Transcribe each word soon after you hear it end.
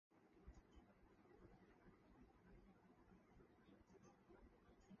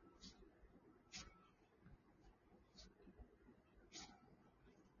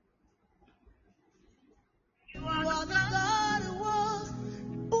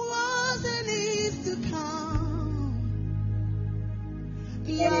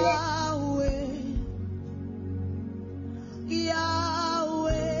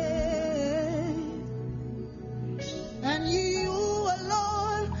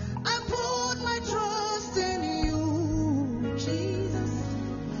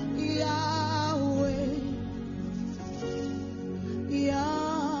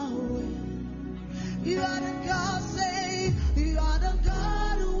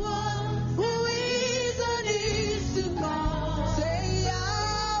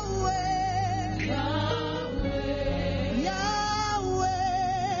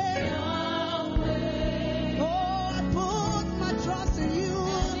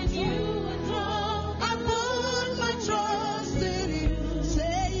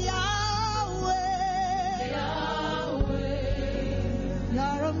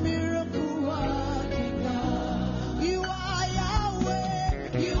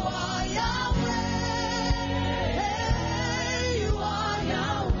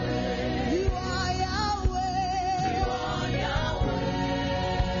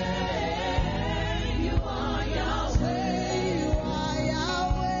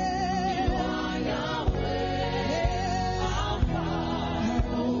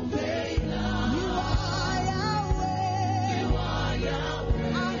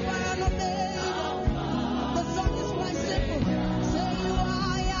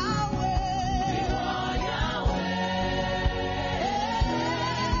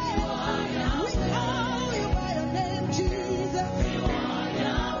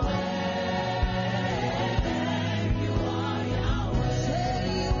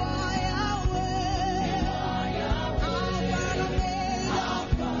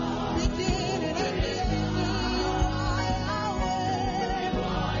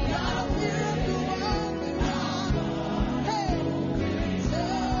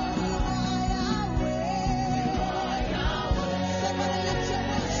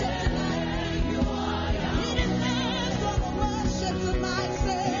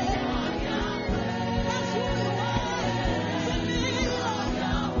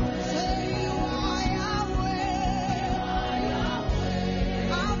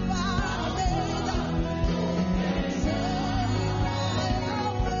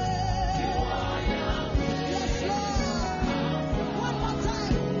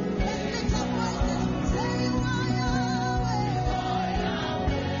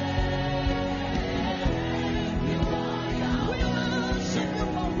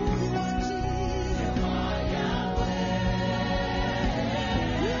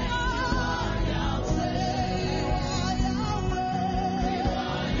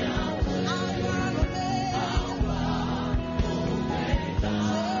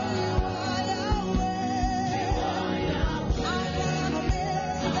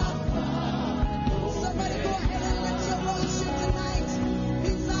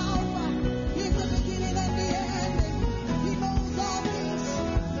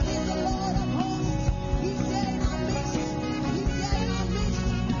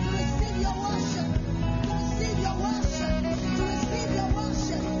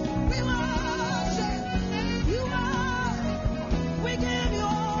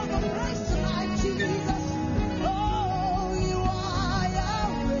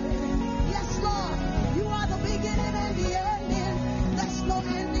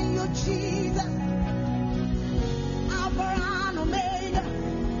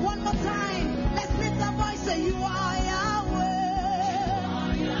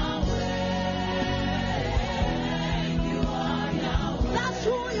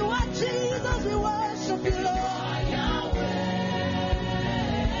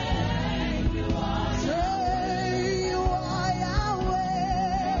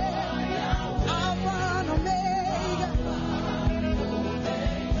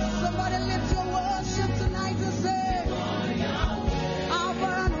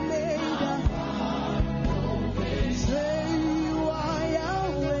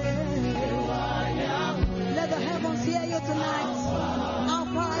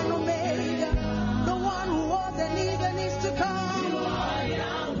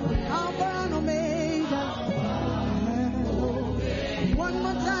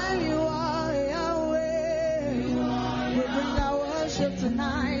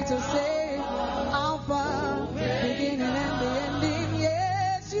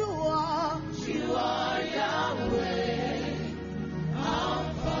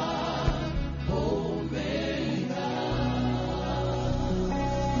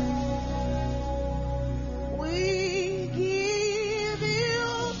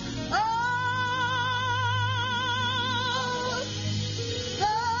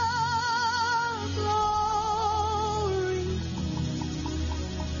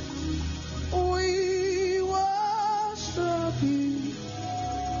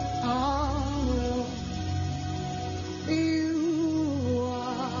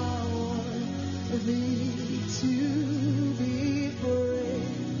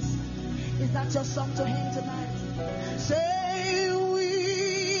your song to him tonight. Say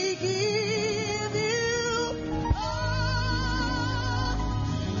we give you all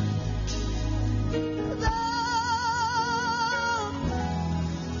the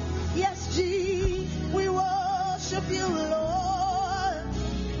yes, Jesus, we worship you, Lord.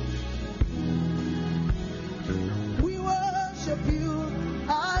 We worship you,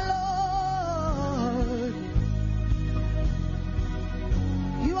 our Lord.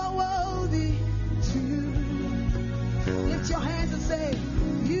 You are worthy to lift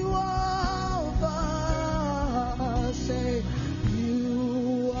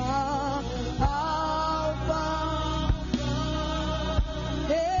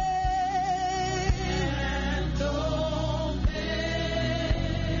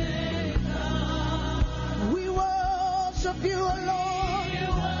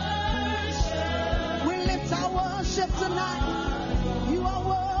tonight. You are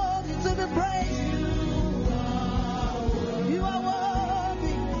worthy to be praised. You are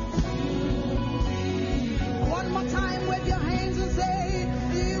worthy. One more time with your hands and say,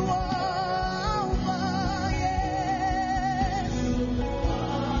 you are Alpha, yes.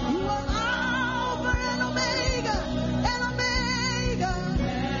 You are Alpha and Omega, and Omega.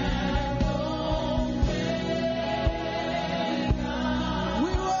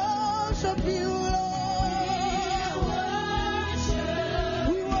 We worship you, Lord.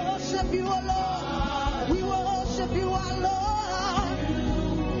 We worship you, Lord. We worship you, our Lord.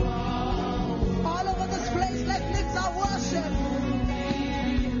 All over this place, let's lift our worship.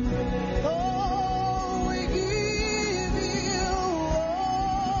 Oh, we give you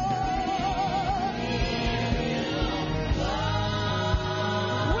all.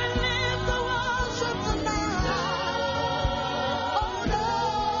 We lift the worship tonight. Oh,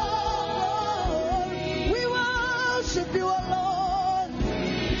 Lord, we worship you, Lord.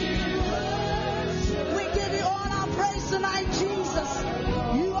 We give you all our praise tonight, Jesus.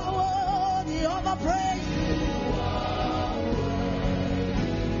 You are worthy of our praise.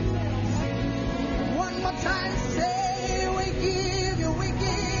 One more time, say, we give you, we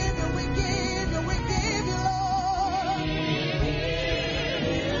give you, we give you, we give you, Lord.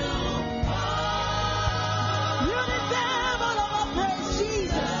 You deserve all of our praise,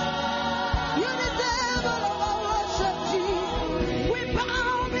 Jesus. You deserve all of our worship, Jesus. We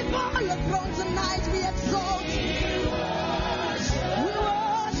bow before your throne tonight, we exalt you. We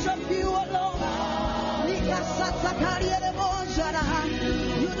worship you alone.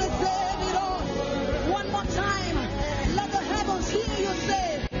 You deserve it all. One more time, let the heavens hear you say,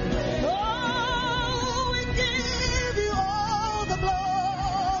 oh, we give you all the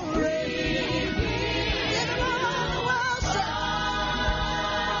glory. Give you all the worship.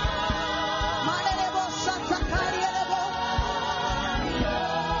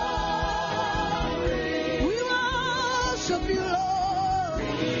 We worship you, Lord.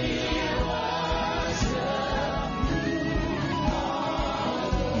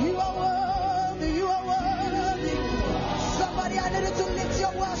 You are worthy, you are worthy. Somebody, I need you to lift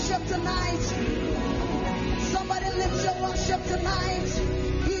your worship tonight. Somebody lift your worship tonight.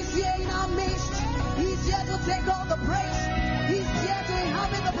 He's here in our midst. He's here to take all the praise. He's here to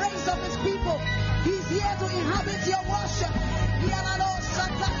inhabit the praise of his people. He's here to inhabit your worship.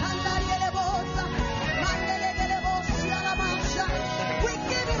 We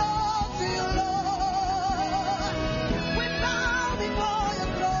give it all to you, Lord. We bow before your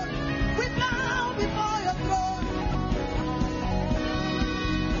throne. We bow before your throne.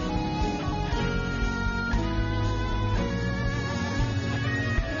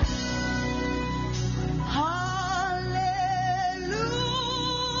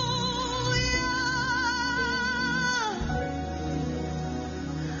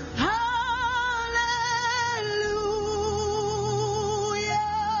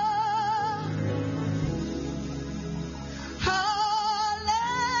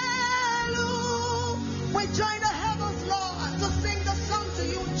 We join the heavens, Lord, to sing the song to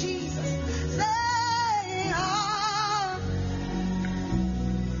you, Jesus. Say, ah.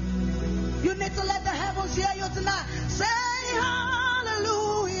 You need to let the heavens hear you tonight. Say,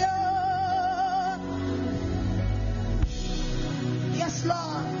 hallelujah. Yes,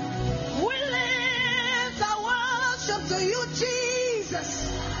 Lord. We lift our worship to you, Jesus.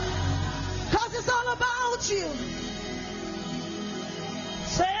 Because it's all about you.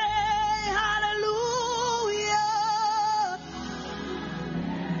 Say, hallelujah.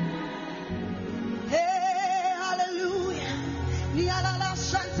 Hey, hallelujah. Nialala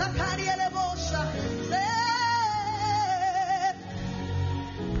Santa Cariele Bosha.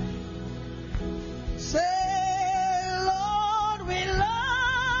 Say, Lord, we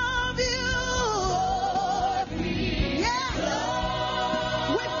love you. Yeah.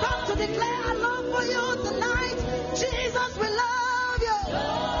 We've come to declare our love for you tonight.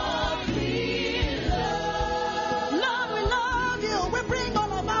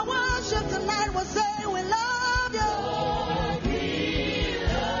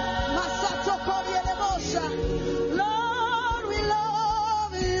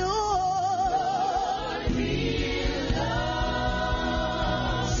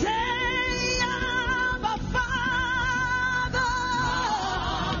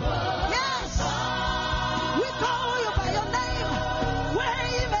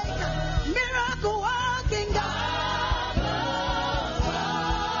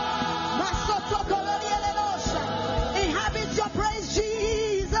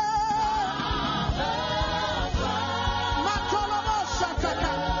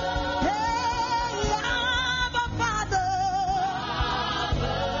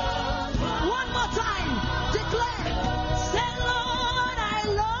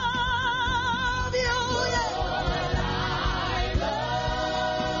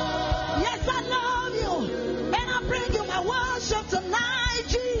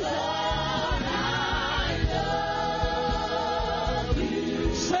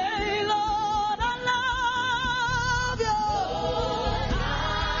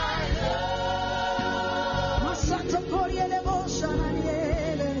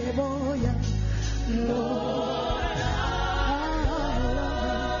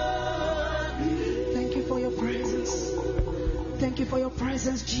 your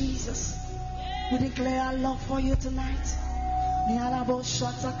presence, Jesus. We declare our love for you tonight.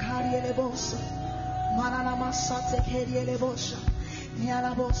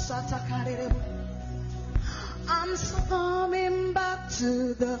 I'm coming back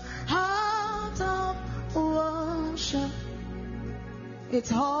to the heart of worship.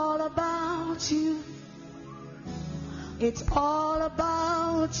 It's all about you. It's all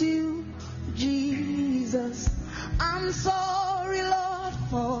about you, Jesus. I'm sorry, Lord,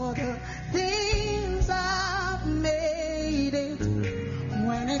 for the things I've made it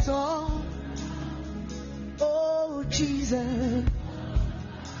when it's all, oh Jesus.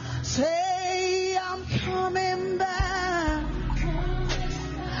 Say I'm coming back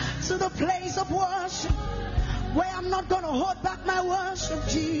to the place of worship where I'm not going to hold back my worship,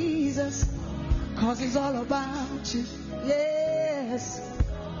 Jesus, because it's all about you. Yes.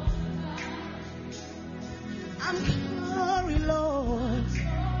 I'm sorry, Lord,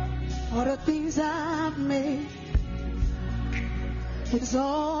 for the things I've made. It's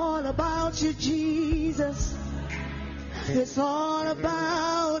all about you, Jesus. It's all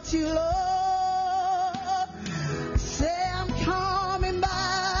about you, Lord. Say I'm coming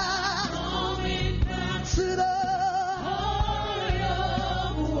back to the heart.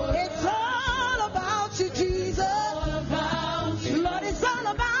 It's all about you, Jesus. Lord, it's all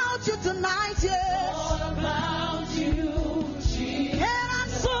about you tonight, yes. All about you, Jesus. And I'm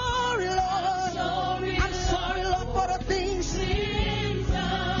sorry, Lord. I'm sorry, Lord, for the things.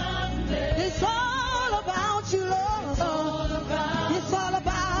 It's all about you, Lord. It's all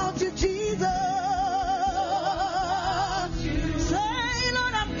about you, Jesus. Say,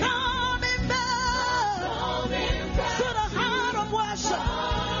 Lord, I'm coming back to the heart of worship.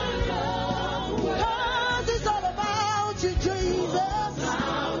 Because it's all about you, Jesus.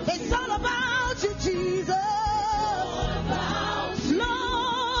 It's all about you, Jesus.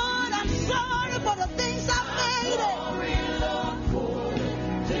 Lord, I'm sorry for the things I've made it.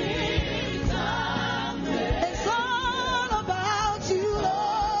 It's all about you,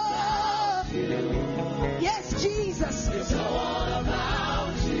 Lord. Yes, Jesus. It's all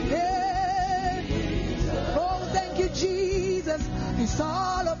about you. Yeah. Oh, thank you, Jesus. It's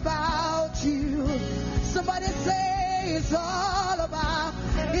all about you. Somebody say it's all about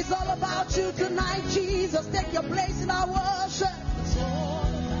you tonight, Jesus. Take your place in our worship.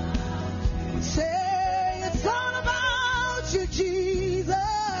 Say it's all about you, Jesus.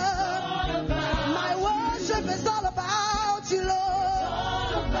 My worship is all about you,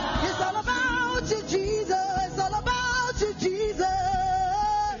 Lord. It's all about you, Jesus. It's all about you, Jesus.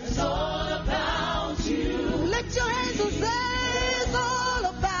 It's all about you. Lift your hands and say it's all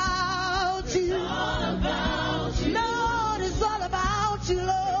about you. Lord, it's all about you,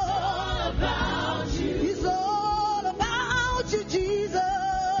 Lord. It's all about you, Jesus.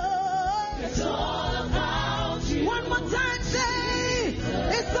 It's all about you. One more time, say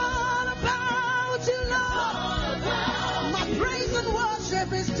it's all about you, Lord. My praise and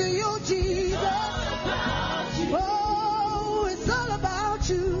worship is to you, Jesus. Oh, it's all about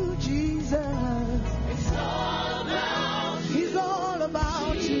you, Jesus. It's all about you. It's all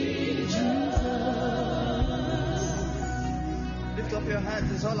about you, Jesus. Lift up your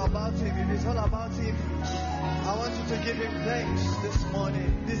hands. It's all about Him. It is all about Him. I want you to give Him thanks this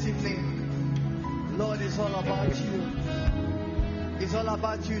morning, this evening. Lord, it's all about you. It's all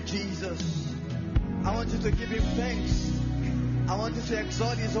about you, Jesus. I want you to give Him thanks. I want you to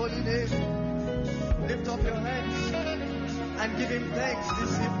exalt His holy name. Lift up your hands and give Him thanks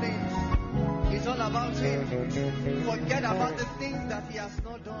this evening. It's all about Him. Forget about the things that He has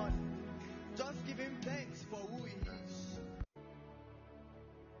not done. Just give Him thanks for who He is.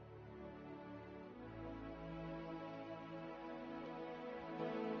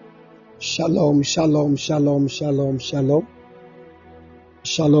 Shalom, shalom, shalom, shalom, shalom.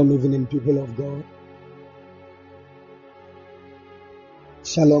 Shalom, evening, people of God.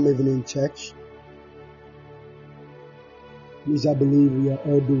 Shalom, evening, church. Please, I believe we are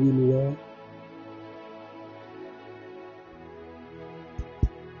all doing well.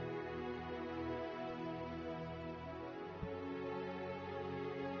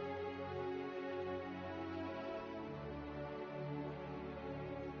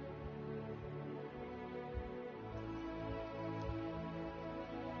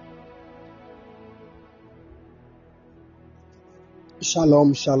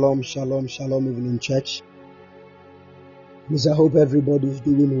 Shalom, shalom, shalom, shalom, evening, church. Please, I hope everybody is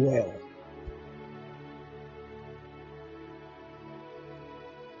doing well.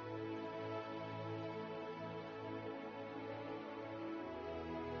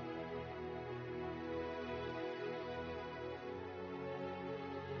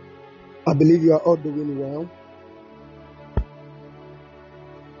 I believe you are all doing well.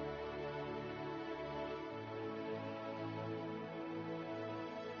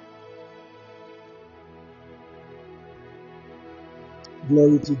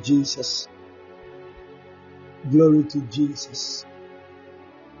 Glory to Jesus. Glory to Jesus.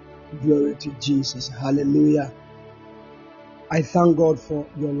 Glory to Jesus. Hallelujah. I thank God for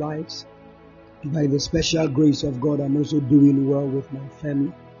your lives. By the special grace of God, I'm also doing well with my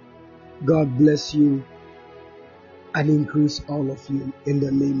family. God bless you and increase all of you in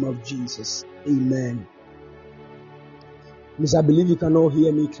the name of Jesus. Amen. Miss, I believe you can all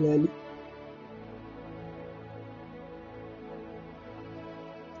hear me clearly.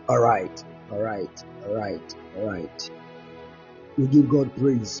 All right. We give God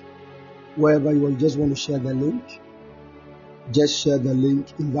praise. Wherever you just want to share the link, just share the link.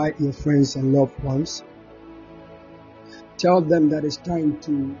 Invite your friends and loved ones. Tell them that it's time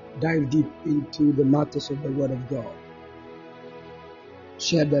to dive deep into the matters of the Word of God.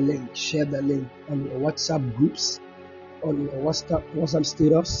 Share the link on your WhatsApp groups, on your WhatsApp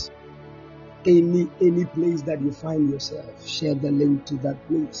status, any place that you find yourself. Share the link to that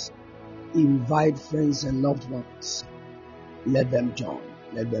place. Invite friends and loved ones. Let them join.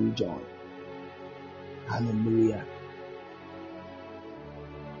 Hallelujah.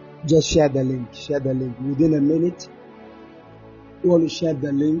 Just share the link. Within a minute, we want to share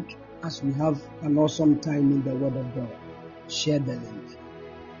the link as we have an awesome time in the Word of God. Share the link.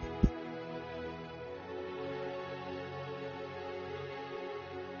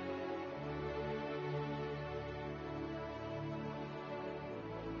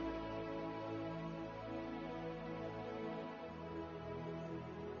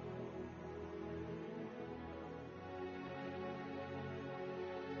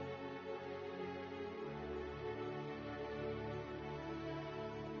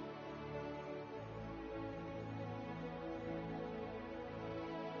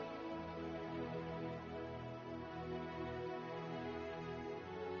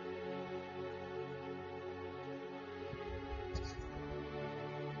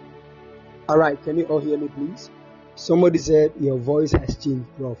 All right, can you all hear me, please? Somebody said your voice has changed,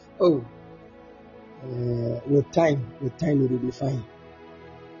 Prof. Oh, with time it will be fine.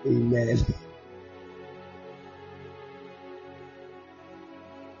 Amen.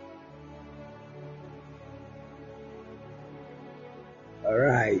 All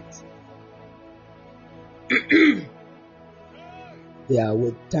right. Yeah,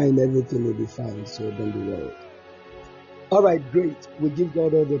 with time everything will be fine, so don't be worried. All right, great. We give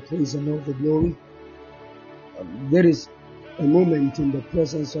God all the praise and all the glory. There is a moment in the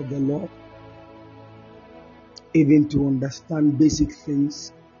presence of the Lord, even to understand basic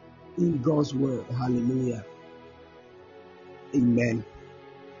things in God's word. Hallelujah. Amen.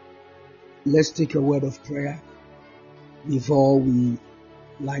 Let's take a word of prayer before we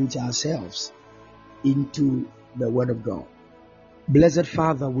launch ourselves into the word of God. Blessed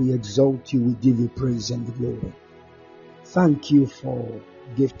Father, we exalt you, we give you praise and glory. Thank you for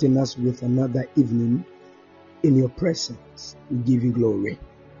gifting us with another evening in your presence. We give you glory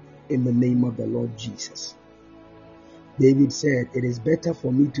in the name of the Lord Jesus. David said, it is better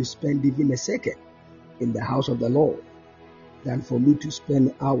for me to spend even a second in the house of the Lord than for me to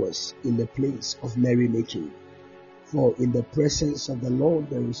spend hours in the place of merrymaking. For in the presence of the Lord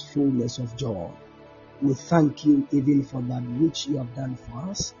there is fullness of joy. We thank you even for that which you have done for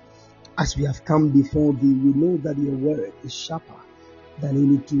us. As we have come before thee, we know that your word is sharper than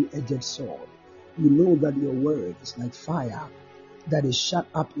any two-edged sword. We know that your word is like fire that is shut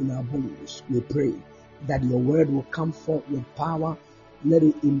up in our bones. We pray that your word will come forth with power. Let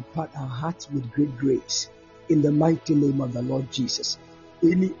it impart our hearts with great grace. In the mighty name of the Lord Jesus.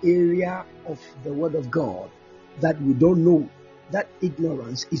 Any area of the word of God that we don't know, that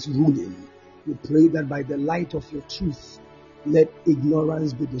ignorance is ruling. We pray that by the light of your truth, let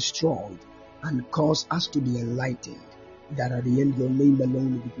ignorance be destroyed and cause us to be enlightened, that at the end your name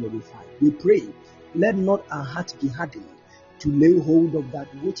alone will be glorified. We pray, let not our hearts be hardened to lay hold of that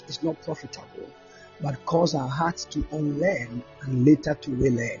which is not profitable, but cause our hearts to unlearn and later to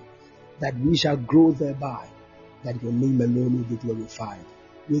relearn, that we shall grow thereby, that your name alone will be glorified.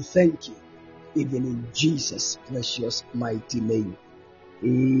 We thank you, even in Jesus' precious mighty name.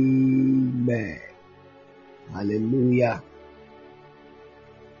 Amen. Hallelujah.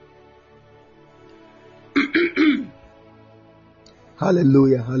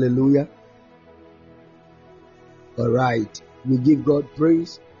 Hallelujah. All right. We give God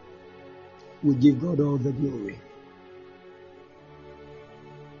praise. We give God all the glory.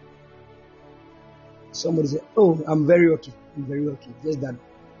 Somebody said, oh, I'm very okay. Just that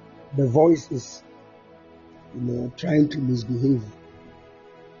the voice is, trying to misbehave.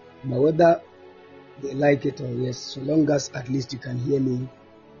 But whether they like it or yes, so long as at least you can hear me,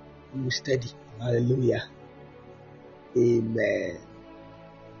 you will steady. Hallelujah. Amen.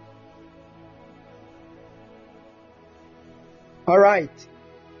 All right.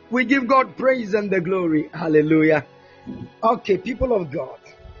 We give God praise and the glory. Hallelujah. Okay, people of God,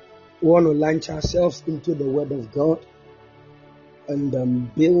 we want to launch ourselves into the Word of God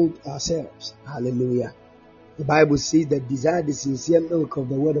and build ourselves. Hallelujah. The Bible says that desire the sincere milk of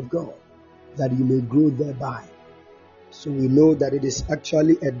the Word of God, that you may grow thereby. So we know that it is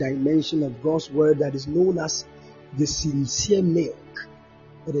actually a dimension of God's Word that is known as the sincere milk.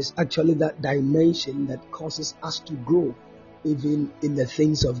 It is actually that dimension that causes us to grow even in the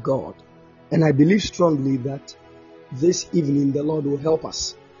things of God. And I believe strongly that this evening the Lord will help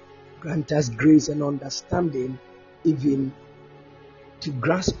us, grant us grace and understanding even to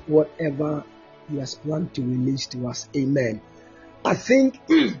grasp whatever He has planned to release to us. Amen. I think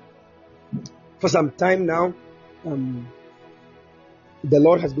for some time now, the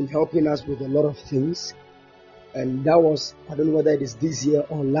Lord has been helping us with a lot of things. And that was, I don't know whether it is this year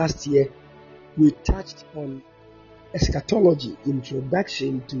or last year, we touched on eschatology,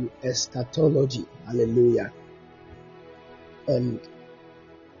 introduction to eschatology. Hallelujah. And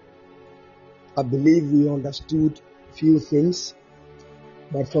I believe we understood few things.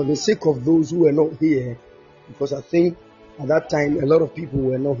 But for the sake of those who were not here, because I think at that time a lot of people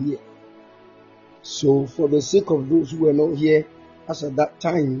were not here. So for the sake of those who were not here, as at that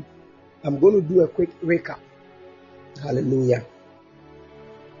time, I'm going to do a quick recap. Hallelujah.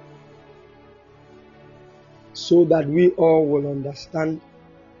 So that we all will understand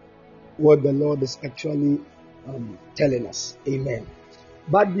what the Lord is actually telling us. Amen.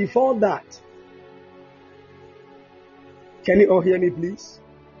 But before that, can you all hear me, please?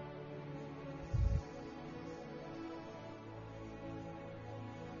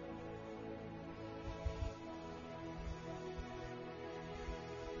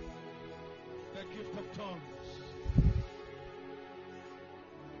 The gift of tongues.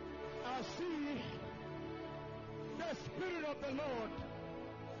 I see the Spirit of the Lord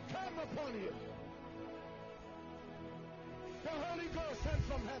come upon you. The Holy Ghost sent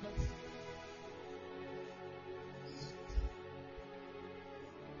from heaven.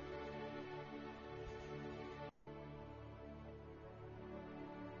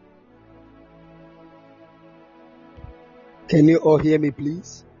 Can you all hear me,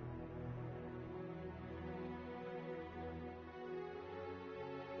 please?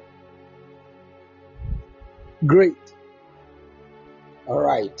 Great. All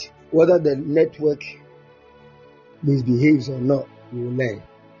right. Whether the network misbehaves or not, we will learn.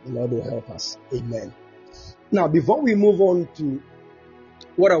 The Lord will help us. Amen. Now, before we move on to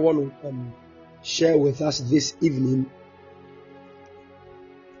what I want to share with us this evening,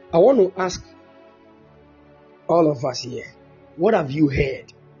 I want to ask all of us here, what have you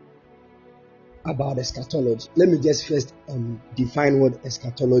heard about eschatology? Let me just first define what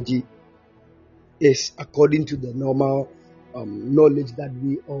eschatology is according to the normal knowledge that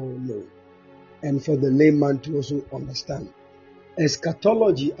we all know, and for the layman to also understand.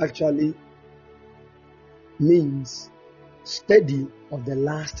 Eschatology actually means study of the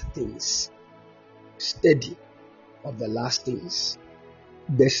last things. Study of the last things.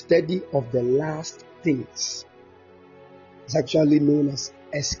 The study of the last things. It's actually known as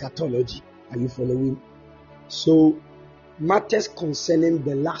eschatology. Are you following? So, matters concerning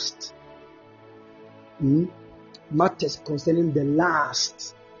the last. Matters concerning the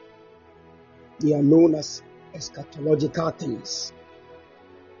last. They are known as eschatological things.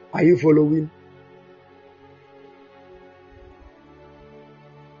 Are you following?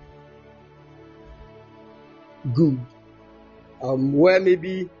 Good. Where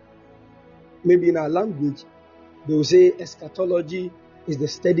maybe in our language, they will say eschatology is the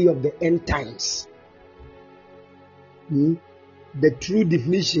study of the end times. The true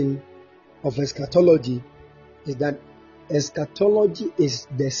definition of eschatology is that eschatology is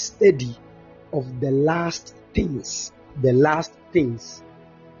the study of the last things. The last things.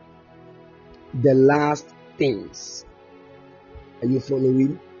 The last things. Are you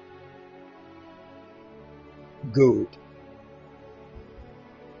following? Good.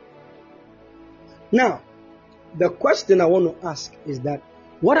 Now, the question I want to ask is that,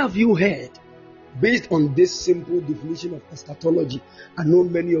 what have you heard based on this simple definition of eschatology? I know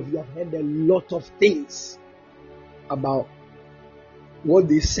many of you have heard a lot of things about what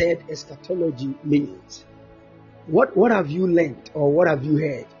they said eschatology means. What have you learned, or what have you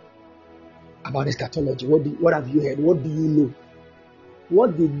heard about eschatology? What have you heard? What do you know?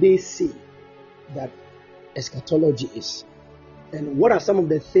 what did they say that eschatology is? And what are some of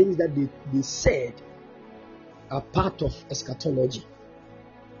the things that they said are part of eschatology?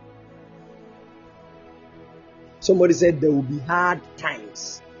 Somebody said there will be hard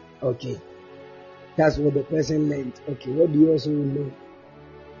times. Okay. That's what the person meant. Okay, what do you also know?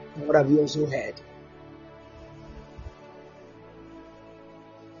 And what have you also heard?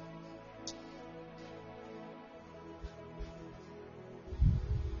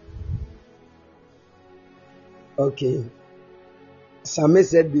 Okay. Same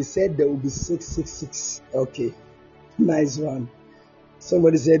said they said there will be 666. Okay. Nice one.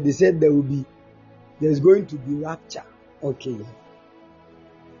 Somebody said they said there's going to be rapture. Okay.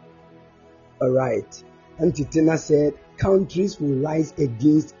 All right. Auntie Tina said countries will rise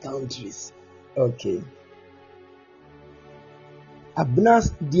against countries. Okay.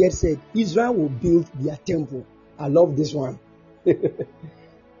 Abnas dear said Israel will build their temple. I love this one.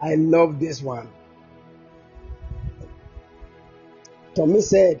 I love this one. Tommy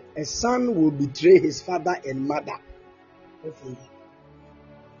said a son will betray his father and mother. Okay.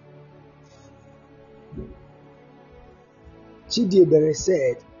 Chidiebere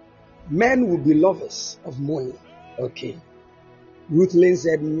said men will be lovers of money. Okay. Ruth Lane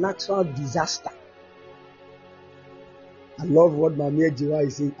said natural disaster. I love what Mami Ejiwa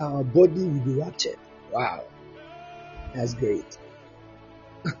is saying. Our body will be raptured. Wow. That's great.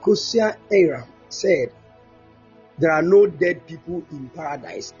 Akosia Aram said there are no dead people in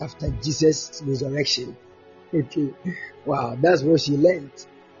paradise after Jesus' resurrection. Okay. Wow. That's what she learned.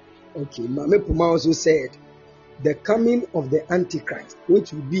 Okay. Mame Puma also said the coming of the Antichrist,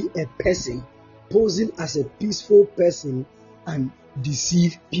 which will be a person posing as a peaceful person and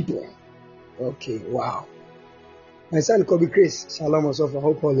deceive people. Okay, wow. My son Kobe Chris, Shalom Osof, I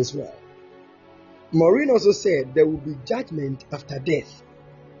hope all is well. Maureen also said there will be judgment after death.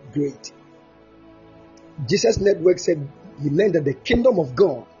 Great. Jesus Network said he learned that the kingdom of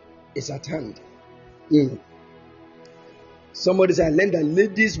God is at hand. Somebody said I learned that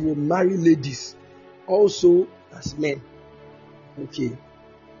ladies will marry ladies also as men. Okay.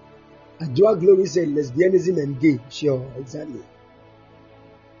 Adjoa Glory said lesbianism and gay. Sure, exactly.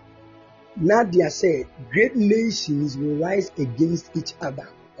 Nadia said great nations will rise against each other.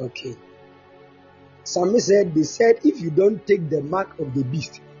 Okay. Sami said they said if you don't take the mark of the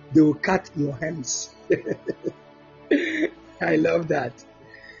beast, they will cut your hands. I love that.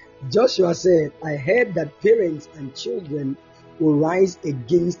 Joshua said, I heard that parents and children will rise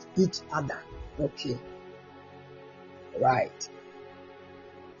against each other. Okay. Right.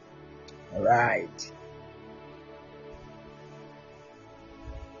 Right.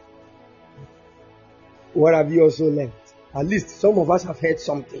 What have you also learned? At least some of us have heard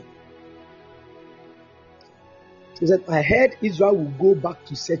something. He said, I heard Israel will go back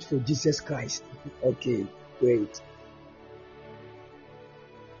to search for Jesus Christ. Okay, great.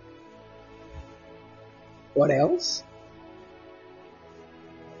 What else?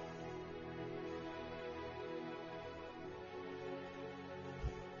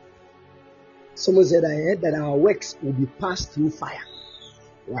 Someone said, I heard that our works will be passed through fire.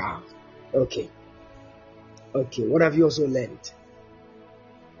 Wow. Okay. Okay, what have you also learned?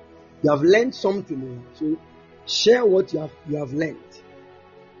 You have learned something. So share what you have learned.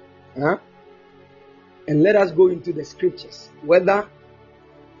 Huh? And let us go into the scriptures. Whether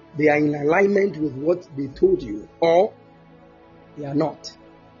they are in alignment with what they told you or they are not.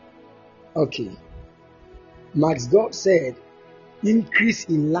 Okay. Max God said, increase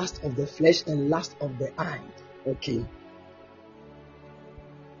in lust of the flesh and lust of the eye. Okay.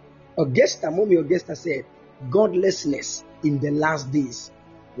 Mommy Augusta said, godlessness in the last days.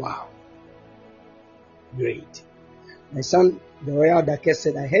 Wow. Great. My son, the Royal Dake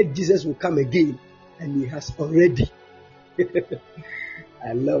said, I heard Jesus will come again and he has already.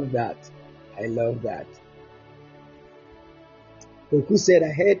 I love that. I love that. Oku said,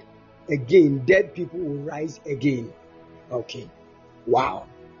 I heard again, dead people will rise again. Okay. Wow.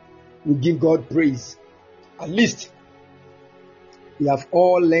 We give God praise. At least we have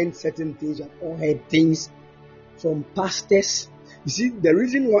all learned certain things, we have all heard things from pastors. You see, the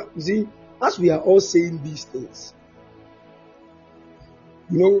reason why, as we are all saying these things,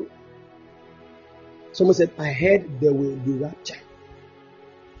 someone said, I heard there will be rapture.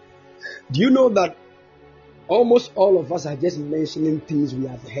 Do you know that almost all of us are just mentioning things we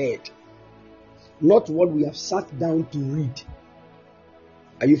have heard, not what we have sat down to read?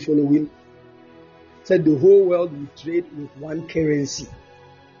 Are you following? Said the whole world will trade with one currency.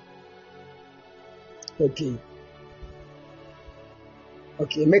 Okay.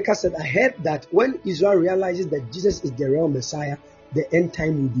 Okay, Mecca said, I heard that when Israel realizes that Jesus is the real Messiah, the end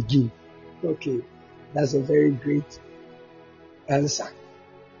time will begin? Okay, that's a very great answer.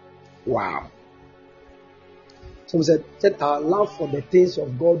 Wow. Someone said our love for the things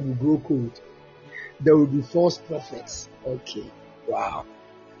of God will grow cold. There will be false prophets. Okay. Wow.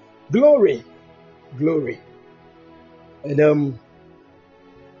 Glory. Glory. And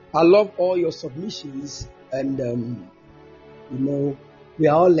I love all your submissions, and we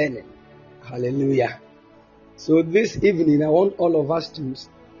are all learning. Hallelujah. So this evening I want all of us to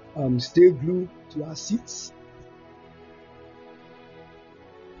stay glued to our seats.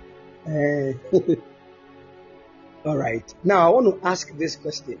 All right. Now I want to ask this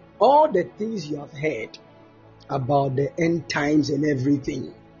question. All the things you have heard about the end times and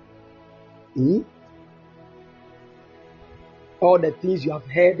everything, all the things you have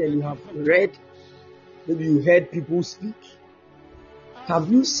heard and you have read, maybe you heard people speak,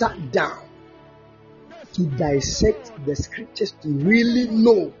 have you sat down to dissect the scriptures to really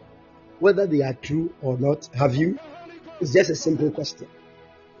know whether they are true or not? Have you? It's just a simple question.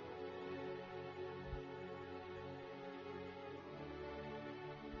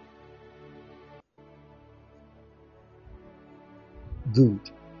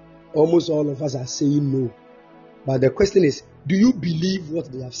 Good. Almost all of us are saying no. But the question is, do you believe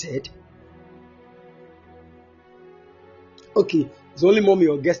what they have said? Okay, it's only mommy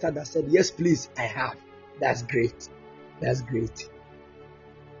or guest that said, yes, please, I have. That's great. That's great.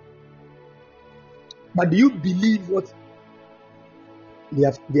 But do you believe what they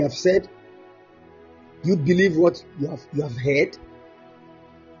have said? Do you believe what you have heard?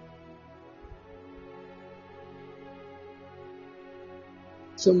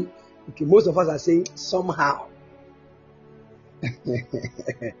 Most of us are saying somehow.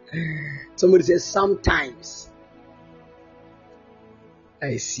 Somebody says sometimes.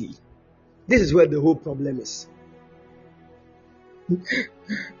 I see. This is where the whole problem is.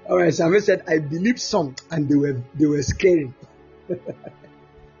 All right, Samuel said, I believe some, and they were scary.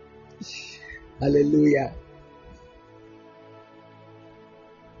 Hallelujah.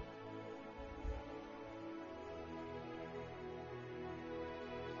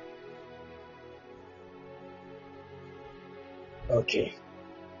 Okay.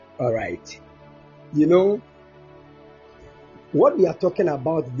 All right. What we are talking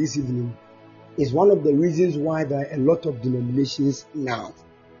about this evening is one of the reasons why there are a lot of denominations now.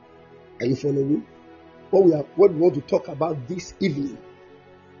 Are you following? What we want to talk about this evening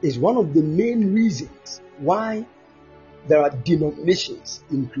is one of the main reasons why there are denominations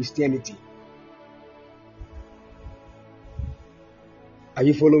in Christianity. Are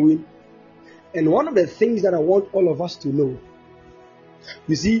you following? And one of the things that I want all of us to know,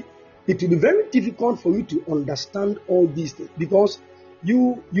 you see, it will be very difficult for you to understand all these things because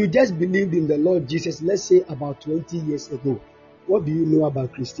you just believed in the Lord Jesus, let's say about 20 years ago. What do you know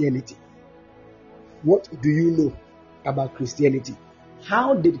about Christianity? What do you know about Christianity?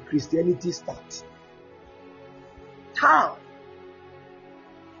 How did Christianity start? How?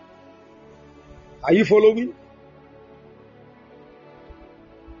 Are you following?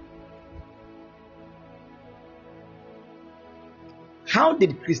 How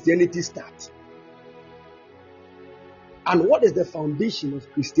did Christianity start? And what is the foundation of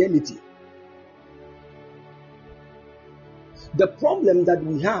Christianity? The problem that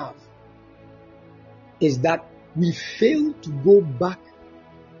we have is that we fail to go back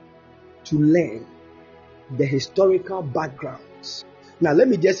to learn the historical backgrounds. Now, let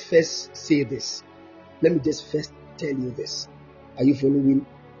me just first say this. Let me just first tell you this. Are you following?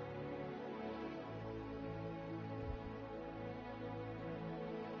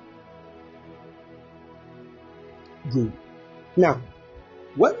 Good. Now,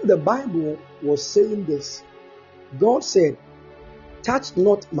 when the Bible was saying this, God said, touch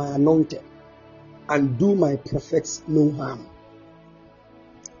not my anointed and do my prophets no harm.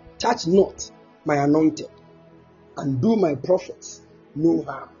 Touch not my anointed and do my prophets no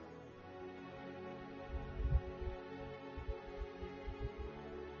harm.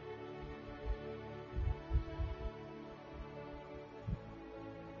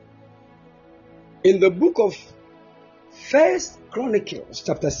 In the book of 1 Chronicles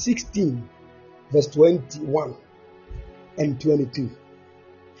chapter 16 verse 21 and 22.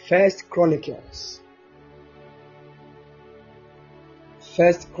 1 Chronicles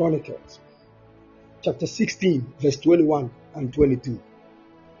chapter 16 verse 21 and 22.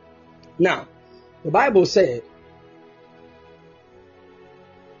 Now, the Bible said,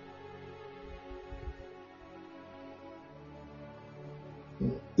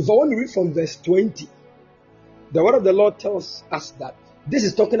 if I want to read from verse 20, the word of the Lord tells us that this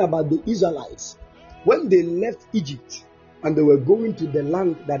is talking about the Israelites when they left Egypt and they were going to the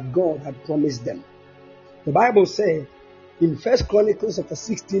land that God had promised them. The Bible said in 1 Chronicles chapter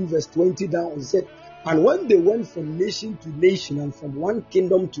 16 verse 20 down, it said, and when they went from nation to nation and from one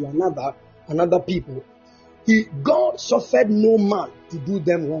kingdom to another people, God suffered no man to do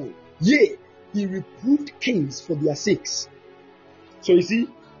them wrong. Yea, he reproved kings for their sakes. So you see,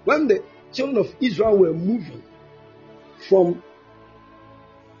 when the children of Israel were moving from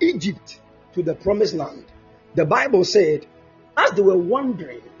Egypt to the promised land, the Bible said, as they were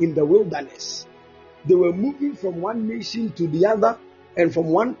wandering in the wilderness, they were moving from one nation to the other and from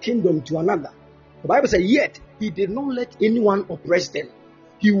one kingdom to another. The Bible said, yet he did not let anyone oppress them.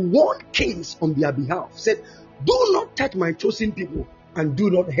 He warned kings on their behalf, said, do not touch my chosen people and do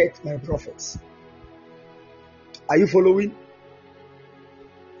not hurt my prophets. Are you following?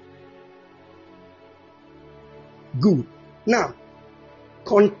 Good. Now,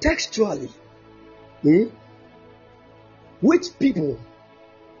 contextually, which people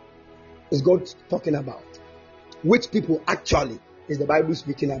is God talking about? Which people actually is the Bible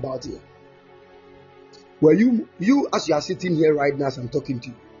speaking about here? Were you as you are sitting here right now as I'm talking to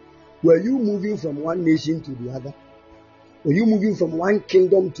you, were you moving from one nation to the other? Were you moving from one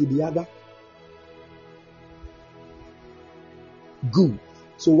kingdom to the other? Good.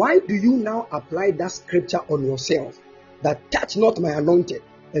 So why do you now apply that scripture on yourself? That touch not my anointed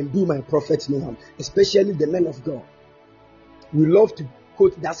and do my prophets no harm, especially the men of God. We love to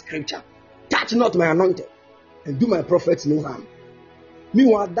quote that scripture. Touch not my anointed and do my prophets no harm.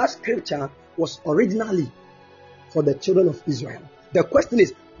 Meanwhile, that scripture was originally for the children of Israel. The question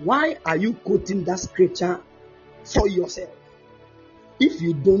is, why are you quoting that scripture for yourself? If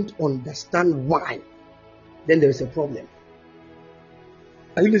you don't understand why, then there is a problem.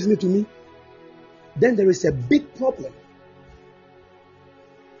 Are you listening to me? Then there is a big problem.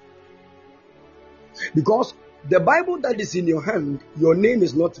 Because the Bible that is in your hand, your name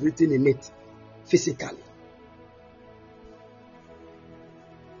is not written in it physically.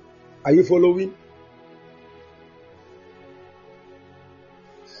 Are you following?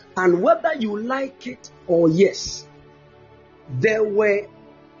 And whether you like it or yes, there were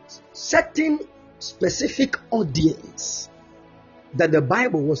certain specific audience that the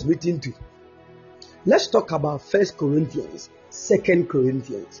Bible was written to. Let's talk about 1 Corinthians, 2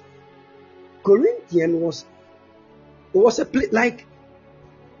 Corinthians. Corinthian was a place like,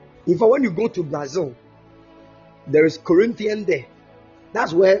 when you go to Brazil, there is Corinthian there.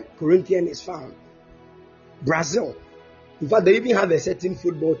 That's where Corinthian is found. Brazil. In fact, they even have a certain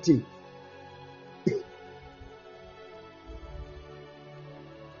football team.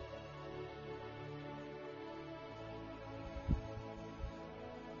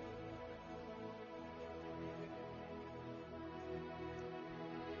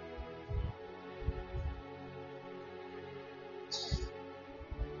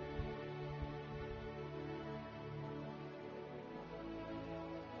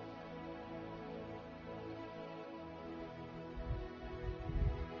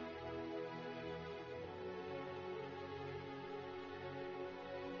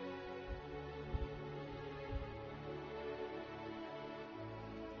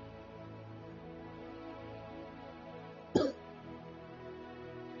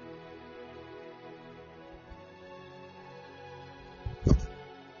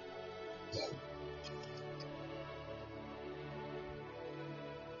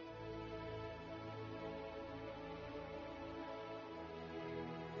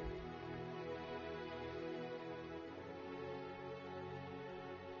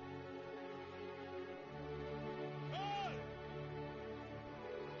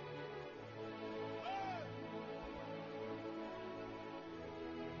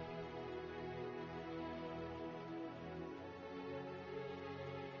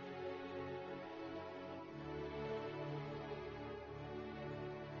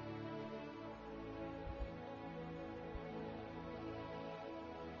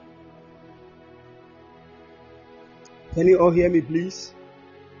 Can you all hear me, please?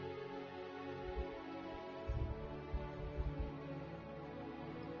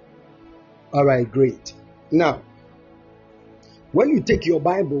 All right, great. Now, when you take your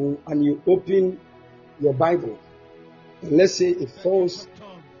Bible and you open your Bible, and let's say it falls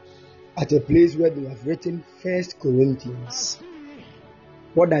at a place where they have written 1 Corinthians,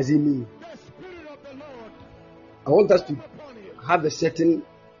 what does it mean? I want us to have a certain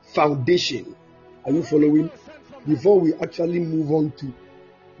foundation. Are you following? Before we actually move on to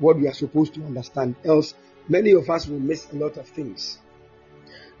what we are supposed to understand. Else, many of us will miss a lot of things.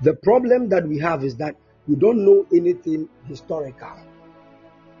 The problem that we have is that we don't know anything historical.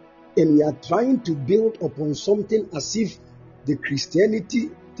 And we are trying to build upon something as if the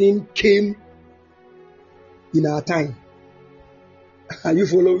Christianity thing came in our time. Are you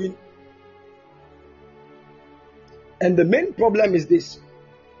following? And the main problem is this.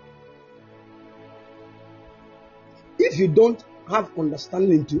 If you don't have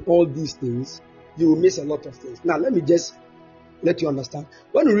understanding to all these things, you will miss a lot of things. Now, let me just let you understand.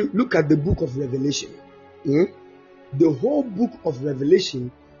 When we look at the book of Revelation, the whole book of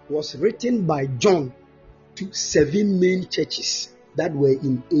Revelation was written by John to 7 main churches that were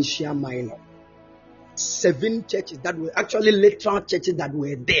in Asia Minor. 7 churches that were actually literal churches that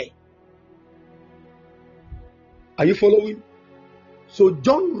were there. Are you following? So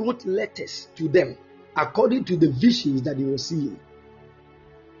John wrote letters to them according to the visions that he was seeing.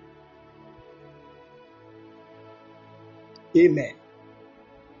 Amen.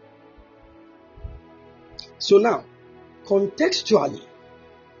 So now, contextually,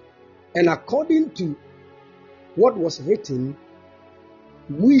 and according to what was written,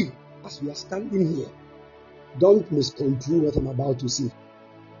 we, as we are standing here, don't misconstrue what I'm about to say.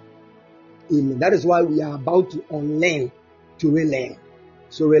 Amen. That is why we are about to unlearn to relearn.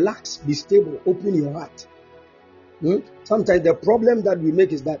 So relax, be stable, open your heart. Sometimes the problem that we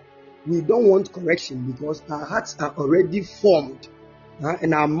make is that we don't want correction because our hearts are already formed,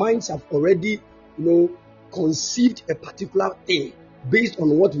 and our minds have already, conceived a particular thing based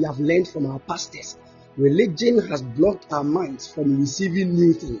on what we have learned from our pastors. Religion has blocked our minds from receiving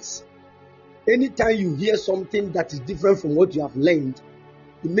new things. Anytime you hear something that is different from what you have learned,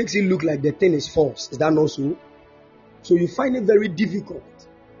 it makes it look like the thing is false. Is that not so? So you find it very difficult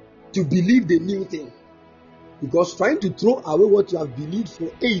to believe the new thing, because trying to throw away what you have believed for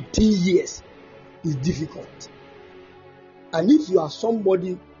 18 years is difficult. And if you are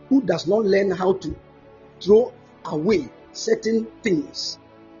somebody who does not learn how to throw away certain things,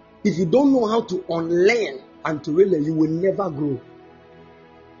 if you don't know how to unlearn and to relearn, you will never grow.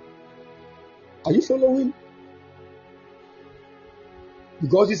 Are you following?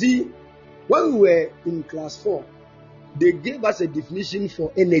 Because you see, when we were in class 4, they gave us a definition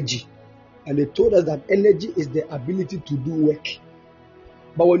for energy. And they told us that energy is the ability to do work.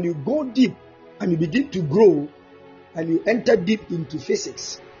 But when you go deep and you begin to grow and you enter deep into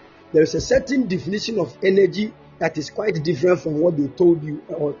physics, there is a certain definition of energy that is quite different from what they told you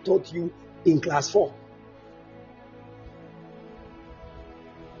or taught you in class 4.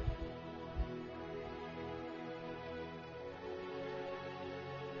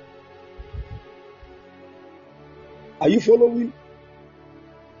 Are you following?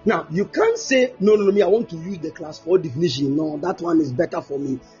 Now, you can't say, no, me, I want to use the class 4 definition. No, that one is better for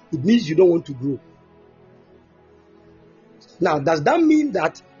me. It means you don't want to grow. Now, does that mean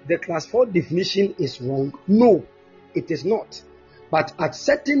that the class 4 definition is wrong? No, it is not. But at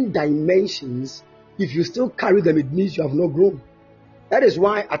certain dimensions, if you still carry them, it means you have not grown. That is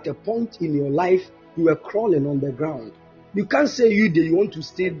why at a point in your life, you were crawling on the ground. You can't say you want to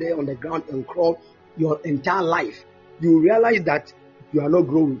stay there on the ground and crawl your entire life. You realize that you are not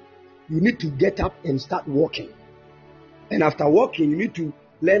growing. You need to get up and start walking. And after walking, you need to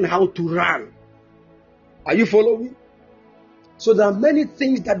learn how to run. Are you following? So there are many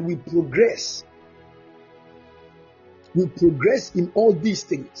things that we progress. We progress in all these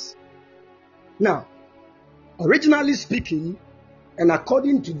things. Now, originally speaking, and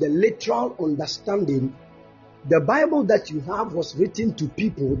according to the literal understanding, the Bible that you have was written to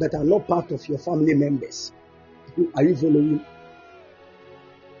people that are not part of your family members. Are you following?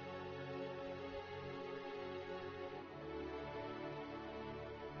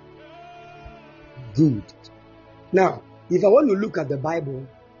 Good. Now, if I want to look at the Bible,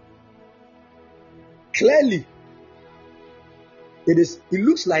 clearly, it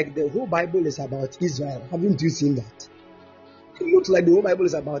looks like the whole Bible is about Israel. Haven't you seen that? It looks like the whole Bible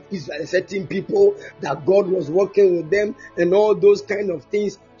is about Israel, certain people that God was working with them and all those kind of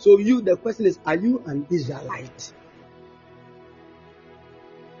things. So the question is, are you an Israelite?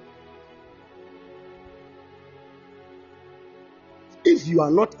 If you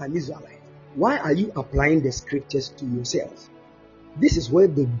are not an Israelite, why are you applying the scriptures to yourself? This is where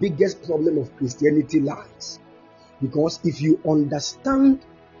the biggest problem of Christianity lies. Because if you understand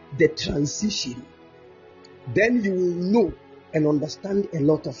the transition, then you will know and understand a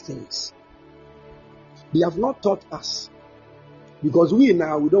lot of things. They have not taught us. Because we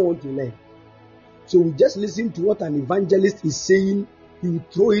don't want to learn. So we just listen to what an evangelist is saying, he will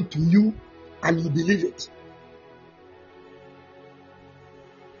throw it to you and you believe it.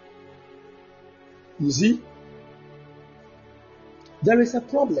 You see, there is a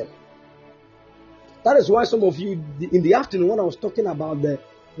problem. That is why some of you, in the afternoon when I was talking about the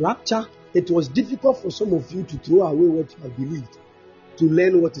rapture it was difficult for some of you to throw away what you have believed, to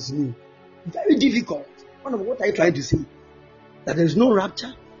learn what is new. Very difficult. What are you trying to say? That there is no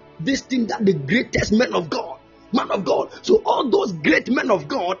rapture? This thing that the greatest man of God. So all those great men of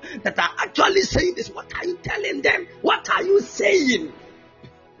God that are actually saying this, what are you telling them? What are you saying?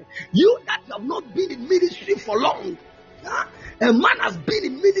 You that have not been in ministry for long. A man has been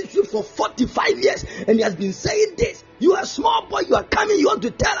in ministry for 45 years and he has been saying this. You are a small boy, you are coming, you want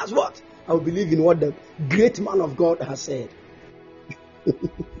to tell us what? I will believe in what the great man of God has said.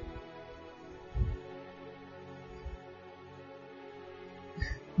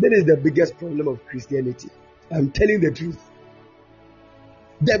 That is the biggest problem of Christianity. I'm telling the truth.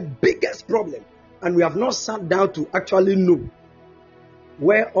 The biggest problem. And we have not sat down to actually know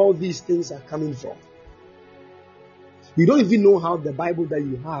where all these things are coming from. You don't even know how the Bible that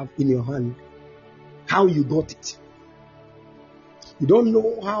you have in your hand, how you got it. You don't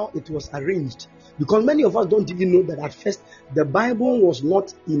know how it was arranged. Because many of us don't even know that at first the Bible was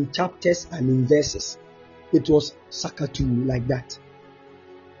not in chapters and in verses. It was sakatu like that.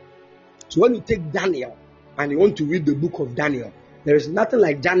 So when you take Daniel and you want to read the book of Daniel, there is nothing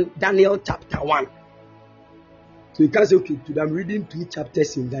like Daniel chapter 1. So you can't say, okay, today I'm reading 2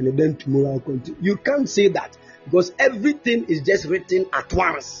 chapters in Daniel, then tomorrow I'll continue. You can't say that because everything is just written at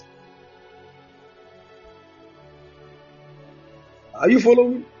once. Are you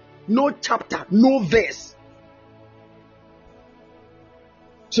following? No chapter, no verse.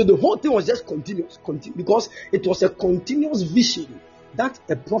 So the whole thing was just continuous because it was a continuous vision that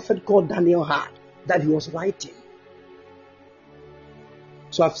a prophet called Daniel had that he was writing.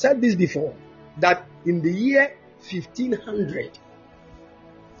 So I've said this before, that in the year 1500,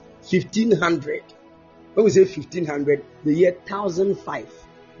 when we say 1500, the year 1005,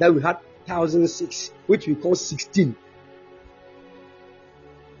 that we had 1006, which we call 16.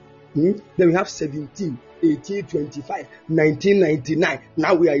 Then we have 17, 18, 25, 1999.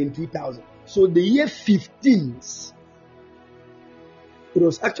 Now we are in 2000. So the year 15th, it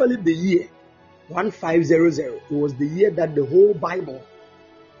was actually the year 1500. It was the year that the whole Bible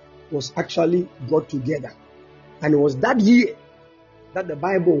was actually brought together. And it was that year that the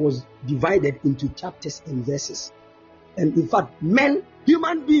Bible was divided into chapters and verses. And in fact,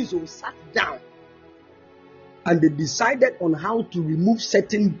 human beings who sat down and they decided on how to remove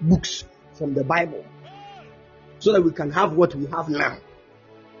certain books from the Bible so that we can have what we have now.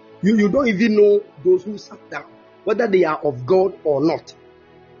 You don't even know those who sat down, whether they are of God or not.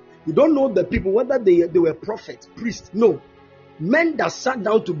 You don't know the people, whether they were prophets, priests. No. Men that sat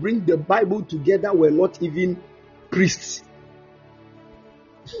down to bring the Bible together were not even priests.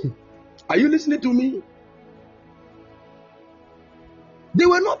 Are you listening to me? They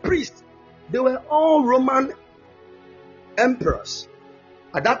were not priests. They were all Roman emperors.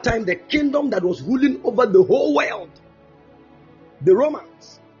 At that time, the kingdom that was ruling over the whole world, the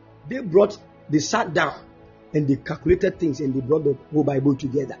Romans, they sat down and they calculated things and they brought the whole Bible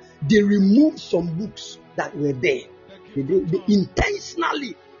together. They removed some books that were there. They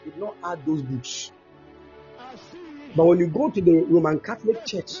intentionally did not add those books. But when you go to the Roman Catholic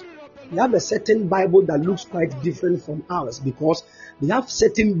Church, they have a certain Bible that looks quite different from ours because they have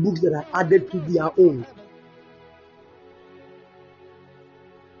certain books that are added to their own.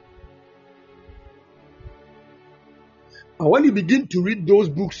 And when you begin to read those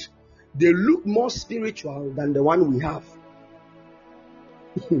books, they look more spiritual than the one we have.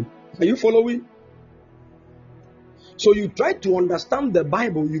 Are you following? So you try to understand the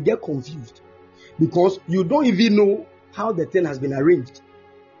Bible, you get confused because you don't even know how the thing has been arranged.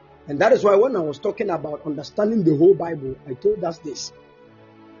 And that is why when I was talking about understanding the whole Bible, I told us this.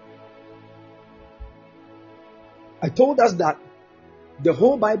 I told us that the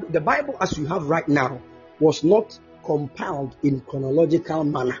whole Bible, the Bible as you have right now, was not compiled in chronological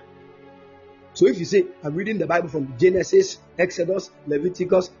manner. So if you say, I'm reading the Bible from Genesis, Exodus,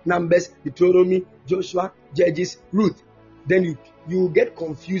 Leviticus, Numbers, Deuteronomy, Joshua, Judges, Ruth, then you will get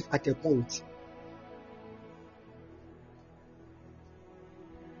confused at a point.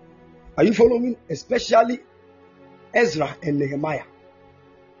 Are you following? Especially Ezra and Nehemiah.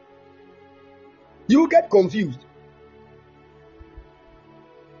 You will get confused.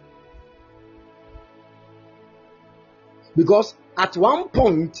 Because at one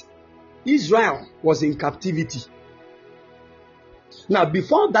point, Israel was in captivity. Now,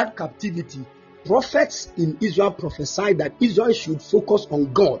 before that captivity, prophets in Israel prophesied that Israel should focus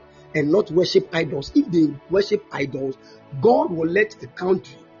on God and not worship idols. If they worship idols, God will let the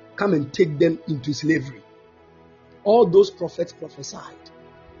country come and take them into slavery. All those prophets prophesied.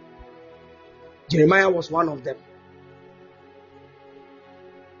 Jeremiah was one of them.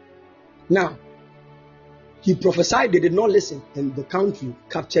 Now, he prophesied, they did not listen, and the country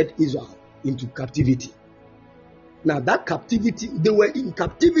captured Israel into captivity. Now, that captivity, they were in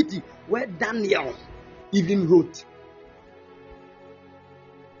captivity where Daniel even wrote.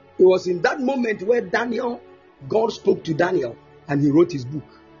 It was in that moment where God spoke to Daniel and he wrote his book.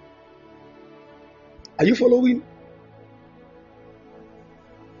 Are you following?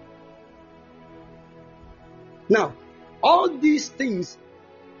 Now, all these things,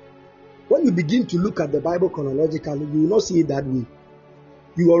 when you begin to look at the Bible chronologically, you will not see it that way.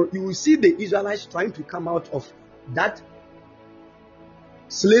 You will see the Israelites trying to come out of that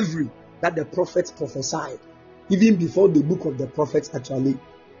slavery that the prophets prophesied, even before the book of the prophets actually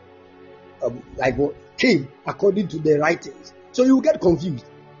came according to the writings. So you get confused.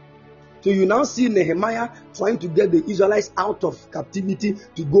 So you now see Nehemiah trying to get the Israelites out of captivity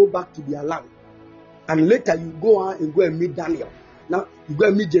to go back to their land. And later you go on and go and meet Daniel. Now you go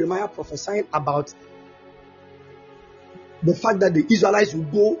and meet Jeremiah prophesying about the fact that the Israelites will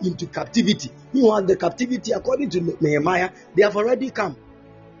go into captivity. Meanwhile, the captivity, according to Nehemiah, they have already come.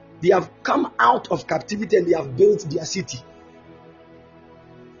 They have come out of captivity and they have built their city.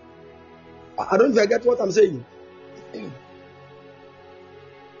 I don't forget what I'm saying.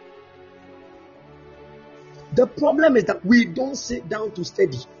 The problem is that we don't sit down to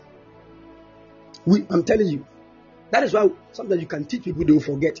study. I'm telling you. That is why sometimes you can teach people, they will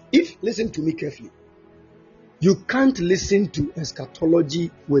forget. Listen to me carefully. You can't listen to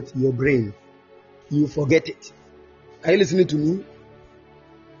eschatology with your brain. You forget it. Are you listening to me?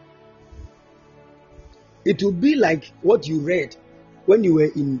 It will be like what you read when you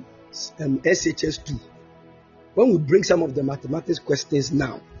were in SHS 2. When we bring some of the mathematics questions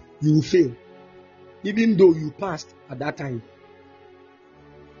now, you will fail, even though you passed at that time.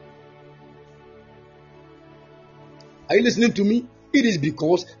 Are you listening to me? It is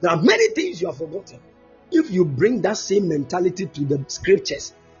because there are many things you have forgotten. If you bring that same mentality to the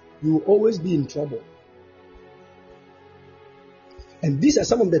scriptures, you will always be in trouble. And these are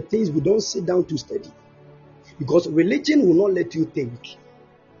some of the things we don't sit down to study. Because religion will not let you think.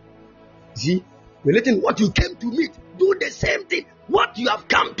 See, religion, what you came to meet, do the same thing. What you have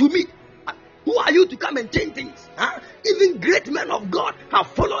come to meet. Who are you to come and change things? Huh? Even great men of God have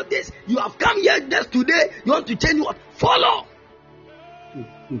followed this. You have come here just today. You want to change what? Follow.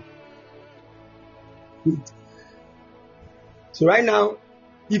 So right now,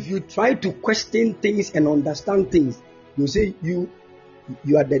 if you try to question things and understand things, you say you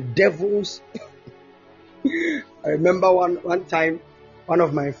are the devil's. I remember one time, one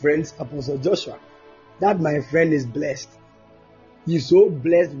of my friends, Apostle Joshua, that my friend is blessed. He's so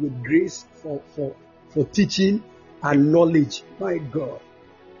blessed with grace for teaching and knowledge. My God.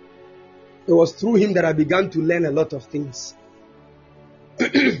 It was through him that I began to learn a lot of things.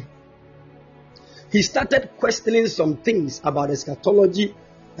 He started questioning some things about eschatology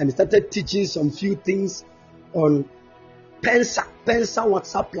and he started teaching some few things on Pensa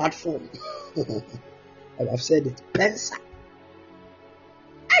WhatsApp platform. I've said it. Pensa.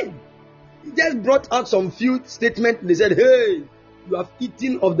 Hey! He just brought out some few statements. They said, hey, you have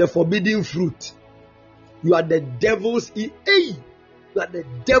eaten of the forbidden fruit. You are the devil's you are the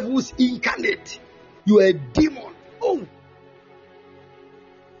devil's incarnate. You are a demon. Oh.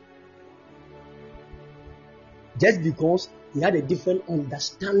 Just because he had a different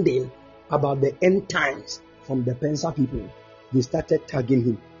understanding about the end times from the Pensa people, they started tagging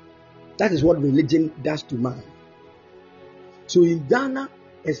him. That is what religion does to man. So in Ghana,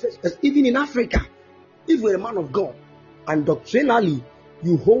 even in Africa, if you're a man of God and doctrinally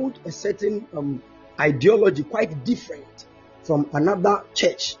you hold a certain ideology quite different from another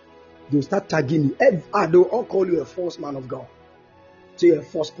church, they'll start tagging you. They'll all call you a false man of God. So you're a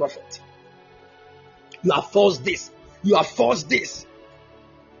false prophet. You are false this. You are false this.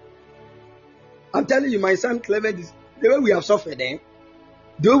 I'm telling you, my son Clement, is the way we have suffered, the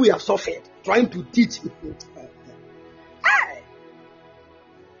way we have suffered trying to teach.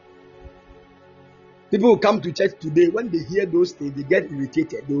 People who come to church today, when they hear those things, they get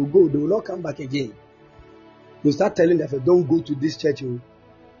irritated. They will go, they will not come back again. They start telling them, don't go to this church. They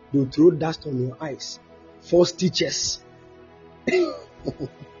will throw dust on your eyes. False teachers.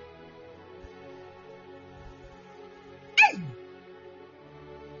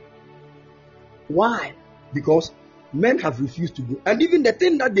 Why? Because men have refused to go. And even the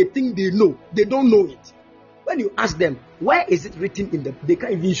thing that they think they know, they don't know it. When you ask them, where is it written in the... They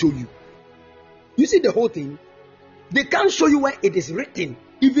can't even show you. You see the whole thing? They can't show you where it is written,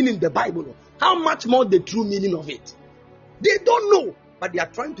 even in the Bible. How much more the true meaning of it? They don't know, but they are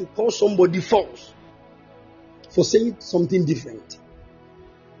trying to call somebody false for saying something different.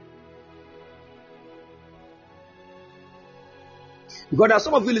 Because there are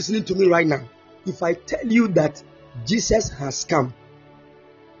some of you listening to me right now. If I tell you that Jesus has come,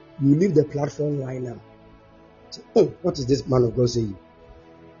 you leave the platform right now. Say, oh, what is this man of God saying?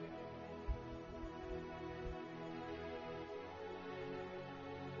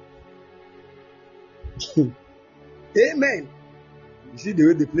 Amen. You see the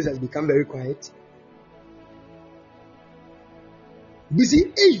way the place has become very quiet. You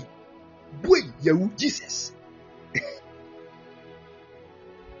see, hey, boy, you Jesus.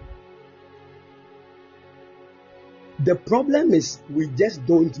 The problem is we just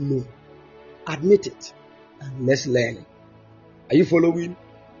don't know. Admit it and let's learn. Are you following?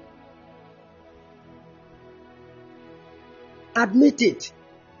 Admit it.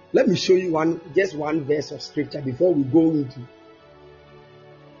 Let me show you just one verse of scripture before we go into.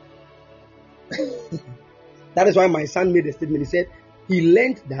 That is why my son made a statement. He said he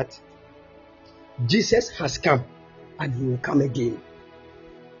learned that Jesus has come and he will come again.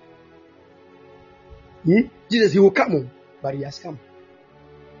 Jesus, he will come, but he has come.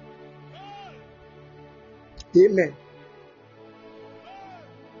 Amen.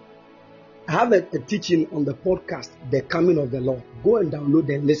 I have a teaching on the podcast, The Coming of the Lord. Go and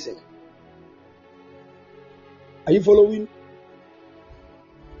download and listen. Are you following?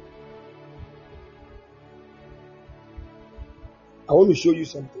 I want to show you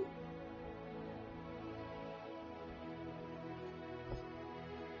something.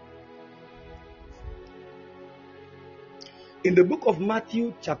 In the book of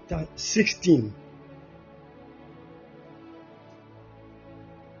Matthew, chapter 16,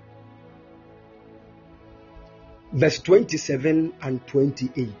 verse 27 and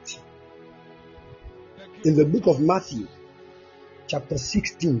 28. In the book of Matthew, chapter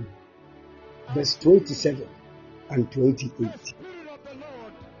 16, verse 27 and 28.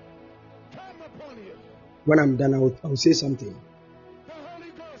 When I'm done, I'll say something.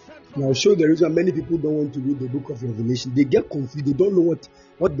 And I'll show the reason many people don't want to read the book of Revelation. They get confused. They don't know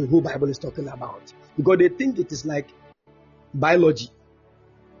what the whole Bible is talking about. Because they think it is like biology.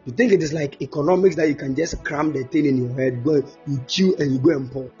 You think it is like economics that you can just cram the thing in your head, go, you chew and you go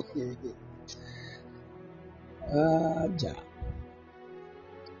and pour.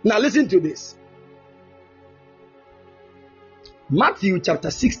 Now listen to this. Matthew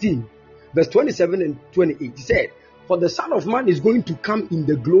chapter 16, verse 27 and 28. He said, for the Son of Man is going to come in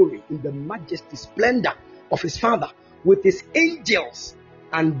the glory, in the majesty, splendor of his Father with his angels.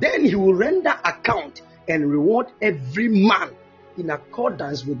 And then he will render account and reward every man in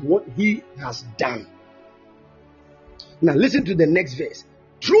accordance with what he has done. Now listen to the next verse.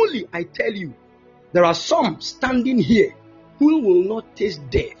 Truly I tell you, there are some standing here who will not taste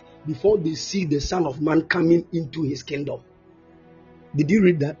death before they see the Son of Man coming into his kingdom. Did you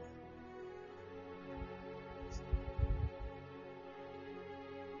read that?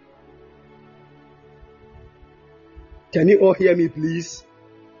 Can you all hear me, please?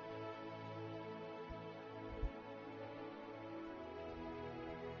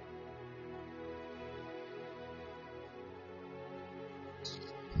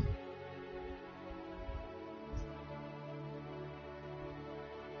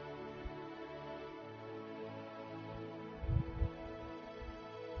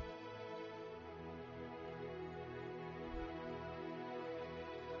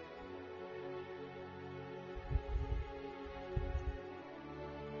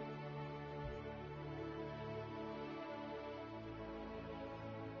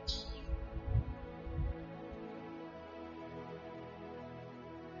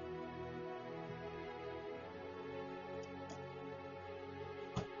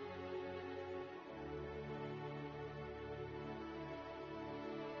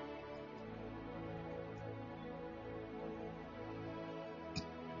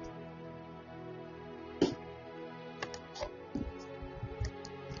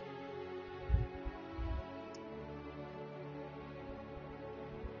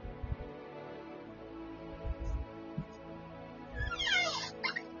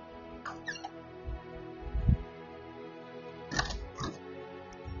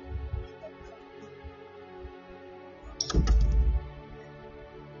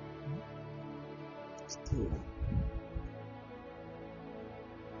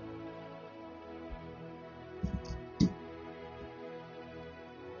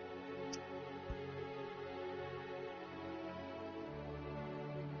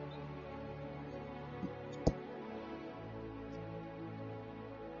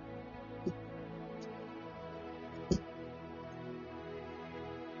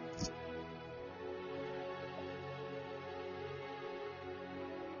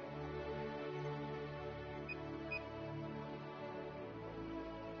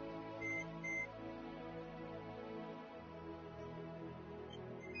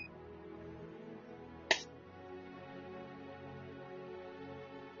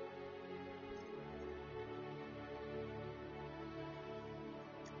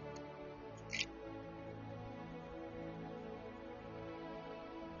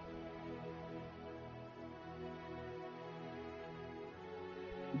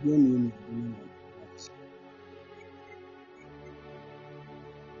 Can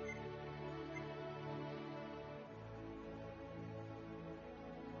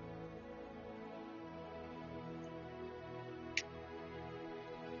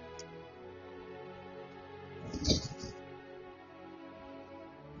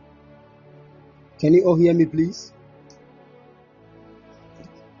you all hear me, please?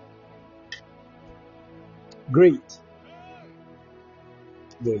 Great.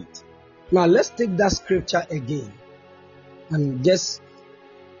 Great. Now let's take that scripture again and just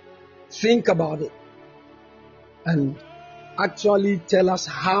think about it and actually tell us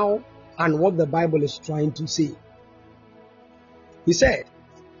how and what the Bible is trying to say. He said,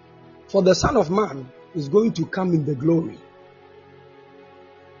 "For the Son of Man is going to come in the glory."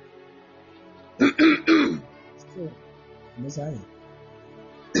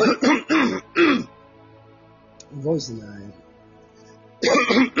 Voice in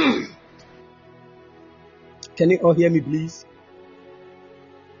Can you all hear me, please?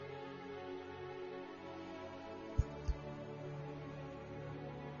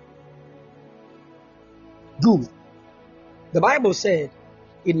 Good. The Bible said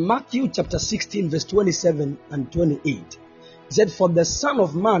in Matthew chapter 16, verse 27 and 28, it said, "For the Son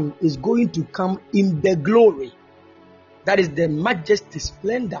of Man is going to come in the glory," that is the majesty,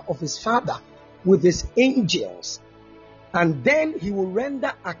 splendor of his Father, with his angels. And then he will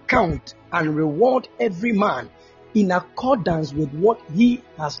render account and reward every man in accordance with what he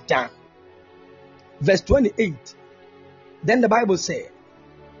has done. Verse 28. Then the Bible said,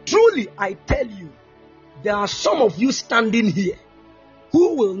 "Truly I tell you, there are some of you standing here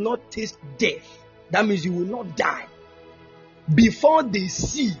who will not taste death." That means you will not die before they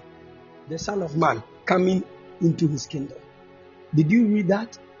see the Son of Man coming into his kingdom. Did you read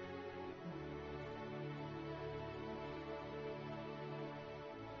that?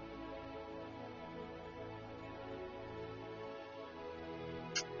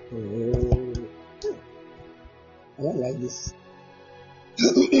 Oh, I don't like this.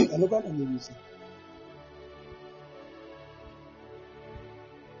 I don't want to use it.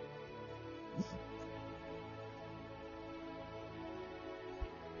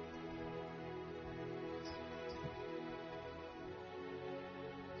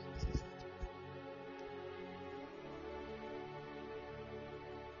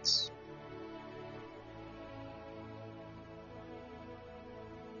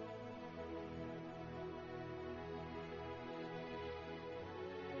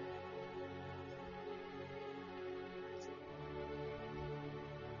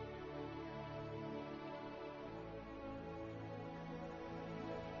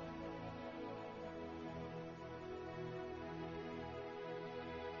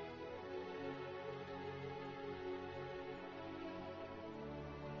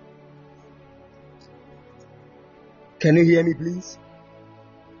 Can you hear me, please?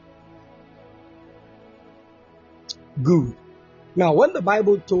 Good. Now, when the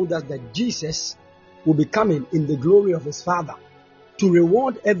Bible told us that Jesus will be coming in the glory of his Father to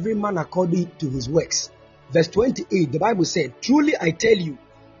reward every man according to his works, verse 28, the Bible said, "Truly I tell you,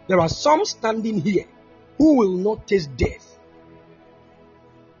 there are some standing here who will not taste death."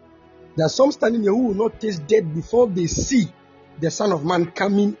 There are some standing here who will not taste death before they see the Son of Man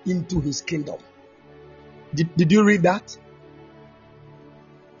coming into his kingdom. Did you read that?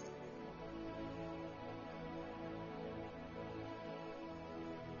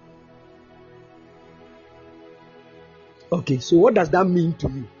 Okay, so what does that mean to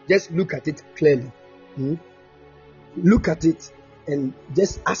you? Just look at it clearly. Look at it and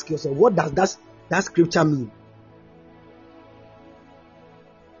just ask yourself, what does that scripture mean?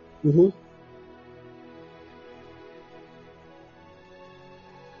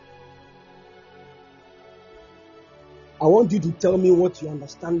 I want you to tell me what you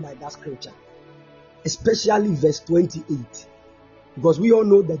understand by that scripture, especially verse 28, because we all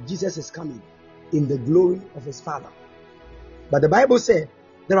know that Jesus is coming in the glory of his Father. But the Bible said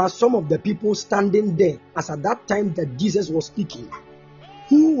there are some of the people standing there as at that time that Jesus was speaking,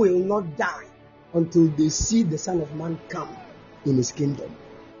 who will not die until they see the Son of Man come in his kingdom.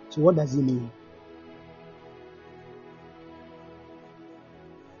 So what does it mean?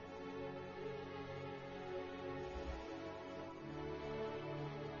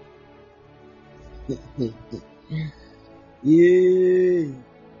 Yeah.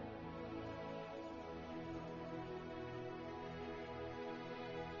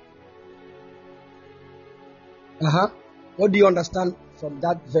 What do you understand from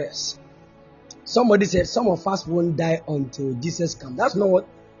that verse? Somebody said some of us won't die until Jesus comes. That's not what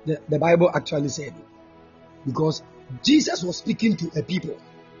the Bible actually said. Because Jesus was speaking to a people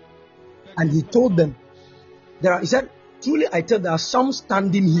And he told them, he said, truly I tell, there are some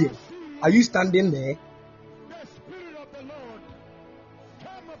standing here. Are you standing there? The Spirit of the Lord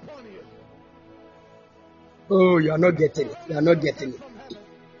come upon you. Oh, you are not getting it. You are not getting it. From heaven.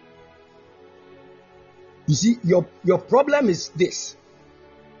 You see, your problem is this.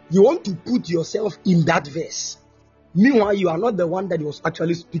 You want to put yourself in that verse. Meanwhile, you are not the one that he was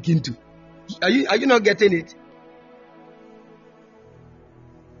actually speaking to. Are you not getting it?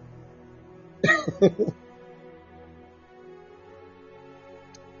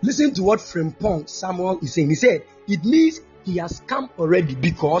 Listen to what Frimpong Samuel is saying. He said, it means he has come already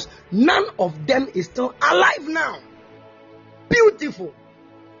because none of them is still alive now. Beautiful.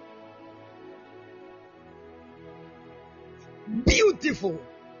 Beautiful.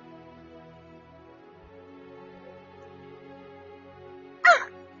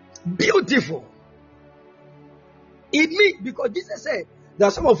 Beautiful. It means, because Jesus said, there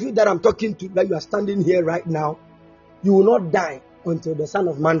are some of you that I'm talking to, that you are standing here right now, you will not die until the Son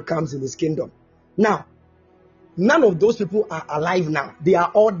of Man comes in his kingdom. Now, none of those people are alive now. They are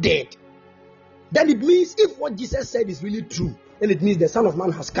all dead. Then it means if what Jesus said is really true, then it means the Son of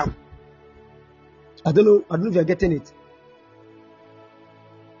Man has come. I don't know if you're getting it.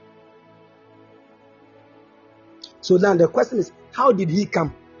 So now the question is, how did he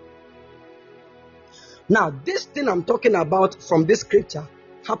come? Now, this thing I'm talking about from this scripture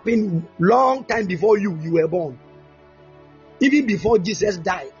happened long time before you were born. Even before Jesus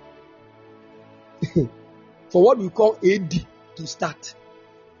died. For what we call AD to start.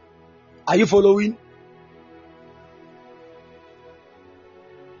 Are you following?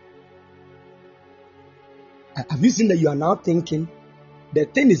 Have you seen that you are now thinking? The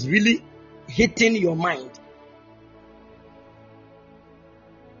thing is really hitting your mind.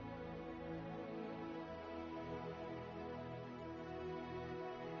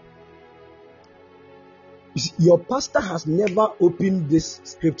 Your pastor has never opened this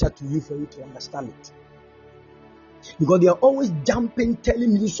scripture to you for you to understand it. Because they are always jumping,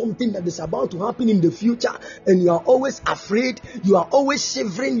 telling you something that is about to happen in the future, and you are always afraid, you are always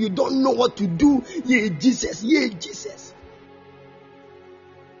shivering, you don't know what to do. Yeah, Jesus, yeah, Jesus.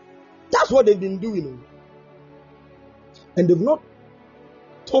 That's what they've been doing. And they've not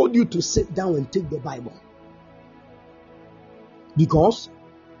told you to sit down and take the Bible. Because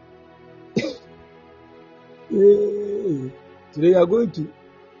today you are going to,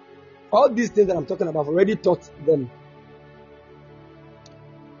 all these things that I'm talking about, I've already taught them.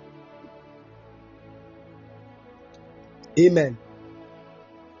 Amen.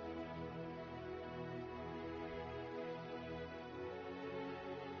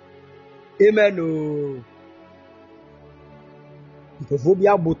 Amen. Oh. They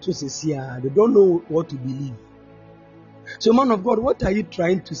don't know what to believe. So, man of God, what are you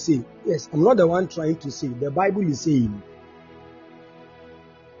trying to say? Yes, I'm not the one trying to say. The Bible is saying.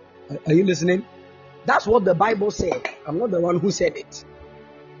 Are you listening? That's what the Bible said. I'm not the one who said it.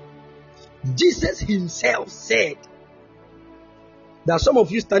 Jesus himself said. There are some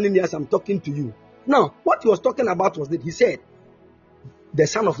of you standing here as I'm talking to you. Now, what he was talking about was that he said, the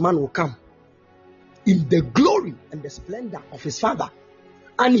Son of Man will come in the glory and the splendor of his Father.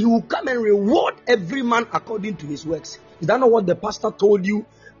 And he will come and reward every man according to his works. Is that not what the pastor told you?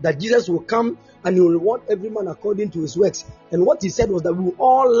 That Jesus will come and he will reward every man according to his works. And what he said was that we will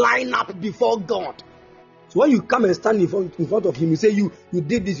all line up before God. So when you come and stand in front of him, you say, you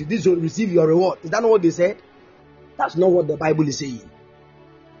did this, you did so, receive your reward. Is that not what they said? That's not what the Bible is saying.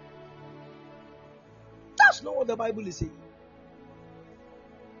 That's not what the Bible is saying.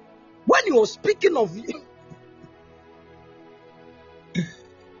 When he was speaking of you,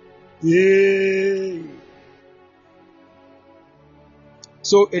 yeah.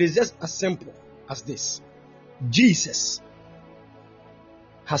 So it is just as simple as this. Jesus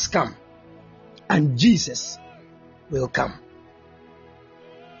has come and Jesus will come.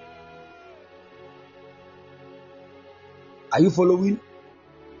 Are you following?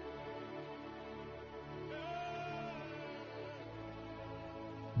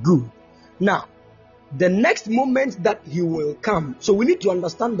 Good. Now, the next moment that he will come, so we need to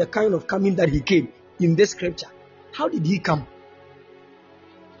understand the kind of coming that he came in this scripture. How did he come?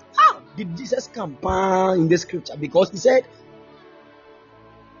 How did Jesus come in this scripture? Because he said,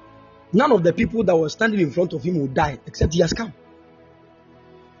 none of the people that were standing in front of him will die except he has come.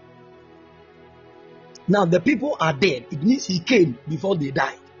 Now the people are dead. It means he came before they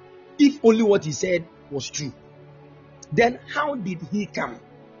died. If only what he said was true. Then how did he come?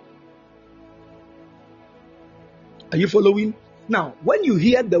 Are you following? Now, when you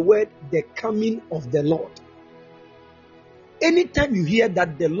hear the word, the coming of the Lord, anytime you hear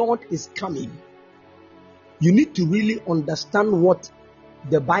that the Lord is coming, you need to really understand what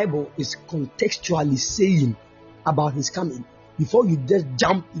the Bible is contextually saying about his coming before you just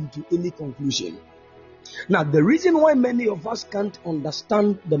jump into any conclusion. Now, the reason why many of us can't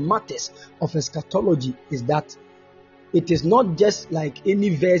understand the matters of eschatology is that it is not just like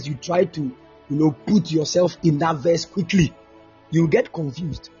any verse you try to, put yourself in that verse quickly. You get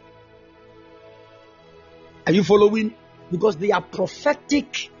confused. Are you following? Because they are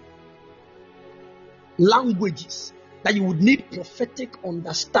prophetic languages that you would need prophetic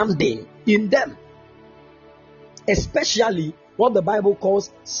understanding in them. Especially what the Bible calls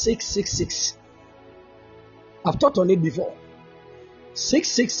 666. I've taught on it before.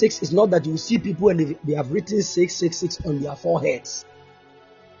 666 is not that you see people and they have written 666 on their foreheads.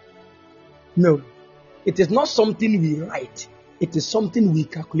 No. It is not something we write. It is something we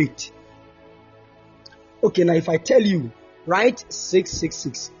calculate. Okay, now if I tell you, write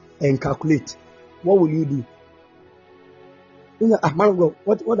 666 and calculate, what will you do?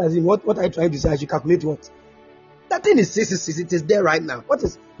 What does it? What are you trying to say? I should calculate what? That thing is 666. It is there right now.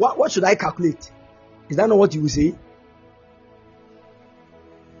 What should I calculate? Is that not what you will say?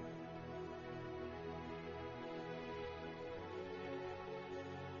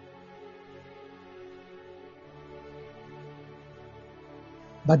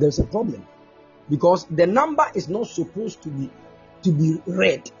 But there's a problem, because the number is not supposed to be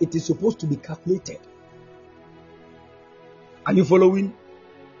read. It is supposed to be calculated. Are you following?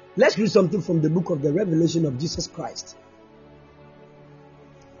 Let's read something from the book of the Revelation of Jesus Christ.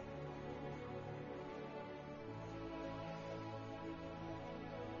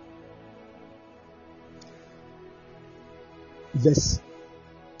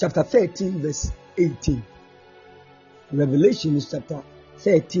 Chapter 13, verse 18. Revelation is chapter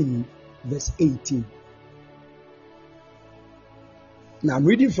 13, verse 18. Now I'm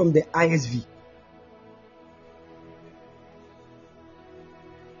reading from the ISV.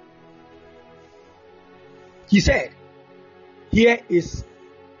 He said, here is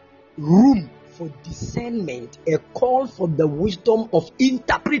room for discernment, a call for the wisdom of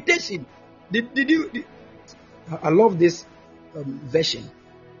interpretation. I love this version.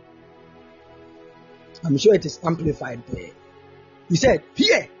 I'm sure it is amplified there. He said,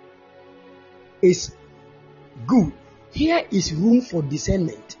 here is good. Here is room for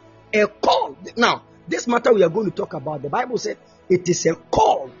discernment. A call. Now, this matter we are going to talk about, the Bible said it is a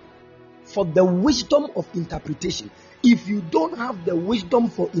call for the wisdom of interpretation. If you don't have the wisdom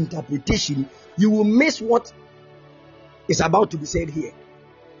for interpretation, you will miss what is about to be said here.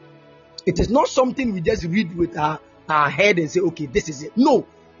 It is not something we just read with our head and say, okay, this is it. No,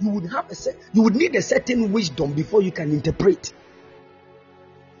 you would need a certain wisdom before you can interpret.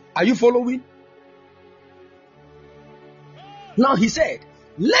 Are you following? Now he said,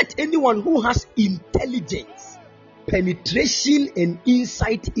 let anyone who has intelligence, penetration, and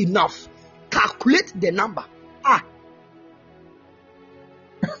insight enough calculate the number.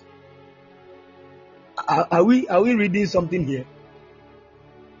 Are we reading something here?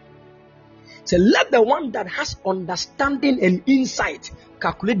 So let the one that has understanding and insight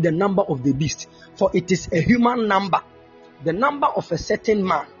calculate the number of the beast, for it is a human number. The number of a certain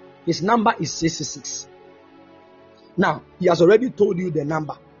man, his number is 666. Now, he has already told you the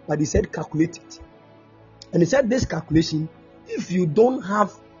number, but he said calculate it. And he said this calculation, if you don't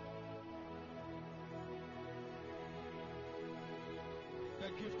have the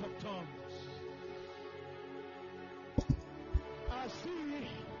gift of tongues, I see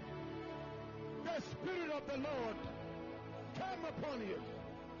the Spirit of the Lord come upon you.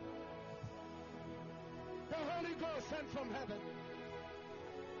 The Holy Ghost sent from heaven.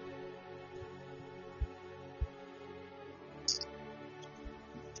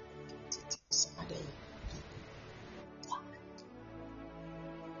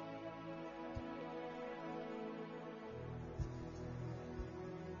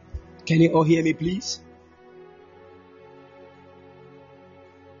 Can you all hear me, please?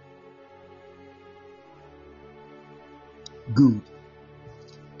 Good.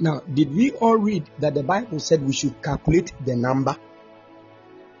 Now, did we all read that the Bible said we should calculate the number?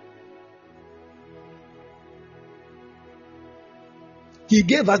 He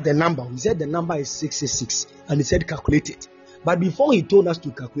gave us the number. He said the number is 666, and he said calculate it. But before he told us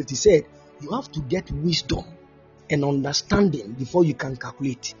to calculate, he said you have to get wisdom and understanding before you can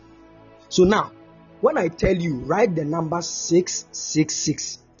calculate. So now, when I tell you write the number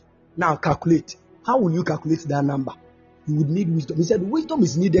 666, now calculate. How will you calculate that number? You would need wisdom. He said wisdom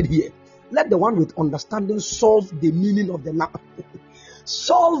is needed here. Let the one with understanding solve the meaning of the number.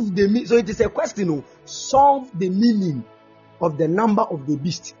 Solve the meaning. So it is a question. Solve the meaning of the number of the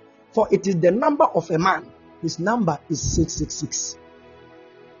beast, for it is the number of a man. His number is 666.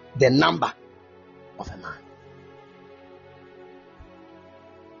 The number of a man.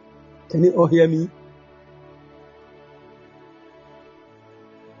 Can you all hear me?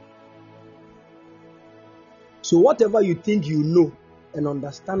 So whatever you think you know and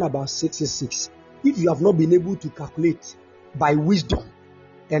understand about 666, if you have not been able to calculate by wisdom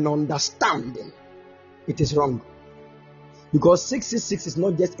and understanding, it is wrong. Because 666 is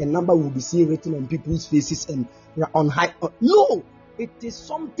not just a number we'll be seeing written on people's faces and on high. No, it is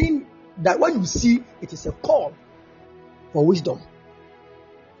something that when you see, it is a call for wisdom.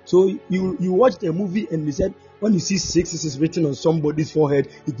 So you watched a movie and you said, when you see 666 written on somebody's forehead,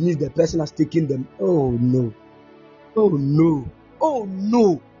 it means the person has taken them. Oh no. Oh no. Oh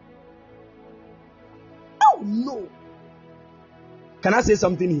no. Oh no. Can I say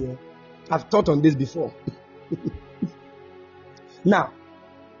something here? I've taught on this before. Now,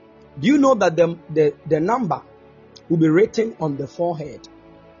 do you know that the number will be written on the forehead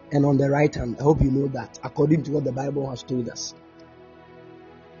and on the right hand? I hope you know that, according to what the Bible has told us.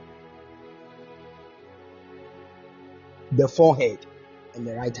 The forehead and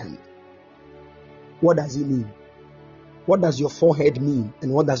the right hand. What does it mean? What does your forehead mean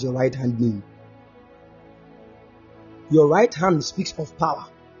and what does your right hand mean? Your right hand speaks of power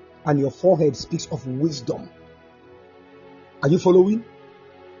and your forehead speaks of wisdom. Are you following?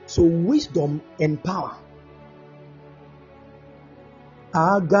 So wisdom and power.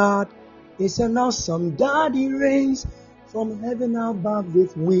 Our God is an awesome God. He reigns from heaven above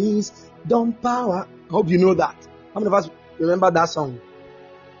with wisdom, power. I hope you know that. How many of us remember that song?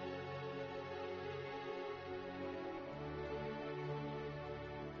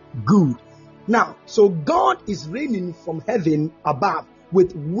 Good. Now, so God is reigning from heaven above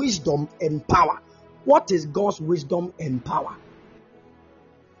with wisdom and power. What is God's wisdom and power?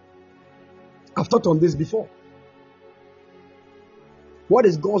 I've taught on this before. What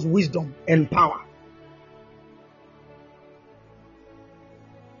is God's wisdom and power?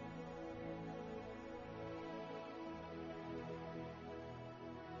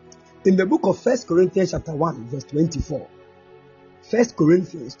 In the book of 1 Corinthians chapter 1 verse 24. 1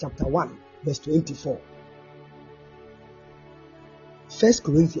 Corinthians chapter 1 verse 24. 1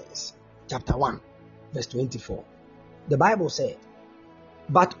 Corinthians chapter 1 verse 24. The Bible said,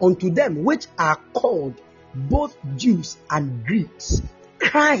 but unto them which are called both Jews and Greeks,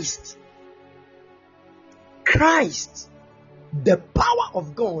 Christ, the power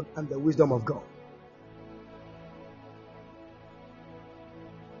of God and the wisdom of God.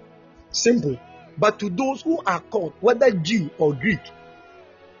 Simple. But to those who are called, whether Jew or Greek,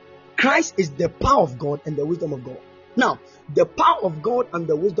 Christ is the power of God and the wisdom of God. Now, the power of God and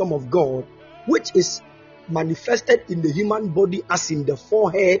the wisdom of God, which is manifested in the human body as in the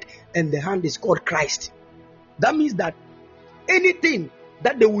forehead and the hand, is called Christ. That means that anything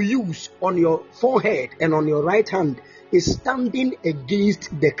that they will use on your forehead and on your right hand is standing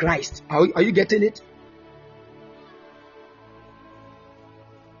against the Christ. Are you getting it?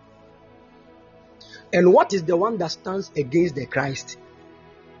 And what is the one that stands against the Christ?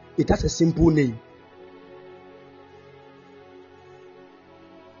 It has a simple name.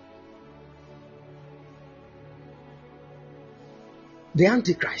 The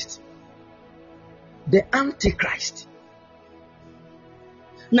Antichrist. The Antichrist.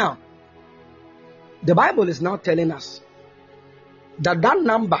 Now, the Bible is now telling us that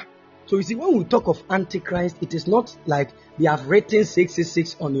number. So you see, when we talk of Antichrist, it is not like they have written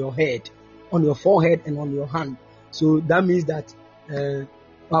 666 on your head, on your forehead and on your hand. So that means that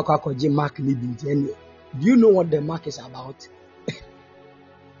mark. Do you know what the mark is about?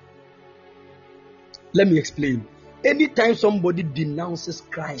 Let me explain. Anytime somebody denounces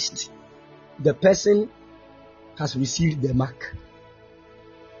Christ, the person has received the mark.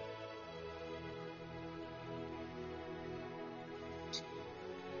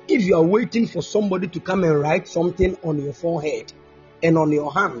 If you are waiting for somebody to come and write something on your forehead and on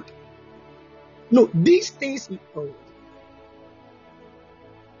your hand, no, these things.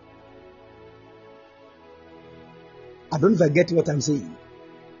 I don't know if I get what I'm saying.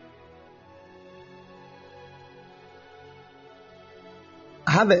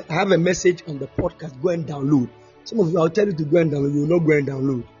 I have a message on the podcast. Go and download. Some of you, I'll tell you to go and download. You will not go and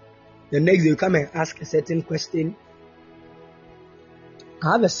download. The next day, you come and ask a certain question.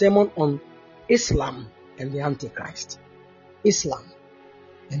 I have a sermon on Islam and the Antichrist. Islam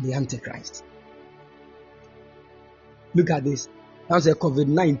and the Antichrist. Look at this. Now the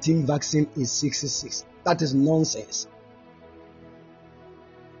COVID-19 vaccine is 666. That is nonsense.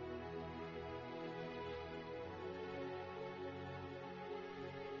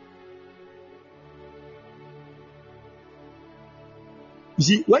 You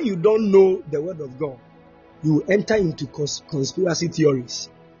see, when you don't know the word of God, you will enter into conspiracy theories.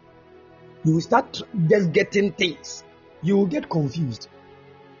 You will start just getting things. You will get confused.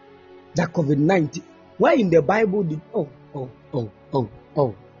 That COVID-19, why in the Bible did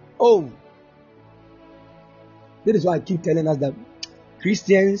That is why I keep telling us that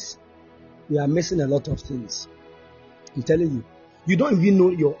Christians, we are missing a lot of things. I'm telling you, you don't even know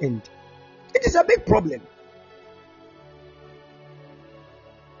your end. It is a big problem.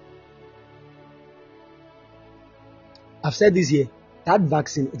 I've said this here, that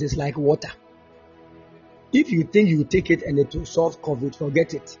vaccine, it is like water. If you think you take it and it will solve COVID,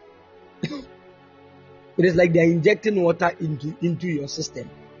 forget it. It is like they're injecting water into your system.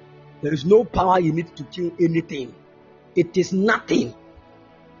 There is no power you need to kill anything. It is nothing.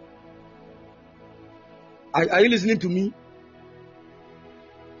 Are you listening to me?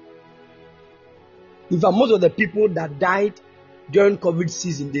 In fact, most of the people that died during COVID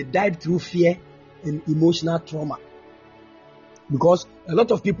season, they died through fear and emotional trauma. Because a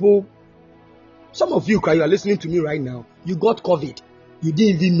lot of people, some of you are listening to me right now, you got COVID, you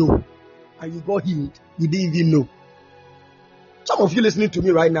didn't even know. And you got healed, you didn't even know. Some of you listening to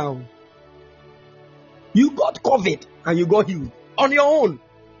me right now, you got COVID and you got healed on your own.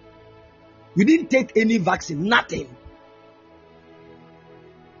 You didn't take any vaccine, nothing.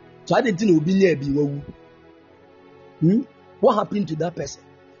 So I didn't know. What happened to that person?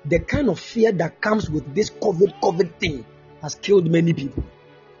 The kind of fear that comes with this COVID thing has killed many people.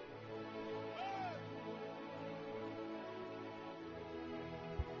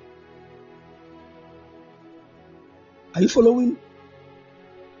 Are you following?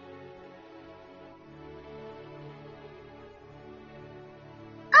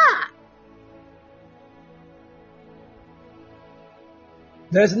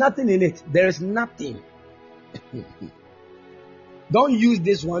 There is nothing in it. There is nothing. Don't use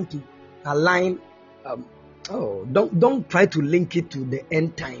this one to align. Don't try to link it to the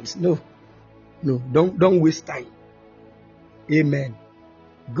end times. No, don't waste time. Amen.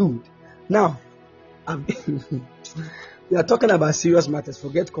 Good. Now, we are talking about serious matters.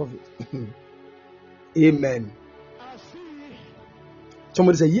 Forget COVID. Amen.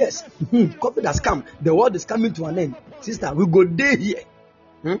 Somebody say yes. COVID has come. The world is coming to an end. Sister, we go day here.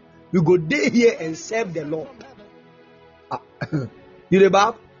 We go day here and serve the Lord. You know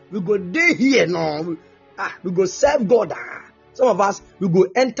about? We go day here no. We go serve God. Some of us we go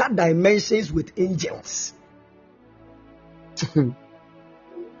enter dimensions with angels.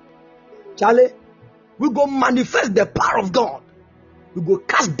 Charlie, we go manifest the power of God. We go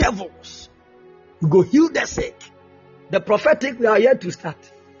cast devils. We go heal the sick. The prophetic, we are here to start.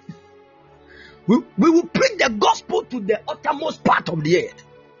 We will preach the gospel to the uttermost part of the earth.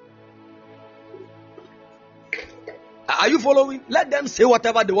 Are you following? Let them say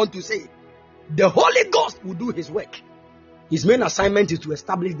whatever they want to say. The Holy Ghost will do his work. His main assignment is to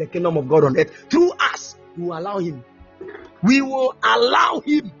establish the kingdom of God on earth. Through us, we will allow him. We will allow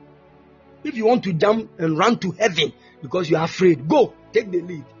him. If you want to jump and run to heaven because you are afraid, go, take the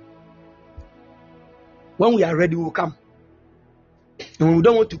lead. When we are ready, we will come. And we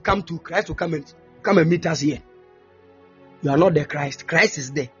don't want to come to Christ to come and meet us here. You are not the Christ. Christ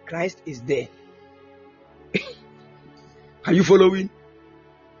is there. Christ is there. Are you following?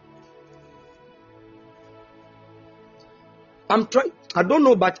 I'm trying. I don't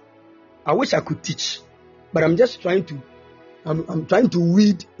know, but I wish I could teach. But I'm just trying to. I'm trying to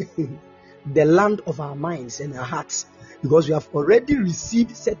weed the land of our minds and our hearts, because we have already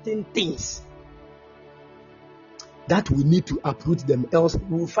received certain things that we need to uproot them, else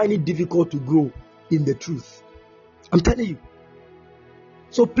we will find it difficult to grow in the truth. I'm telling you.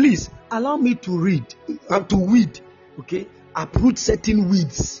 So please allow me to weed, okay? Uproot certain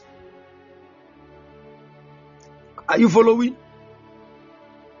weeds. Are you following?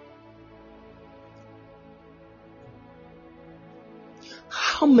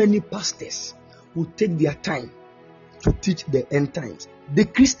 How many pastors will take their time to teach the end times? The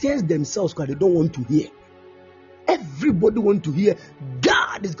Christians themselves, because they don't want to hear. Everybody wants to hear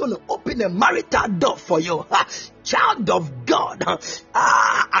God is going to open a marital door for you. Child of God,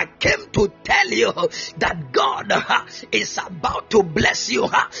 I came to tell you that God is about to bless you.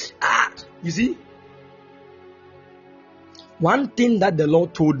 You see, one thing that the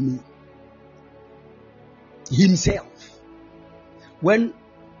Lord told me himself when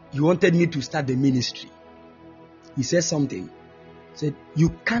he wanted me to start the ministry, he said something. He said, you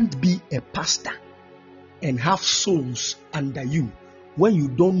can't be a pastor and have souls under you when you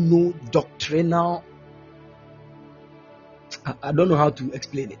don't know doctrinal. I don't know how to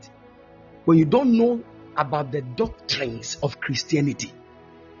explain it. When you don't know about the doctrines of Christianity,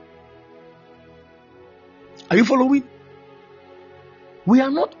 Are you following? We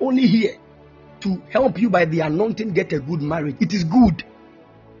are not only here to help you by the anointing get a good marriage. It is good.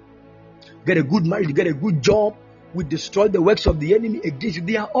 Get a good marriage, get a good job. We destroy the works of the enemy against you.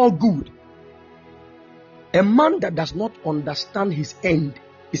 They are all good. A man that does not understand his end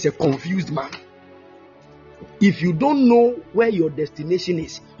is a confused man. If you don't know where your destination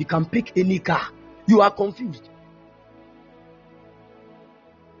is, you can pick any car. You are confused.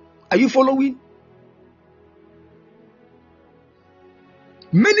 Are you following?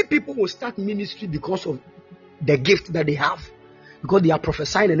 Many people will start ministry because of the gift that they have. Because they are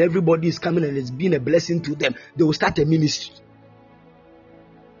prophesying and everybody is coming and it's been a blessing to them. They will start a ministry.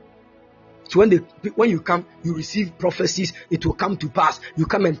 So when you come, you receive prophecies, it will come to pass. You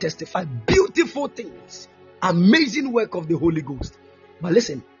come and testify beautiful things. Amazing work of the Holy Ghost. But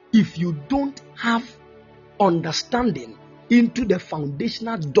listen, if you don't have understanding into the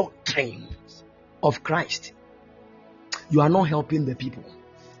foundational doctrines of Christ, you are not helping the people.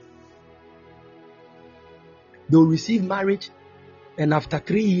 They will receive marriage, and after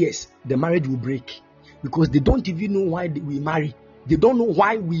 3 years, the marriage will break. Because they don't even know why we marry. They don't know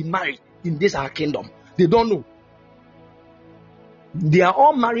why we marry in this our kingdom. They don't know. They are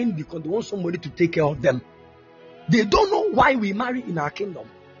all marrying because they want somebody to take care of them. They don't know why we marry in our kingdom.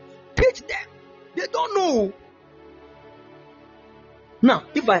 Teach them. They don't know. Now,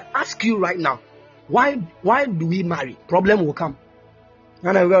 if I ask you right now, why do we marry? Problem will come.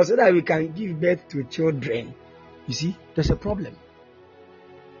 And I will say that we can give birth to children. You see, there's a problem.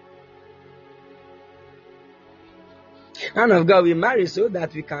 And of God, we marry so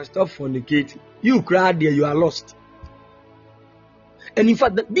that we can stop fornicating. You cry there, you are lost. And in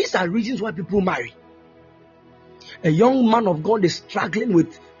fact, these are reasons why people marry. A young man of God is struggling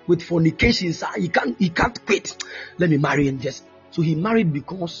with fornication. He can't quit. Let me marry him just. So he married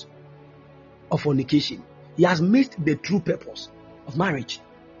because of fornication. He has missed the true purpose of marriage.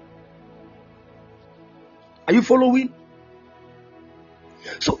 Are you following?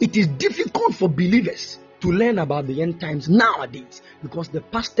 So it is difficult for believers to learn about the end times nowadays because the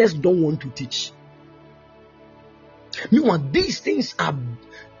pastors don't want to teach. Meanwhile, these things are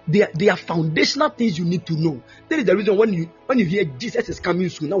they are foundational things you need to know. That is the reason when you hear Jesus is coming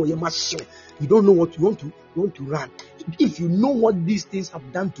soon, now you must show. You don't know what you want to run. If you know what these things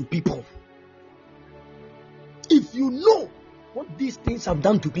have done to people, if you know what these things have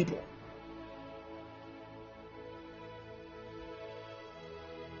done to people,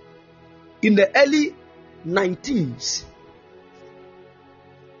 in the early 19s,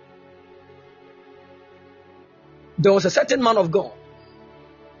 there was a certain man of God.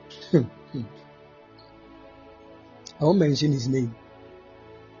 I won't mention his name.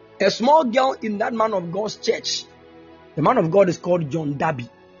 A small girl in that man of God's church. The man of God is called John Darby.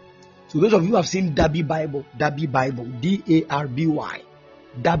 So those of you who have seen Darby Bible, Darby Bible, D-A-R-B-Y,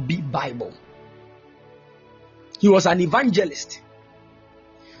 Darby Bible. He was an evangelist.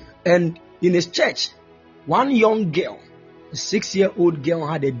 And in his church, one young girl, a 6-year-old girl,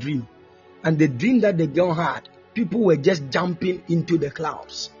 had a dream. And the dream that the girl had, people were just jumping into the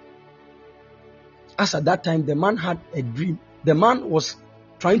clouds. As at that time, the man had a dream. The man was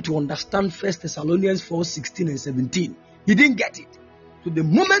trying to understand 1 Thessalonians 4:16 and 17. He didn't get it. So the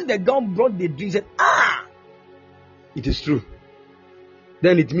moment the girl brought the dream, he said, it is true.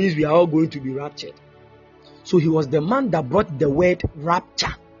 Then it means we are all going to be raptured. So he was the man that brought the word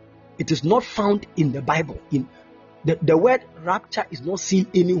rapture. It is not found in the Bible. The word rapture is not seen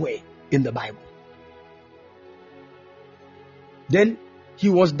anywhere in the Bible. Then he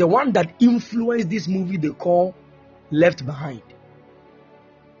was the one that influenced this movie they call Left Behind.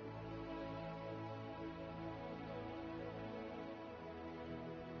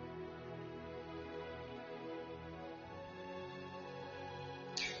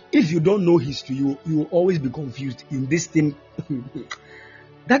 If you don't know history, you will always be confused in this thing.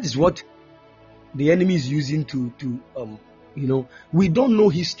 That is what the enemy is using to we don't know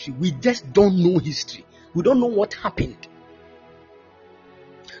history. We just don't know history. We don't know what happened.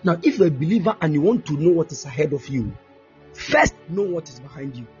 Now, if you're a believer and you want to know what is ahead of you, first know what is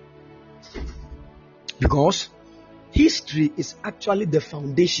behind you. Because history is actually the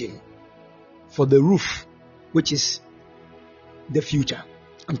foundation for the roof, which is the future.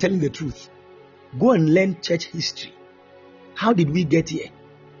 I'm telling the truth. Go and learn church history. How did we get here?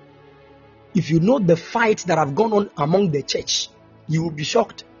 If you know the fights that have gone on among the church, you will be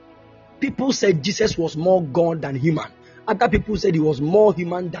shocked. People said Jesus was more God than human. Other people said he was more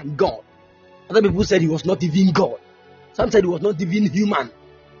human than God. Other people said he was not even God. Some said he was not even human.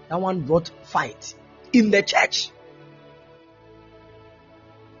 That one brought fight in the church.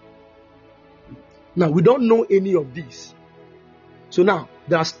 Now, we don't know any of these. So now,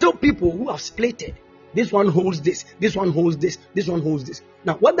 there are still people who have splitted. This one holds this, this one holds this, this one holds this.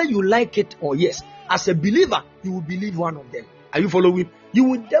 Now, whether you like it or yes, as a believer, you will believe one of them. Are you following? You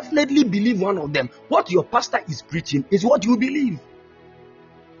will definitely believe one of them. What your pastor is preaching is what you believe.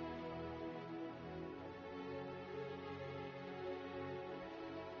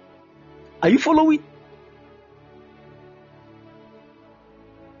 Are you following?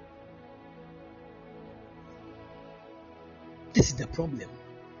 This is the problem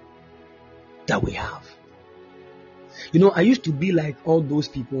that we have. You know, I used to be like all those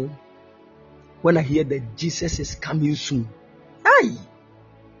people when I hear that Jesus is coming soon. Aye.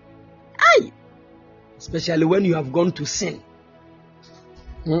 Especially when you have gone to sin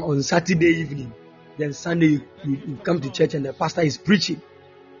on Saturday evening. Then Sunday you come to church and the pastor is preaching.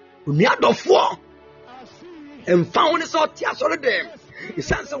 And found this out here. Sorry, them. The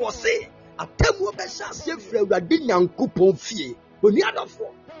sense was say, I tell you, say, Fred, I didn't yanko fee. But the other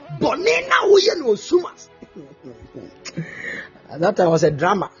four, Bonena, we no sumas. That time was a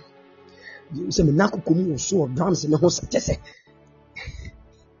drama. You say, Nako Kumu so of drums in the house.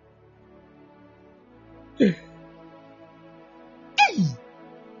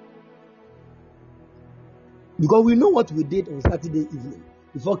 Because we know what we did on Saturday evening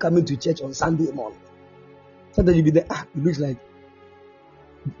before coming to church on Sunday morning. Sometimes you be there, it looks like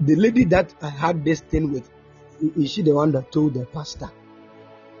the lady that I had this thing with, is she the one that told the pastor?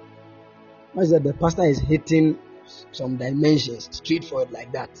 Why is that the pastor is hitting some dimensions straightforward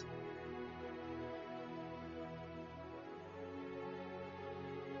like that?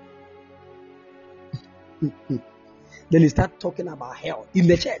 Then he start talking about hell in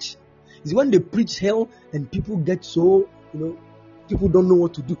the church. It's when they preach hell and people get so, people don't know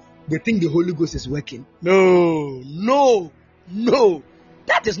what to do. They think the Holy Ghost is working. No.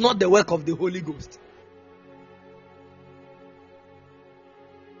 That is not the work of the Holy Ghost.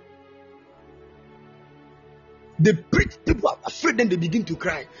 They preach, people are afraid, then they begin to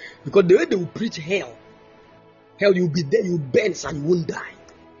cry. Because the way they will preach hell, you'll be there, you burn and you won't die.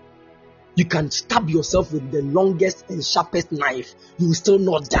 You can stab yourself with the longest and sharpest knife. You will still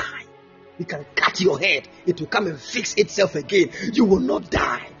not die. You can cut your head. It will come and fix itself again. You will not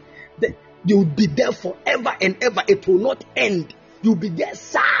die. You will be there forever and ever. It will not end. You will be there,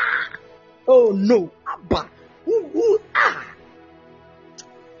 sir. Oh no. Abba.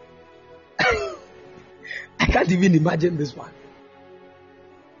 I can't even imagine this one.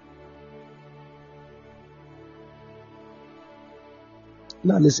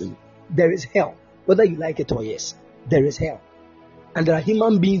 Now listen. There is hell. Whether you like it or yes. There is hell. And there are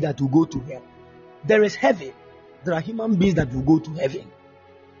human beings that will go to hell. There is heaven. There are human beings that will go to heaven.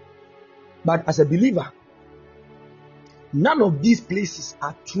 But as a believer, none of these places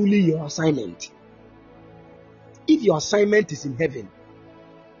are truly your assignment. If your assignment is in heaven,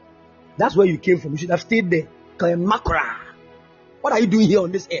 that's where you came from. You should have stayed there. What are you doing here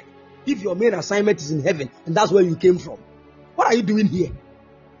on this earth? If your main assignment is in heaven, and that's where you came from, what are you doing here?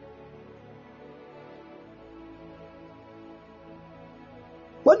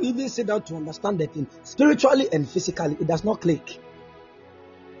 When you even sit down to understand that thing, spiritually and physically, it does not click.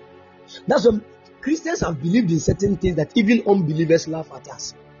 That's why Christians have believed in certain things that even unbelievers laugh at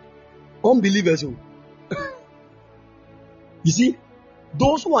us. Unbelievers, you see,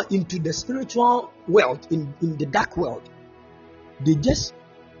 those who are into the spiritual world, in the dark world, they just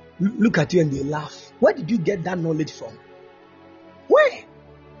look at you and they laugh. Where did you get that knowledge from? Where?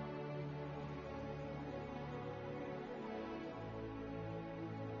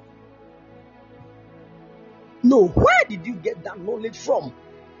 No, where did you get that knowledge from?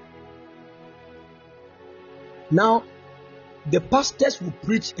 Now, the pastors will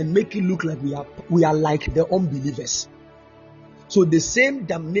preach and make it look like we are like the unbelievers. So the same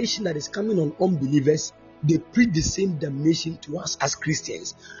damnation that is coming on unbelievers, they preach the same damnation to us as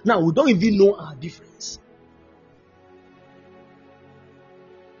Christians. Now, we don't even know our difference.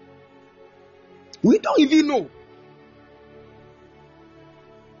 We don't even know.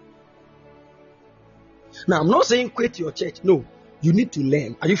 Now, I'm not saying quit your church. No, you need to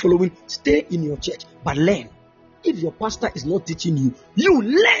learn. Are you following? Stay in your church, but learn. If your pastor is not teaching you, you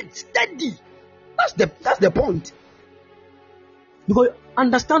learn, study. That's the point. Because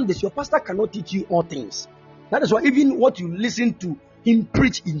understand this, your pastor cannot teach you all things. That is why even what you listen to him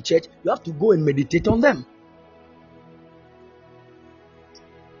preach in church, you have to go and meditate on them.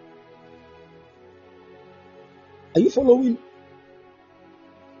 Are you following?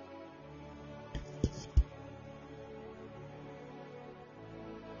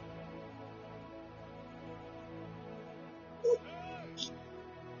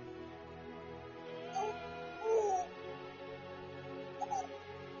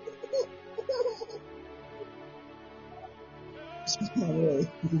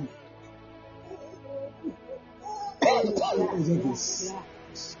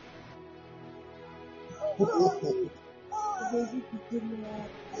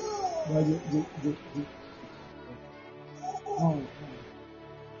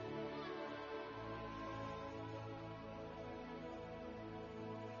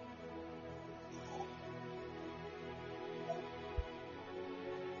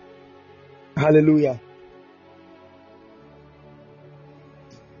 Hallelujah.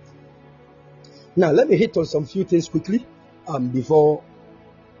 Now, let me hit on some few things quickly before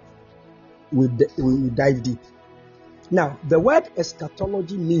we dive deep. Now, the word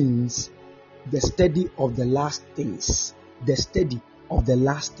eschatology means the study of the last things. The study of the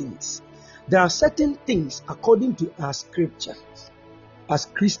last things. There are certain things, according to our scriptures, as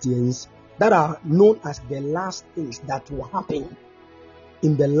Christians, that are known as the last things that will happen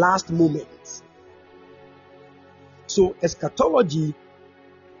in the last moments. So, eschatology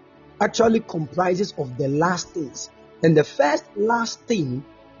actually comprises of the last things. And the first last thing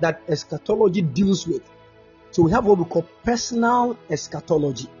that eschatology deals with, so we have what we call personal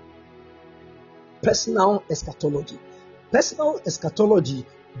eschatology. Personal eschatology. Personal eschatology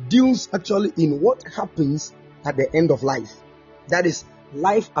deals actually in what happens at the end of life. That is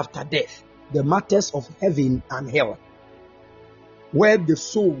life after death, the matters of heaven and hell, where the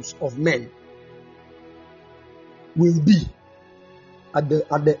souls of men will be at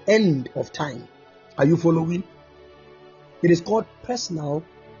the end of time. Are you following? It is called personal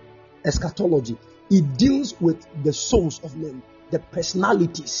eschatology. It deals with the souls of men, the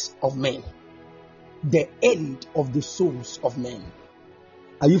personalities of men, the end of the souls of men.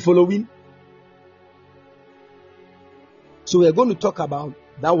 Are you following? So we are going to talk about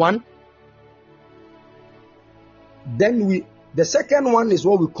that one. Then the second one is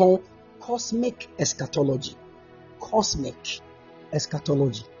what we call cosmic eschatology. Cosmic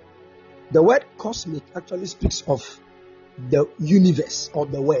eschatology. The word cosmic actually speaks of the universe or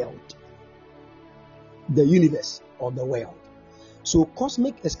the world. The universe or the world. So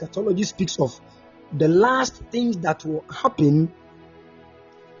cosmic eschatology speaks of the last things that will happen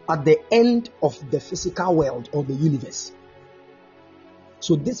at the end of the physical world or the universe.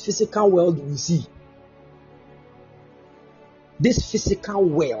 So this physical world we see, this physical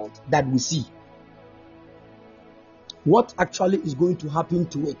world that we see, what actually is going to happen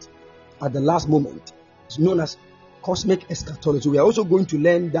to it at the last moment is known as cosmic eschatology. We are also going to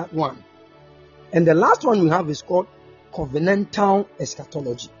learn that one. And the last one we have is called covenantal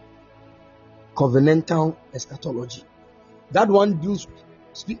eschatology. Covenantal eschatology. That one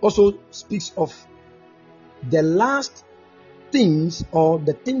also speaks of the last things or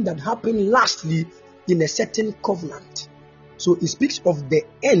the thing that happened lastly in a certain covenant. So it speaks of the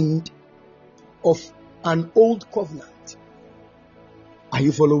end of an old covenant. Are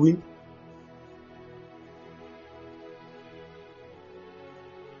you following?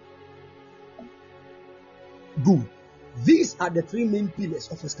 Good. These are the three main pillars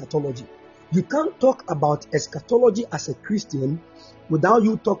of eschatology. You can't talk about eschatology as a Christian without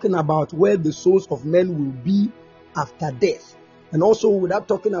you talking about where the souls of men will be after death. And also without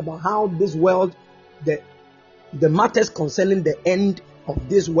talking about how this world, the matters concerning the end of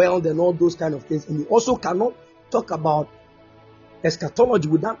this world and all those kind of things. And you also cannot talk about eschatology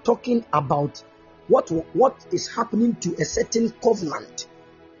without talking about what is happening to a certain covenant.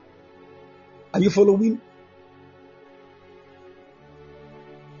 Are you following?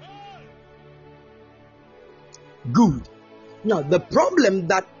 Good. Now, the problem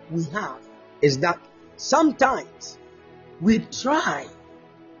that we have is that sometimes we try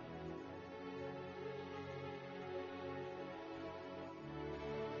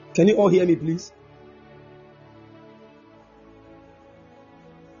Can you all hear me, please?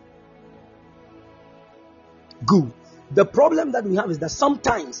 Good. The problem that we have is that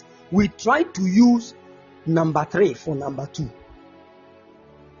sometimes we try to use number 3 for number 2.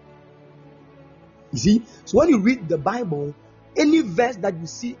 You see, so when you read the Bible, any verse that you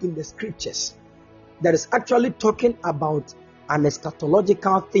see in the scriptures that is actually talking about an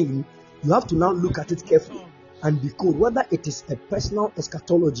eschatological thing, you have to now look at it carefully and decode whether it is a personal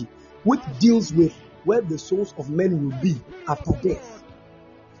eschatology which deals with where the souls of men will be after death,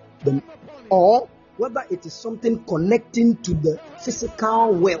 or whether it is something connecting to the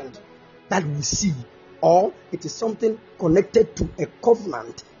physical world that we see, or it is something connected to a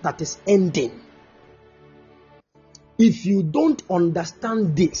covenant that is ending. If you don't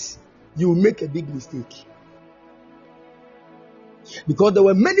understand this, you will make a big mistake. Because there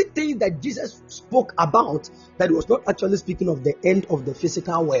were many things that Jesus spoke about that he was not actually speaking of the end of the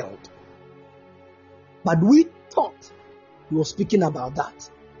physical world. But we thought He was speaking about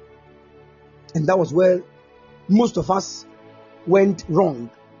that. And that was where most of us went wrong.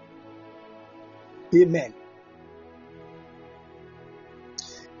 Amen.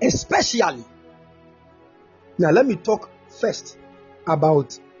 Especially, now let me talk first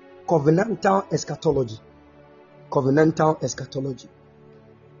about covenantal eschatology. Covenantal eschatology.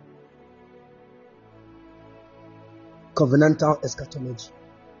 Covenantal eschatology.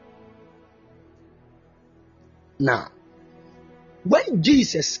 Now, when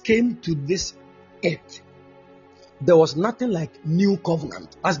Jesus came to this earth, there was nothing like new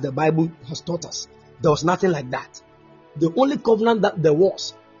covenant, as the Bible has taught us. There was nothing like that. The only covenant that there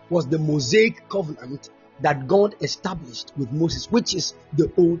was the Mosaic covenant that God established with Moses, which is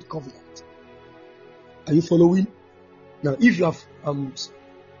the old covenant. Are you following? Now, if you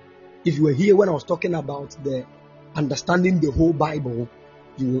were here when I was talking about the understanding the whole Bible,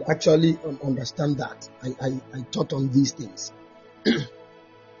 you will actually understand that I taught on these things.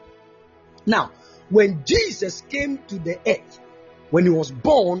 Now, when Jesus came to the earth, when he was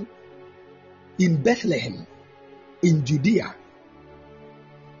born in Bethlehem, in Judea,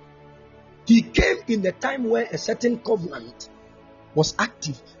 he came in the time where a certain covenant was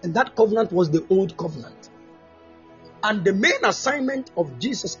active, and that covenant was the old covenant. And the main assignment of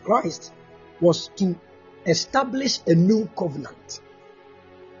Jesus Christ was to establish a new covenant.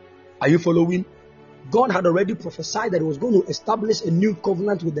 Are you following? God had already prophesied that he was going to establish a new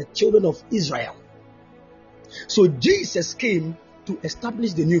covenant with the children of Israel. So Jesus came to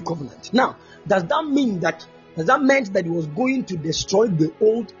establish the new covenant. Now, does that mean that he was going to destroy the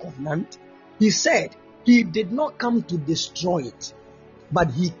old covenant? He said he did not come to destroy it,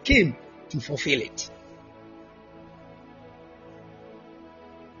 but he came to fulfill it.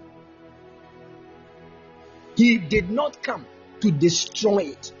 He did not come to destroy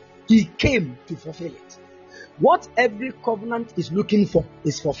it. He came to fulfill it. What every covenant is looking for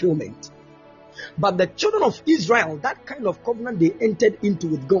is fulfillment. But the children of Israel, that kind of covenant they entered into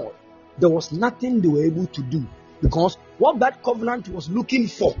with God, there was nothing they were able to do, because what that covenant was looking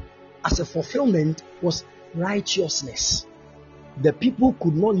for as a fulfillment was righteousness. The people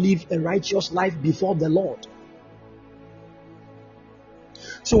could not live a righteous life before the Lord.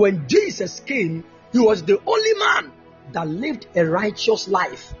 So when Jesus came, he was the only man that lived a righteous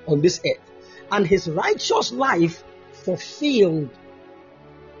life on this earth. And his righteous life fulfilled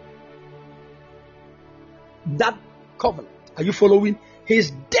that covenant. Are you following?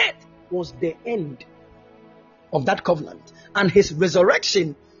 His death was the end of that covenant, and his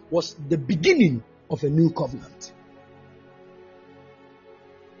resurrection was the beginning of a new covenant.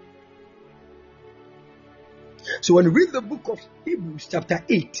 So when you read the book of Hebrews chapter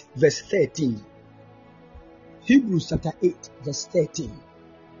 8 verse 13, Hebrews chapter 8 verse 13,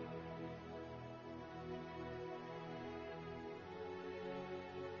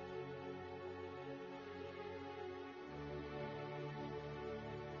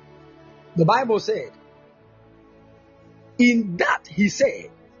 the Bible said, in that he said,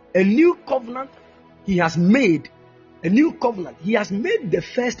 a new covenant he has made, a new covenant. He has made the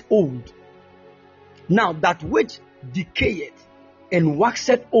first old. Now that which decayeth and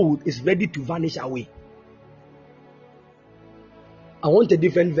waxeth old is ready to vanish away. I want a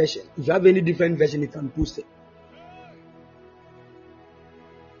different version. If you have any different version, you can post it.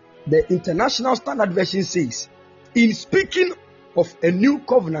 The International Standard Version says, in speaking of a new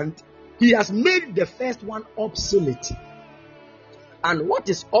covenant, he has made the first one obsolete. And what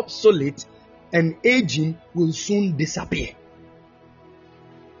is obsolete and aging will soon disappear.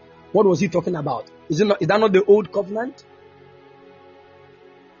 What was he talking about? Is that not the old covenant?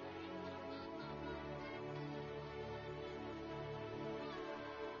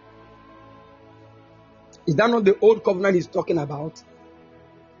 Is that not the old covenant he's talking about?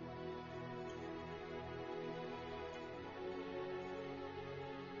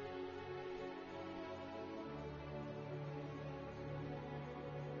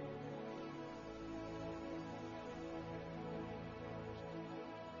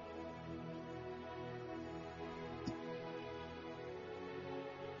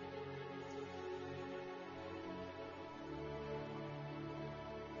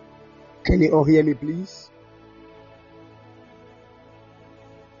 Can you all hear me, please?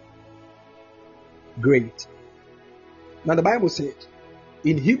 Great. Now the Bible said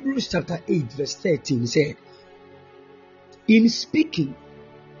in Hebrews chapter 8 verse 13, said, in speaking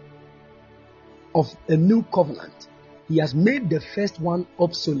of a new covenant, he has made the first one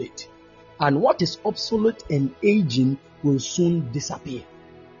obsolete, and what is obsolete and aging will soon disappear.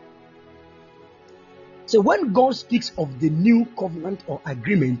 So when God speaks of the new covenant or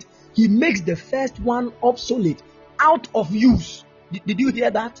agreement, he makes the first one obsolete out of use. Did you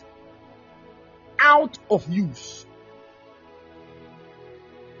hear that? Out of use.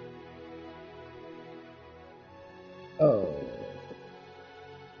 Oh,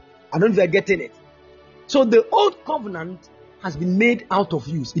 I don't know if you're getting it. So the old covenant has been made out of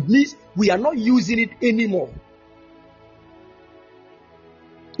use. It means we are not using it anymore.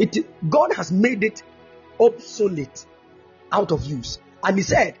 God has made it obsolete, out of use. And he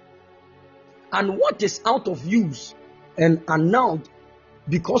said, and what is out of use and annulled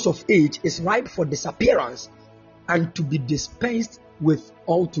because of age is ripe for disappearance and to be dispensed with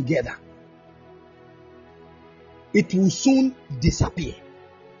altogether. It will soon disappear.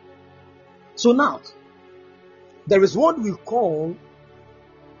 So now, there is what we call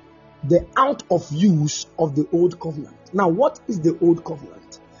the out of use of the old covenant. Now, what is the old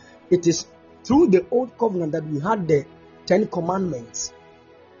covenant? It is through the old covenant that we had the 10 commandments.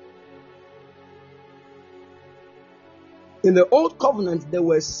 In the old covenant, there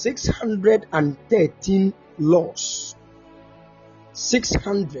were 613 laws.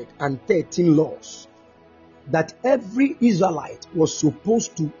 613 laws that every Israelite was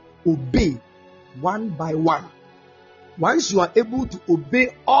supposed to obey one by one. Once you are able to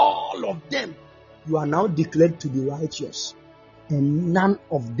obey all of them, you are now declared to be righteous. And none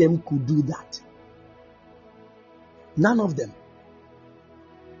of them could do that. None of them.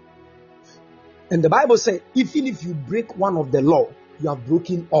 And the Bible said, even if you break one of the law, you have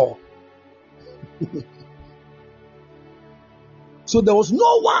broken all. So there was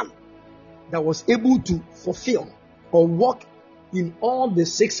no one that was able to fulfill or walk in all the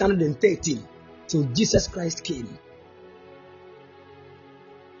 613 till Jesus Christ came.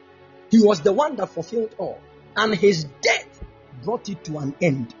 He was the one that fulfilled all, and his death brought it to an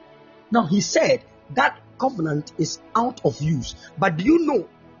end. Now he said that covenant is out of use. But do you know,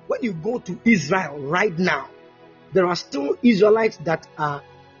 when you go to Israel right now, there are still Israelites that are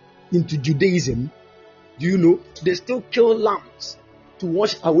into Judaism. Do you know? They still kill lambs to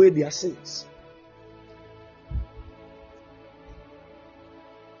wash away their sins.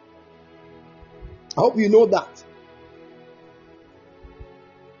 I hope you know that.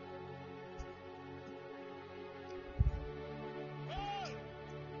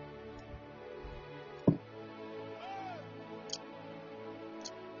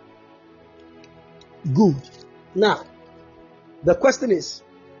 Good. Now, the question is,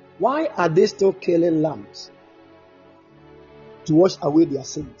 why are they still killing lambs to wash away their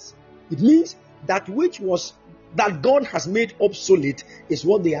sins? It means that that God has made obsolete is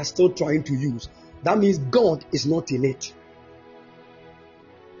what they are still trying to use. That means God is not in it.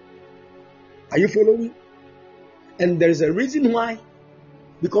 Are you following? And there is a reason why.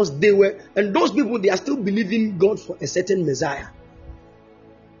 Because those people, they are still believing God for a certain Messiah.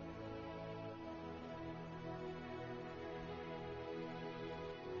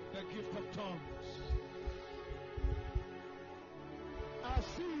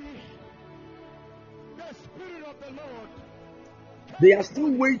 They are still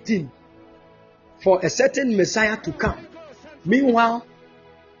waiting for a certain Messiah to come. Meanwhile,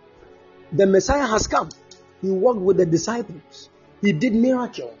 the Messiah has come. He walked with the disciples. He did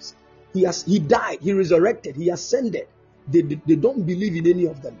miracles. He died. He resurrected. He ascended. They don't believe in any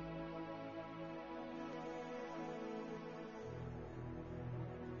of them.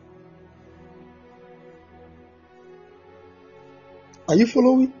 Are you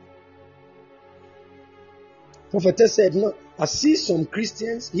following? Prophetess said, no, I see some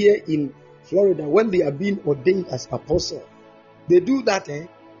Christians here in Florida, when they are being ordained as apostles, they do that,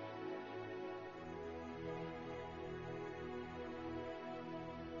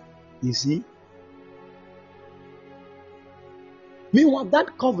 You see? Meanwhile,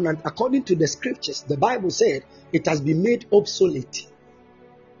 that covenant, according to the scriptures, the Bible said, it has been made obsolete.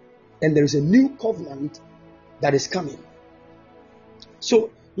 And there is a new covenant that is coming.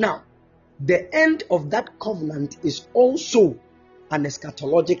 So, now, the end of that covenant is also an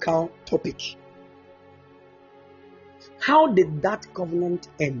eschatological topic. How did that covenant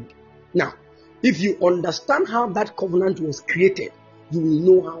end? Now, if you understand how that covenant was created, you will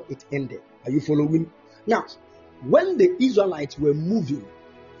know how it ended. Are you following? Now, when the Israelites were moving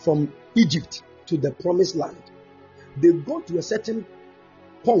from Egypt to the promised land, they got to a certain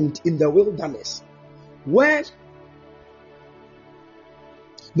point in the wilderness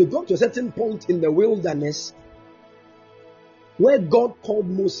where God called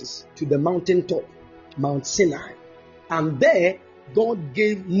Moses to the mountaintop, Mount Sinai. And there, God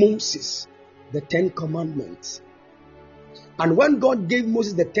gave Moses the 10 commandments. And when God gave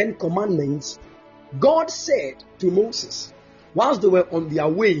Moses the 10 commandments, God said to Moses, whilst they were on their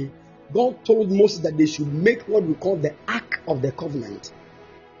way, God told Moses that they should make what we call the Ark of the Covenant.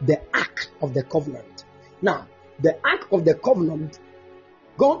 The Ark of the Covenant. Now, the Ark of the Covenant,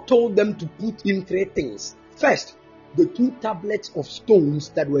 God told them to put in three things. First, the 2 tablets of stones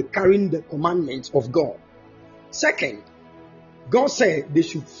that were carrying the commandments of God. Second, God said they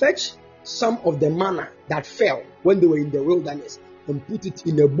should fetch some of the manna that fell when they were in the wilderness and put it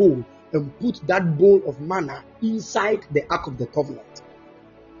in a bowl, and put that bowl of manna inside the Ark of the Covenant.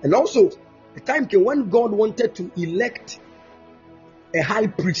 And also, the time came when God wanted to elect a high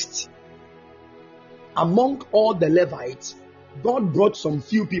priest among all the Levites. God brought some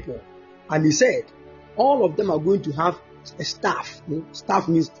few people, and he said all of them are going to have a staff. Staff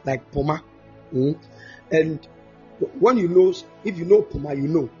means like poma. And when you know, if you know poma, you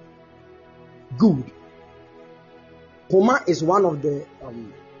know. Good. Poma is one of the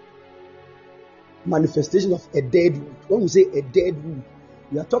manifestations of a dead wood. When we say a dead wood,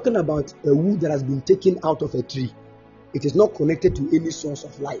 we are talking about a wood that has been taken out of a tree. It is not connected to any source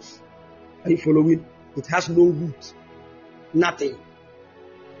of life. Are you following? It has no root. Nothing.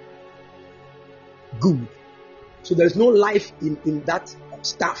 Good. So there is no life in that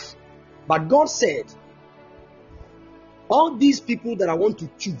staff. But God said, all these people that I want to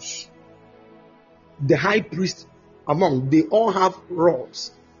choose, the high priest among, they all have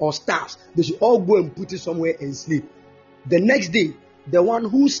rods or staffs. They should all go and put it somewhere and sleep. The next day, the one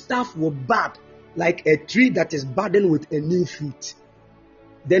whose staff will bud like a tree that is budding with a new fruit,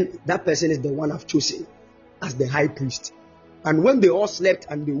 then that person is the one I've chosen as the high priest. And when they all slept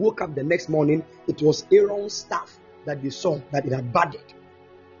and they woke up the next morning, it was Aaron's staff that they saw that it had budded.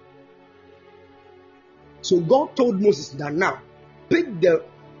 So God told Moses that now pick the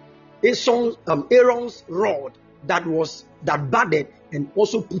Aaron's rod that budded and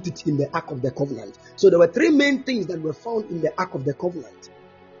also put it in the Ark of the Covenant. So there were 3 main things that were found in the Ark of the Covenant: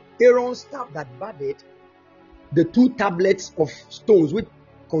 Aaron's staff that budded, the 2 tablets of stones which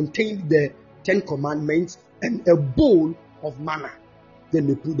contained the 10 commandments, and a bowl of manna. Then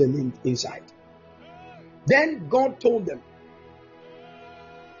they put them inside. Then God told them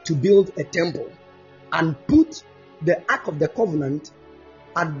to build a temple and put the Ark of the Covenant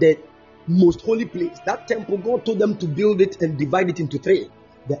at the most holy place. That temple, God told them to build it and divide it into 3: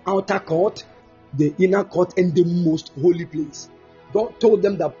 the outer court, the inner court, and the most holy place. God told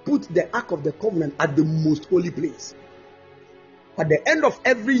them that put the Ark of the Covenant at the most holy place. At the end of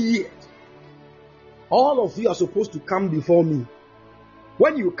every year, all of you are supposed to come before me.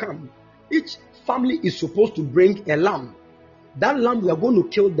 When you come, each family is supposed to bring a lamb. That lamb, we are going to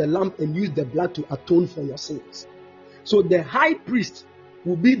kill the lamb and use the blood to atone for your sins. So the high priest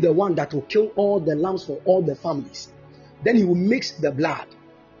will be the one that will kill all the lambs for all the families. Then he will mix the blood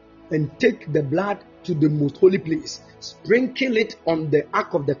and take the blood to the most holy place, sprinkle it on the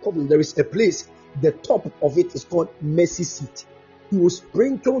Ark of the Covenant. There is a place, the top of it is called mercy seat. He will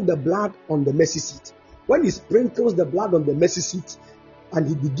sprinkle the blood on the mercy seat. When he sprinkles the blood on the mercy seat and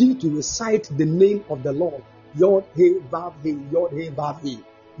he begins to recite the name of the Lord, Yod He Vav He, Yod He Vav He,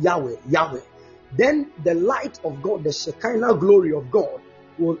 Yahweh, Yahweh, then the light of God, the Shekinah glory of God,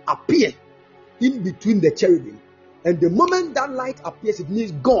 will appear in between the cherubim. And the moment that light appears, it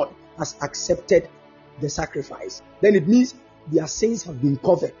means God has accepted the sacrifice. Then it means their sins have been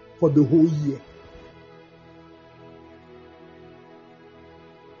covered for the whole year.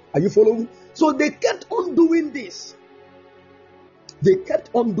 Are you following? So they kept on doing this. They kept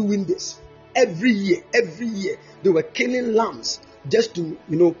on doing this every year. Every year they were killing lambs just to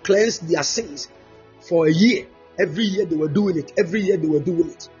cleanse their sins for a year. Every year they were doing it. Every year they were doing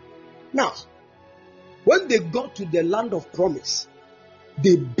it. Now, when they got to the land of promise,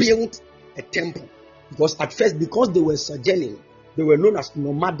 they built a temple. Because at first, because they were sojourning, they were known as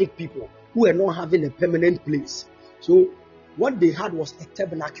nomadic people who were not having a permanent place. So what they had was a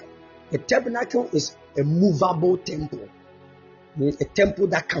tabernacle. A tabernacle is a movable temple. A temple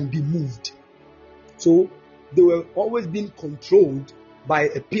that can be moved. So they were always being controlled by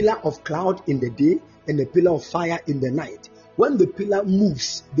a pillar of cloud in the day and a pillar of fire in the night. When the pillar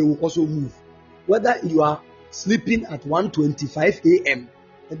moves, they will also move. Whether you are sleeping at 1:25 a.m.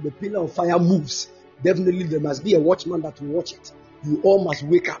 and the pillar of fire moves, definitely there must be a watchman that will watch it. You all must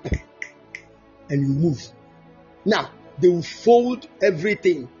wake up and you move. Now, they will fold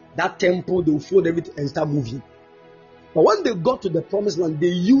everything. That temple, they will fold everything and start moving. But when they got to the promised land, they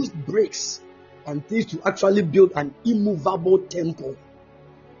used bricks and things to actually build an immovable temple.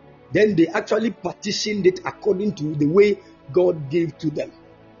 Then they actually partitioned it according to the way God gave to them.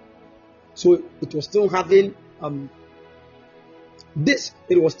 So it was still having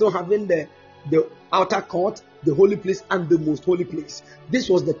it was still having the the outer court, the holy place, and the most holy place. This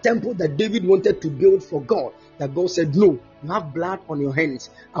was the temple that David wanted to build for God. That God said, no, you have blood on your hands.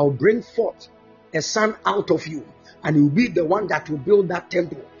 I will bring forth a son out of you, and he will be the one that will build that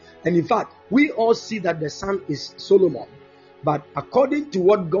temple. And in fact, we all see that the son is Solomon. But according to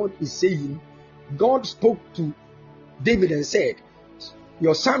what God is saying, God spoke to David and said,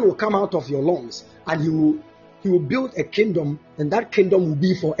 your son will come out of your loins, and he will build a kingdom, and that kingdom will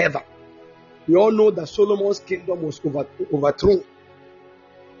be forever. We all know that Solomon's kingdom was overthrown.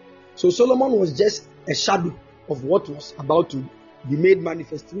 So Solomon was just a shadow of what was about to be made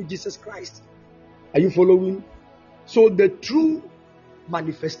manifest through Jesus Christ. Are you following? So the true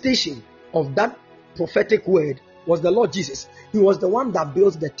manifestation of that prophetic word was the Lord Jesus. He was the one that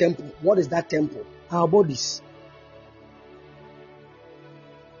built the temple. What is that temple? Our bodies.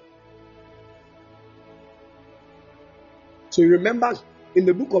 So you remember in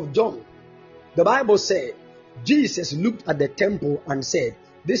the book of John, the Bible said, Jesus looked at the temple and said,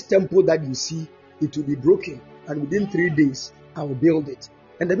 this temple that you see, it will be broken, and within 3 days, I will build it.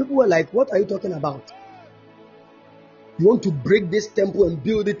 And the people were like, what are you talking about? You want to break this temple and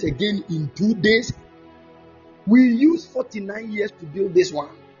build it again in 2 days? We used 49 years to build this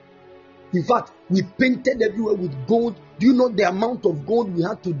one. In fact, we painted everywhere with gold. Do you know the amount of gold we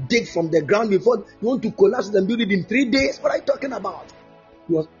had to dig from the ground before you want to collapse it and build it in 3 days? What are you talking about?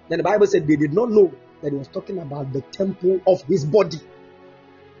 Then the Bible said they did not know that he was talking about the temple of his body.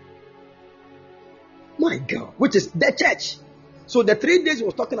 My God, which is the church. So the 3 days he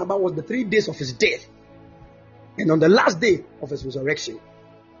was talking about was the 3 days of his death. And on the last day of his resurrection,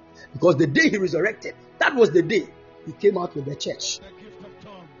 because the day he resurrected, that was the day he came out with the church.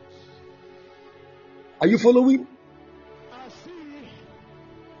 Are you following?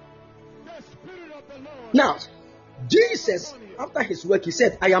 Now, Jesus, after his work, he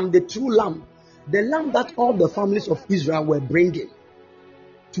said, I am the true lamb, the lamb that all the families of Israel were bringing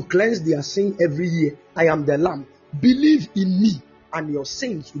to cleanse their sin every year. I am the lamb. Believe in me and your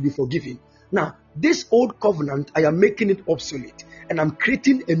sins will be forgiven. Now, this old covenant, I am making it obsolete and I'm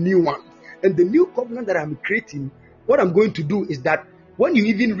creating a new one. And the new covenant that I'm creating, what I'm going to do is that when you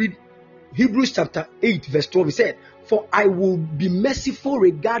even read Hebrews chapter 8 verse 12, he said, for I will be merciful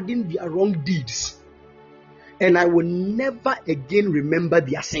regarding their wrong deeds, and I will never again remember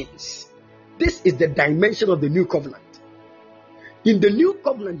their sins. This is the dimension of the new covenant. In the new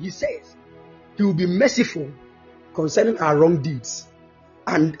covenant, he says, he will be merciful concerning our wrong deeds,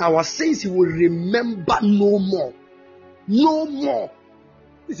 and our sins he will remember no more. No more.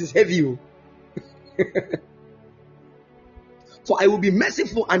 This is heavy. For I will be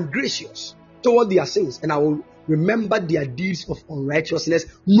merciful and gracious toward their sins, and I will remember their deeds of unrighteousness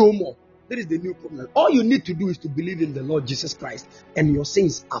no more. That is the new covenant. All you need to do is to believe in the Lord Jesus Christ, and your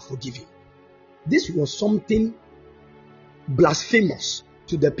sins are forgiven. This was something blasphemous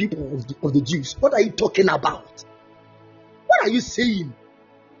to the people of the Jews. What are you talking about? What are you saying?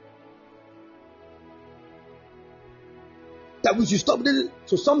 That we should stop this?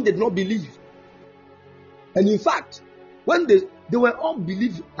 So some did not believe. And in fact, when they were all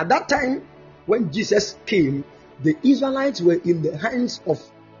believing, at that time when Jesus came, the Israelites were in the hands of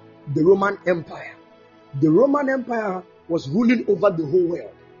the Roman Empire. The Roman Empire was ruling over the whole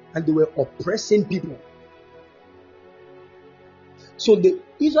world, and they were oppressing people. So the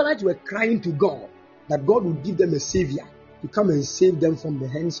Israelites were crying to God that God would give them a savior to come and save them from the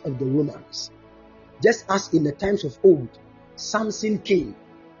hands of the Romans. Just as in the times of old, Samson came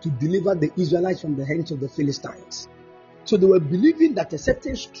to deliver the Israelites from the hands of the Philistines. So they were believing that a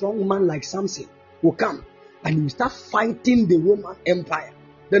certain strong man like Samson will come and he will start fighting the Roman Empire.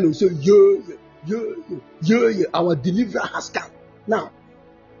 Then he will say, yeah, our deliverer has come. Now,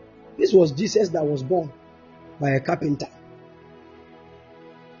 this was Jesus that was born by a carpenter.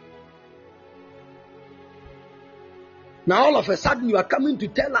 Now all of a sudden you are coming to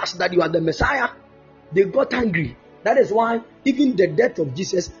tell us that you are the Messiah. They got angry. That is why even the death of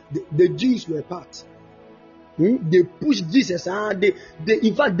Jesus, the Jews were part. They pushed Jesus.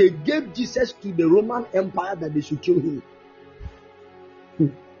 In fact, they gave Jesus to the Roman Empire that they should kill him.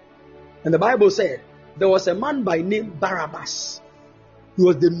 And the Bible said there was a man by name Barabbas. He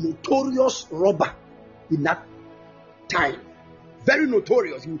was the notorious robber in that time. Very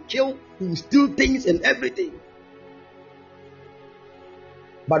notorious. He would kill, he would steal things and everything.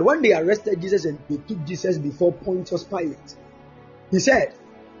 But when they arrested Jesus and they took Jesus before Pontius Pilate, he said,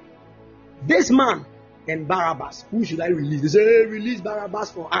 this man and Barabbas, who should I release? They said, hey, release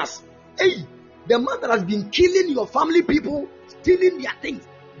Barabbas for us. Hey, the man that has been killing your family people, stealing their things.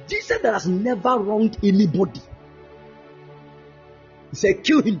 Jesus that has never wronged anybody. He said,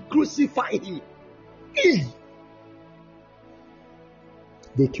 kill him, crucify him.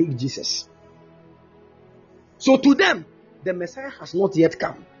 They killed Jesus. So to them, the Messiah has not yet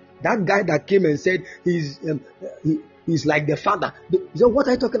come. That guy that came and said he's like the Father. He said, what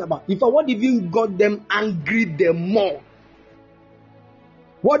are you talking about? In fact, what even got them angry the more?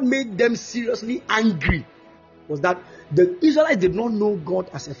 What made them seriously angry was that the Israelites did not know God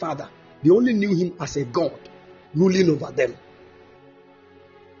as a Father. They only knew him as a God ruling over them.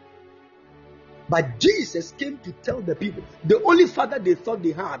 But Jesus came to tell the people the only father they thought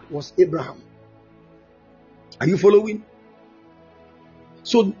they had was Abraham. Are you following?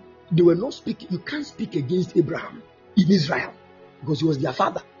 So they were not speaking. You can't speak against Abraham in Israel because he was their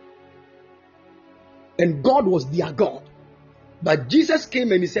father. And God was their God. But Jesus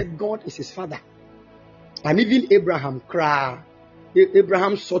came and he said God is his father. And even Abraham cried.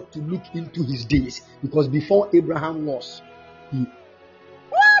 Abraham sought to look into his days because before Abraham was, he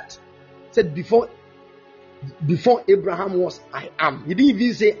said before Abraham was, I am. He didn't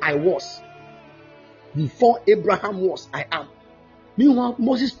even say I was. Before Abraham was, I am. Meanwhile,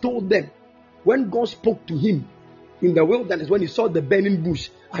 Moses told them when God spoke to him in the wilderness, when he saw the burning bush,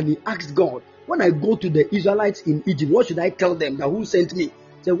 and he asked God, when I go to the Israelites in Egypt, what should I tell them? That who sent me?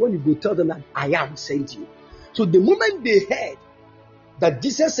 He said, when you go, tell them that I am sent you. So the moment they heard that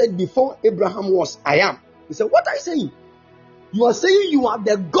Jesus said before Abraham was, I am, he said, what are you saying? You are saying you are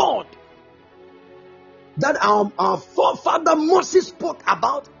the God that our forefather Moses spoke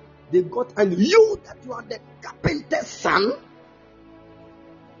about. They got angry. You that you are the carpenter's son?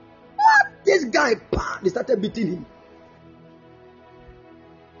 What? This guy, they started beating him.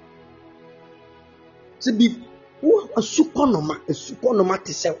 See, a supernoma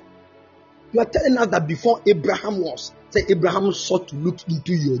to sell. You are telling us that before Abraham was, say Abraham sought to look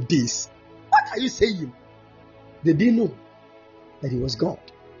into your days. What are you saying? They didn't know that he was God.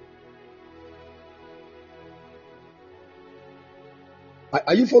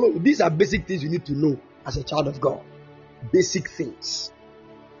 Are you following? These are basic things you need to know as a child of God. Basic things.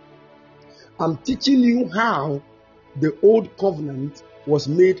 I'm teaching you how the old covenant was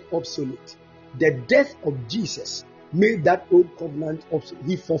made obsolete. The death of Jesus made that old covenant obsolete.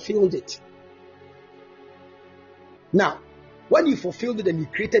 He fulfilled it. Now, when he fulfilled it and he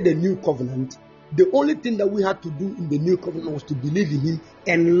created a new covenant, the only thing that we had to do in the new covenant was to believe in him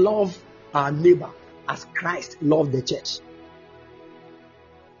and love our neighbor as Christ loved the church.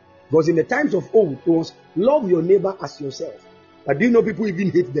 Because in the times of old, it was love your neighbor as yourself. But do you know people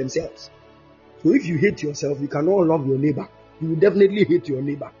even hate themselves? So if you hate yourself, you cannot love your neighbor. You will definitely hate your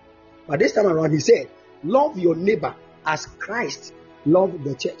neighbor. But this time around, he said, love your neighbor as Christ loved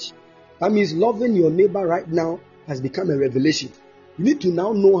the church. That means loving your neighbor right now has become a revelation. You need to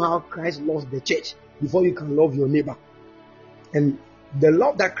now know how Christ loves the church before you can love your neighbor. And the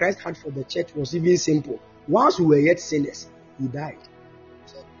love that Christ had for the church was even simple. Whilst we were yet sinners, he died.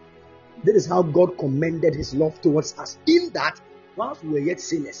 That is how God commended his love towards us. In that, whilst we were yet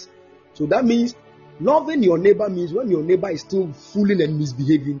sinners. So that means loving your neighbor means when your neighbor is still fooling and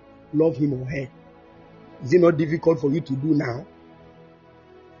misbehaving, love him or her. Is it not difficult for you to do now?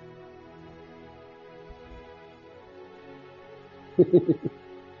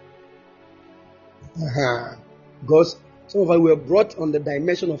 Because some of us were brought on the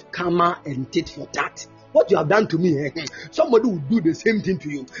dimension of karma and tit for tat. What you have done to me, somebody will do the same thing to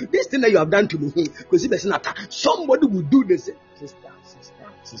you. This thing that you have done to me, somebody will do the same.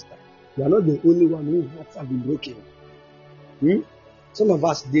 Sister, you are not the only one whose hearts have been broken. Some of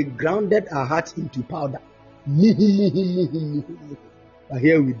us, they grounded our hearts into powder. But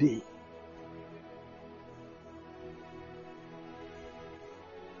here we did.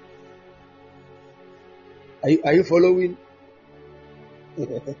 Are you following?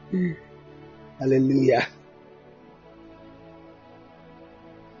 Hallelujah.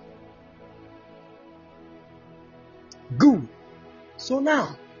 Good. So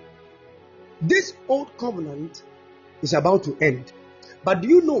now, this old covenant is about to end. But do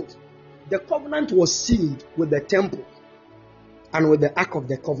you know, the covenant was sealed with the temple and with the Ark of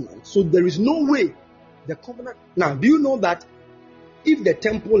the Covenant. So there is no way the covenant... Now, do you know that if the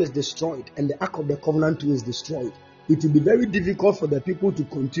temple is destroyed and the Ark of the Covenant too is destroyed, it will be very difficult for the people to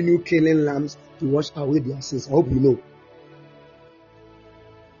continue killing lambs to wash away their sins. I hope you know.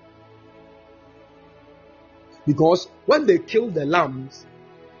 Because when they kill the lambs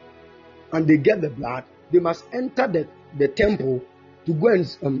and they get the blood, they must enter the temple to go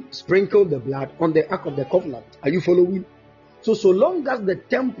and sprinkle the blood on the Ark of the Covenant. Are you following? So long as the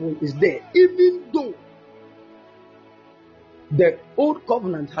temple is there, even though the old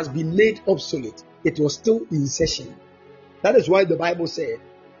covenant has been made obsolete, it was still in session. That is why the Bible said,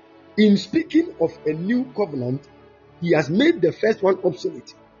 in speaking of a new covenant, he has made the first one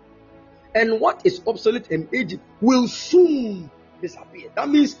obsolete. And what is obsolete in Egypt will soon disappear. That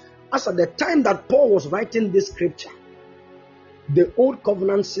means, as at the time that Paul was writing this scripture, the old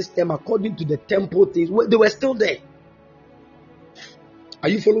covenant system, according to the temple things, they were still there. Are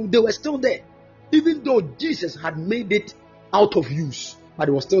you following? They were still there. Even though Jesus had made it out of use, but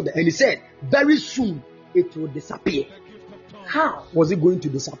it was still there. And he said, very soon it will disappear. How was it going to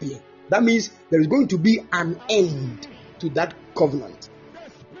disappear? That means there is going to be an end to that covenant.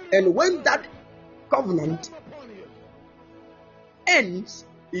 And when that covenant ends,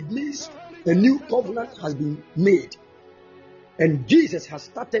 it means a new covenant has been made. And Jesus has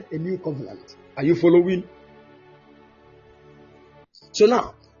started a new covenant. Are you following? So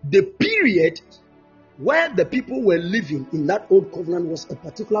now, the period where the people were living in that old covenant was a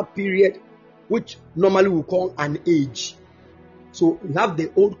particular period which normally we call an age. So you have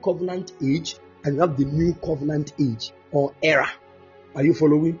the old covenant age and you have the new covenant age or era. Are you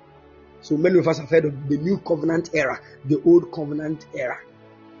following? So many of us have heard of the new covenant era, the old covenant era.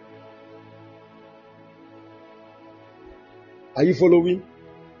 Are you following?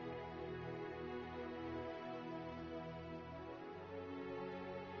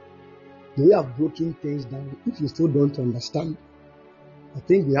 We have broken things down. If you still don't understand, I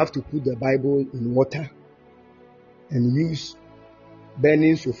think we have to put the Bible in water and use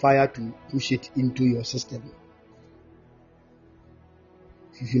burning fire to push it into your system.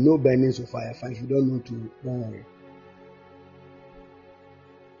 If you know burning fire, fine. If you don't know, don't worry.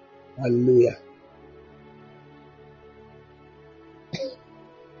 Hallelujah.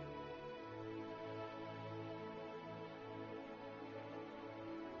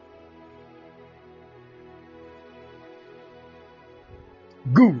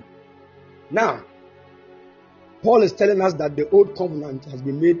 Good. Now, Paul is telling us that the old covenant has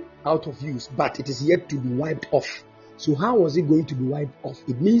been made out of use, but it is yet to be wiped off. So how was it going to be wiped off?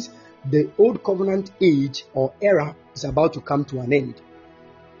 It means the old covenant age or era is about to come to an end.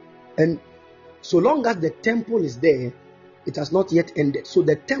 And so long as the temple is there, it has not yet ended. So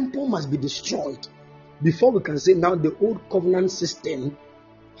the temple must be destroyed before we can say now the old covenant system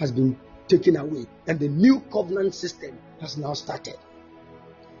has been taken away and the new covenant system has now started.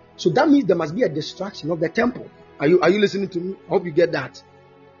 So that means there must be a destruction of the temple. Are you listening to me? I hope you get that.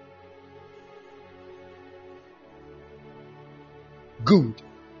 Good.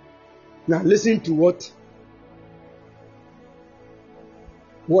 Now listen to what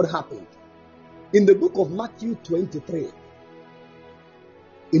happened. In the book of Matthew 23.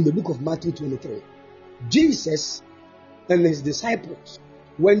 In the book of Matthew 23, Jesus and his disciples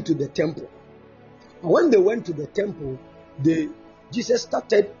went to the temple. And when they went to the temple, Jesus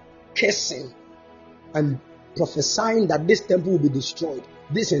started cursing and prophesying that this temple will be destroyed.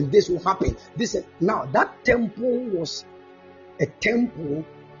 This and this will happen. Now that temple was a temple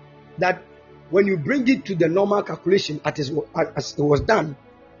that when you bring it to the normal calculation as it was done,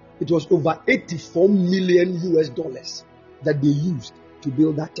 it was over $84 million that they used to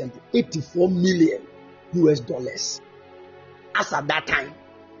build that temple. $84 million as at that time.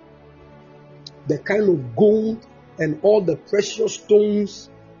 The kind of gold and all the precious stones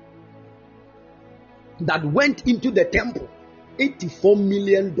that went into the temple, $84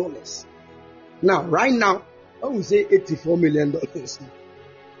 million. Now, right now, I will say $84 million.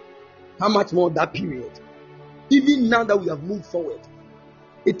 How much more that period? Even now that we have moved forward,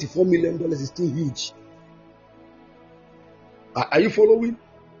 $84 million is still huge. Are you following?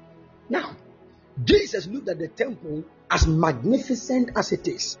 Now, Jesus looked at the temple as magnificent as it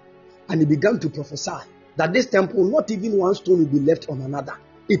is, and he began to prophesy that this temple, not even one stone will be left on another.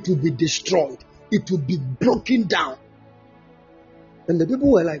 It will be destroyed. It will be broken down. And the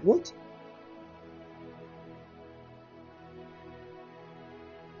people were like, what?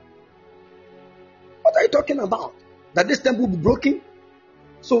 What are you talking about? That this temple will be broken?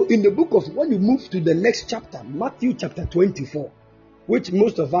 So in the book of, when you move to the next chapter, Matthew chapter 24, which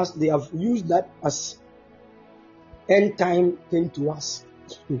most of us, they have used that as end time came to us.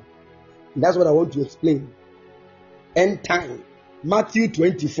 That's what I want to explain. End time. Matthew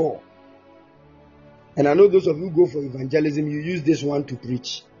 24. And I know those of you who go for evangelism, you use this one to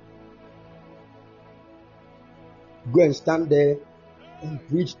preach. Go and stand there and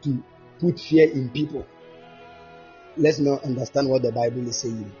preach to put fear in people. Let's not understand what the Bible is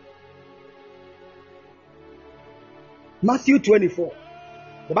saying. Matthew 24.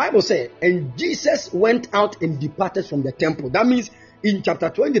 The Bible said, and Jesus went out and departed from the temple. That means in chapter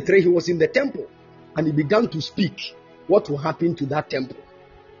 23, he was in the temple and he began to speak what will happen to that temple.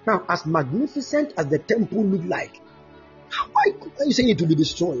 Now, as magnificent as the temple looked like, Why are you saying it to be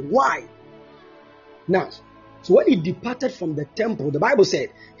destroyed? Why? Now, so when he departed from the temple, the Bible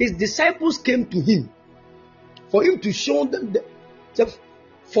said his disciples came to him for him to show them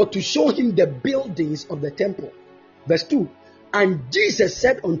to show him the buildings of the temple. Verse 2. And Jesus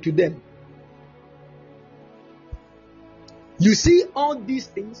said unto them, you see all these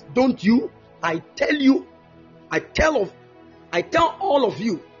things, don't you? I tell all of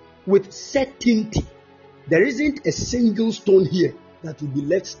you with certainty, there isn't a single stone here that will be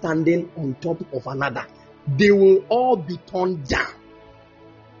left standing on top of another. They will all be torn down.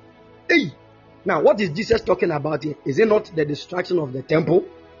 Hey, now what is Jesus talking about here? Is it not the destruction of the temple?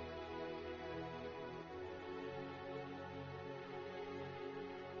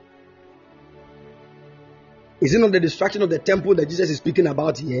 Is it not the destruction of the temple that Jesus is speaking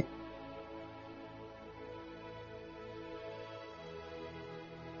about here?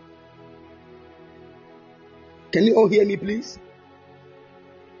 Can you all hear me, please?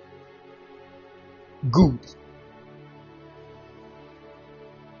 Good.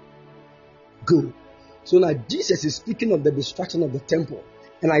 Good. So now Jesus is speaking of the destruction of the temple.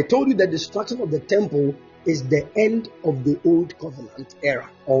 And I told you that the destruction of the temple is the end of the old covenant era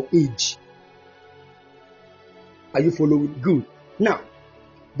or age. Are you following? Good. Now,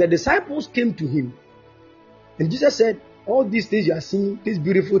 the disciples came to him, and Jesus said, all these things you are seeing, this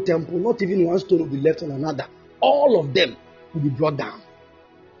beautiful temple, not even one stone will be left on another. All of them will be brought down.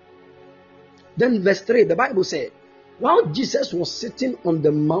 Then verse 3, the Bible said, while Jesus was sitting on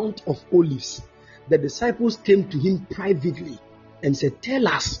the Mount of Olives, the disciples came to him privately and said, tell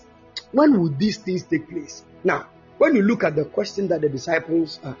us, when will these things take place? Now, when you look at the question that the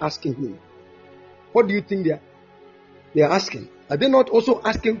disciples are asking him, what do you think they are asking? Are they not also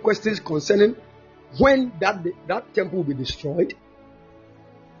asking questions concerning when that temple will be destroyed?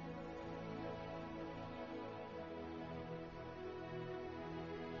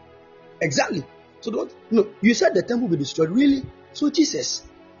 Exactly. So you said the temple will be destroyed. Really? So Jesus,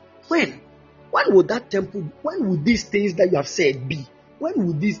 when will that temple, when will these things that you have said be? When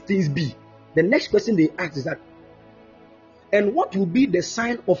will these things be? The next question they ask is that, and what will be the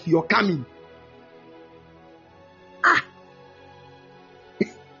sign of your coming?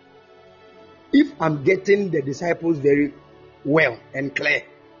 If I'm getting the disciples very well and clear,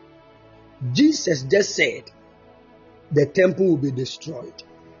 Jesus just said the temple will be destroyed.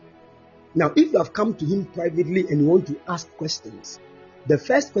 Now, if you have come to him privately and you want to ask questions, the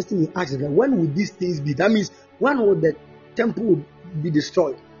first question you ask is, when will these things be? That means, when will the temple be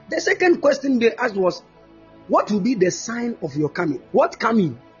destroyed? The second question they asked was, what will be the sign of your coming? What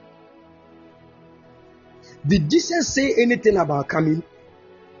coming? Did Jesus say anything about coming?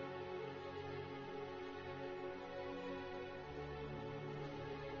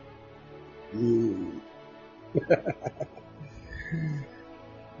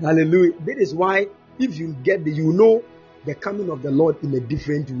 Hallelujah. That is why if you get you know the coming of the Lord in a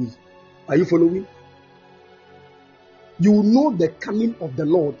different way. Are you following? You know the coming of the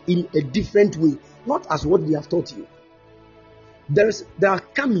Lord in a different way, not as what we have taught you. There are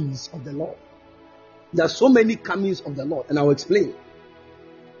comings of the Lord. There are so many comings of the Lord, and I'll explain.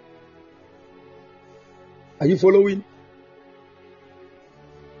 Are you following?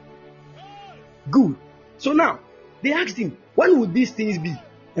 Good. So now they asked him, when will these things be?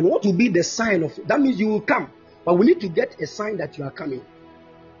 And what will be the sign of it? That means you will come. But we need to get a sign that you are coming.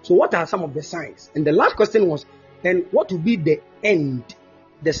 So what are some of the signs? And the last question was, and what will be the end?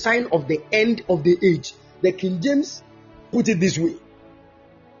 The sign of the end of the age. The King James put it this way.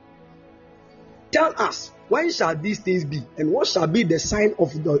 Tell us, when shall these things be? And what shall be the sign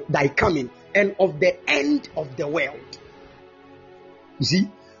of thy coming and of the end of the world? You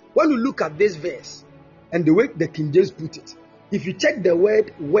see, when you look at this verse and the way the King James put it, if you check the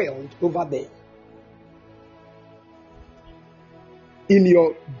word world over there, in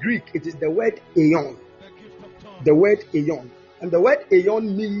your Greek, it is the word aeon. The word aeon. And the word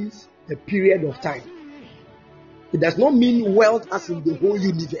aeon means a period of time. It does not mean world as in the whole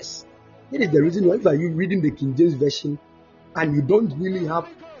universe. It is the reason why if you are reading the King James Version and you don't really have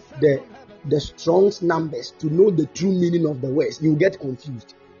the Strong's numbers to know the true meaning of the words, you get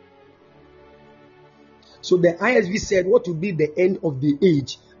confused. So the ISV said what will be the end of the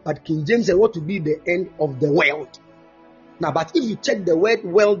age, but King James said what will be the end of the world. Now, but if you check the word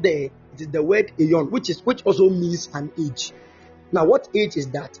world there, it is the word aeon, which also means an age. Now, what age is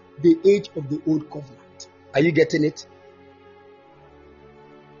that? The age of the old covenant. Are you getting it?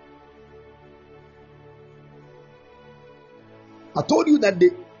 I told you that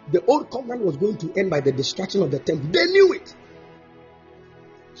the old covenant was going to end by the destruction of the temple. They knew it.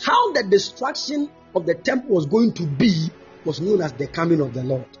 How the destruction of the temple was going to be was known as the coming of the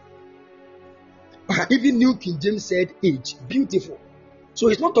Lord. Even New King James said age, beautiful. So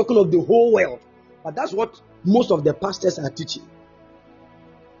it's not talking of the whole world, but that's what most of the pastors are teaching.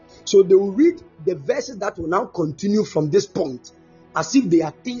 So they will read the verses that will now continue from this point as if they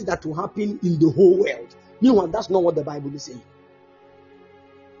are things that will happen in the whole world. Meanwhile, that's not what the Bible is saying.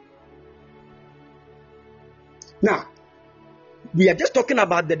 Now, we are just talking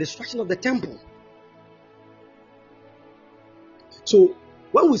about the destruction of the temple. So,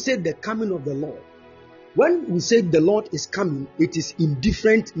 when we say the coming of the Lord, when we say the Lord is coming, it is in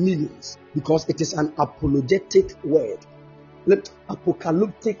different meanings because it is an apologetic word,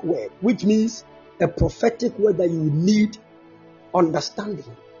 apocalyptic word, which means a prophetic word that you need understanding.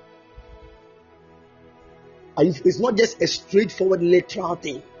 And it's not just a straightforward literal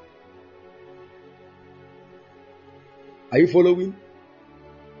thing. Are you following?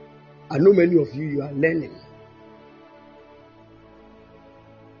 I know many of you are learning.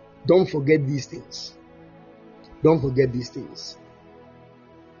 Don't forget these things. Don't forget these things.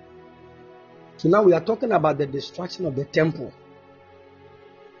 So now we are talking about the destruction of the temple.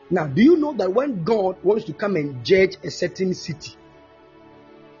 Now, do you know that when God wants to come and judge a certain city,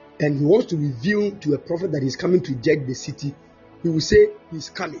 and he wants to reveal to a prophet that he's coming to judge the city, he will say he's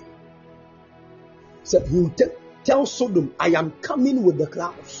coming. So he will tell Sodom, I am coming with the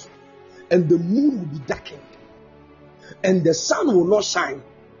clouds, and the moon will be darkened, and the sun will not shine,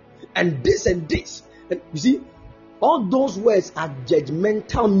 and this and this. And you see, all those words are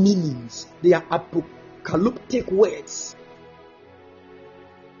judgmental meanings. They are apocalyptic words.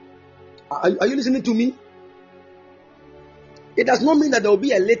 Are you listening to me? It does not mean that there will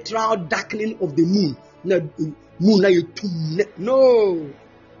be a literal darkening of the moon. No.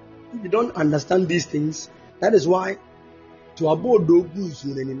 If you don't understand these things, that is why to avoid those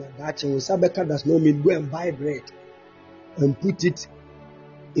Sabeka does not mean go and buy bread and put it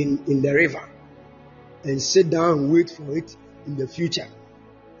in the river and sit down and wait for it in the future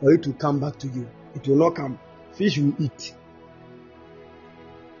for it to come back to you. It will not come. Fish will eat.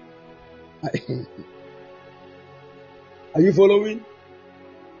 Are you following?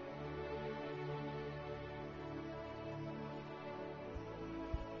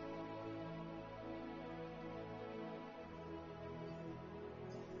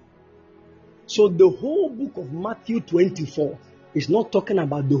 So the whole book of Matthew 24 is not talking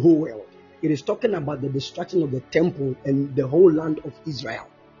about the whole world. It is talking about the destruction of the temple and the whole land of Israel.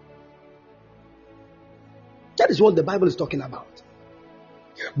 That is what the Bible is talking about.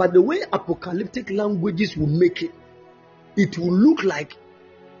 But the way apocalyptic languages will make it, it will look like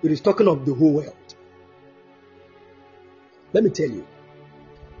it is talking of the whole world. Let me tell you,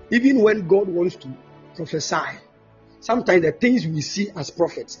 even when God wants to prophesy, sometimes the things we see as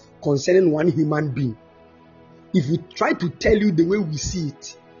prophets concerning one human being, if we try to tell you the way we see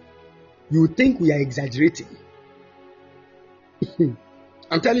it, you would think we are exaggerating.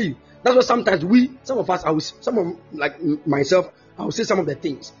 I'm telling you, that's what sometimes some of us, like myself, I will say some of the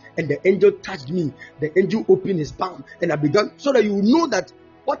things, and the angel touched me, the angel opened his palm, and I began, so that you will know that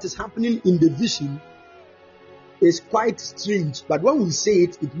what is happening in the vision is quite strange, but when we say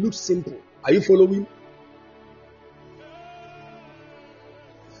it, it looks simple. Are you following?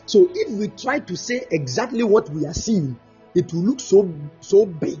 So if we try to say exactly what we are seeing, it will look so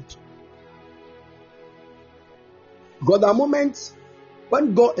big. God, there are moments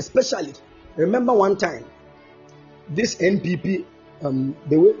when God, especially, remember one time, this NPP, when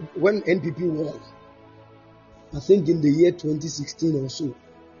NPP won, I think in the year 2016 or so,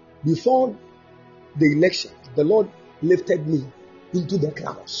 before the election, the Lord lifted me into the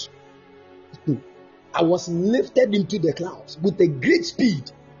clouds. I was lifted into the clouds with a great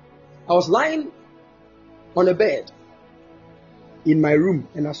speed. I was lying on a bed in my room,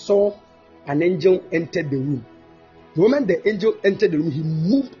 and I saw an angel enter the room. The moment the angel entered the room, he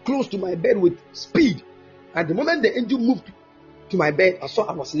moved close to my bed with speed. And the moment the angel moved to my bed, I saw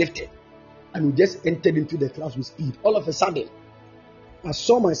I was lifted. And we just entered into the clouds with speed. All of a sudden, I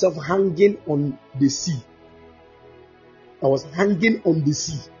saw myself hanging on the sea. I was hanging on the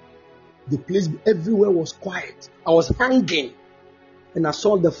sea. The place everywhere was quiet. I was hanging. And I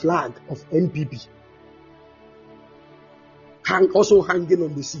saw the flag of NPP also hanging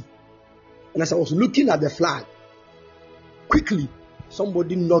on the sea. And as I was looking at the flag, quickly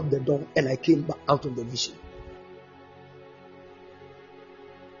somebody knocked the door, and I came back out of the vision.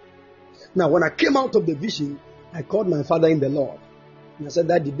 Now, when I came out of the vision, I called my father in the Lord. And I said,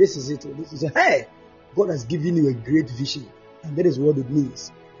 Daddy, this is it. He said, hey, God has given you a great vision. And that is what it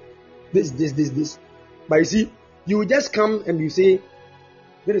means. This. But you see, you just come and you say,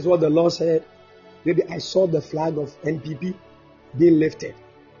 that is what the Lord said. Maybe I saw the flag of NPP being lifted,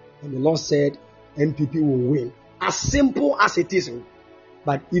 and the Lord said NPP will win. As simple as it is,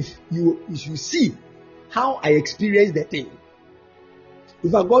 but if you see how I experienced the thing,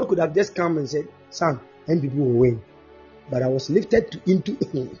 if a God could have just come and said, "Son, NPP will win," but I was lifted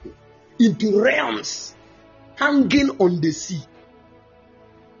into realms, hanging on the sea.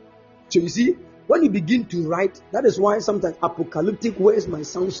 So you see, when you begin to write, that is why sometimes apocalyptic words might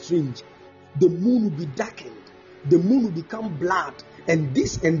sound strange. The moon will be darkened, the moon will become blood, and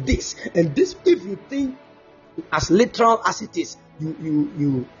this and this and this. If you think as literal as it is,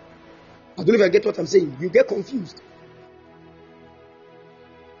 you I don't know if I get what I'm saying. You get confused.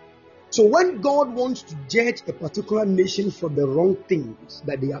 So when God wants to judge a particular nation for the wrong things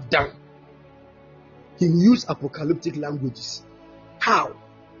that they have done, He will use apocalyptic languages. How?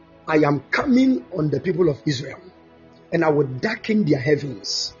 I am coming on the people of Israel, and I will darken their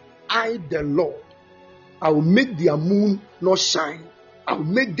heavens. I, the Lord, I will make their moon not shine. I will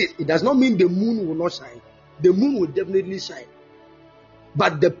make this. It does not mean the moon will not shine. The moon will definitely shine.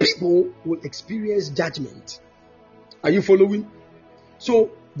 But the people will experience judgment. Are you following?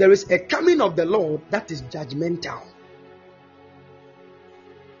 So there is a coming of the Lord that is judgmental.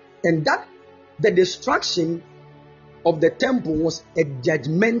 And that the destruction of the temple was a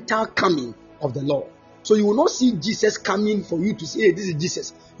judgmental coming of the Lord. So you will not see Jesus coming for you to say, "Hey, this is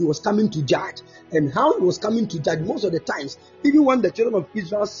Jesus." He was coming to judge. And how he was coming to judge, most of the times, even when the children of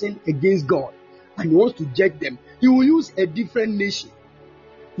Israel sinned against God and he wants to judge them, he will use a different nation.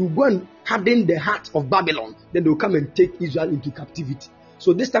 He will go and harden the heart of Babylon. Then they will come and take Israel into captivity.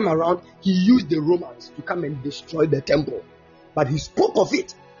 So this time around, he used the Romans to come and destroy the temple. But he spoke of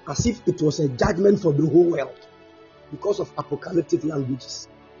it as if it was a judgment for the whole world, because of apocalyptic languages.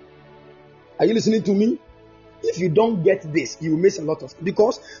 Are you listening to me? If you don't get this, you will miss a lot of it,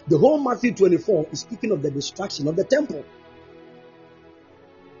 because the whole Matthew 24 is speaking of the destruction of the temple.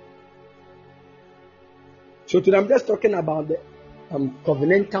 So today I'm just talking about the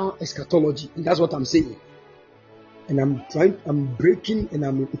covenantal eschatology, and that's what I'm saying. And I'm breaking,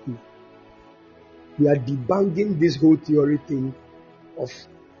 and we are debunking this whole theory thing of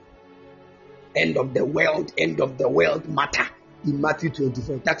end of the world matter in Matthew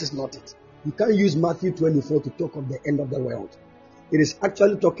 24. That is not it. You can't use Matthew 24 to talk of the end of the world. It is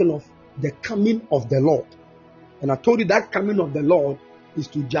actually talking of the coming of the Lord. And I told you that coming of the Lord is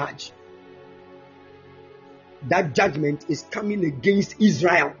to judge. That judgment is coming against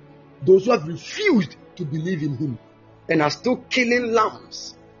Israel, those who have refused to believe in Him and are still killing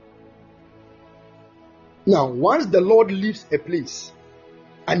lambs. Now, once the Lord leaves a place,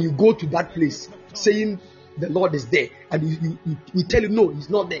 and you go to that place saying the Lord is there, and you tell him no, He's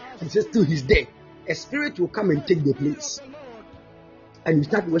not there, and he says still He's there, a spirit will come and take the place, and you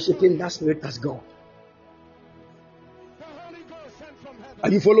start worshiping that spirit as God. Are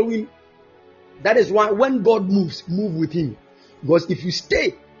you following? That is why when God moves, move with Him, because if you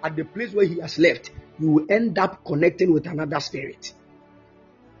stay at the place where He has left, you will end up connecting with another spirit.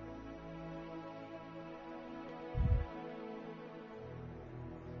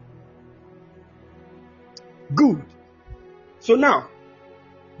 Good. So now,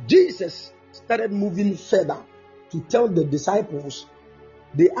 Jesus started moving further to tell the disciples.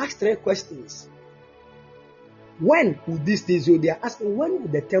 They asked 3 questions. When will these things? So they are asking, when will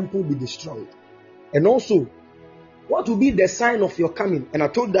the temple be destroyed? And also, what will be the sign of your coming? And I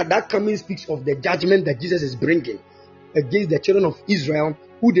told that coming speaks of the judgment that Jesus is bringing against the children of Israel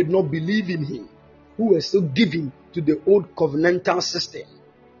who did not believe in Him, who were still giving to the old covenantal system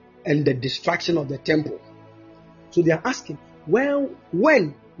and the destruction of the temple. So they are asking, well,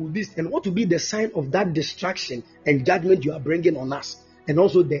 when will this, and what will be the sign of that destruction and judgment you are bringing on us, and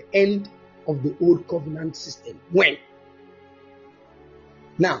also the end of the old covenant system? When?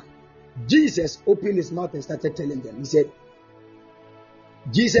 Now, Jesus opened His mouth and started telling them. He said,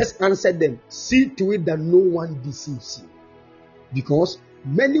 Jesus answered them, "See to it that no one deceives you, because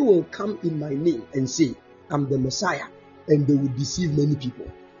many will come in my name and say, I'm the Messiah, and they will deceive many people."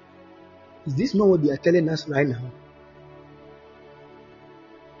 Is this not what they are telling us right now?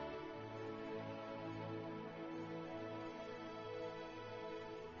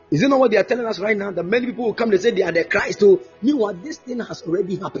 Is it not what they are telling us right now? That many people will come and say they are the Christ. So, meanwhile, this thing has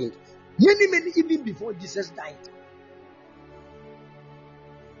already happened. Many, even before Jesus died.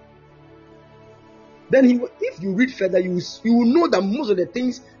 Then, if you read further, you will know that most of the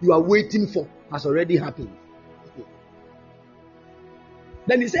things you are waiting for has already happened.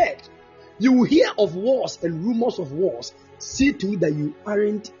 Then He said, you will hear of wars and rumors of wars. See to it that you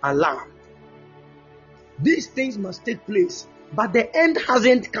aren't alarmed. These things must take place, but the end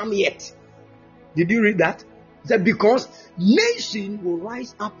hasn't come yet. Did you read that? It said, because nation will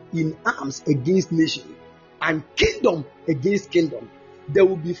rise up in arms against nation, and kingdom against kingdom. There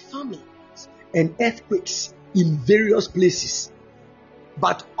will be famines and earthquakes in various places.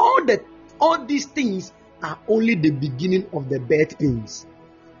 But all these things are only the beginning of the birth pains.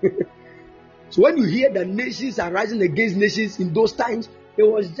 So when you hear that nations are rising against nations in those times, it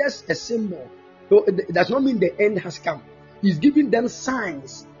was just a symbol. So it does not mean the end has come. He's giving them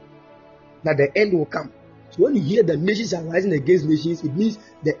signs that the end will come. So when you hear that nations are rising against nations, it means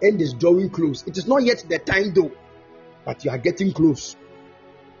the end is drawing close. It is not yet the time though, but you are getting close.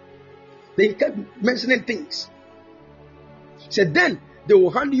 They kept mentioning things. He said, then they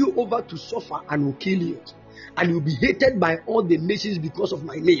will hand you over to suffer and will kill you, and you will be hated by all the nations because of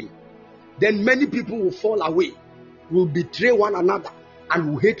my name. Then many people will fall away, will betray one another,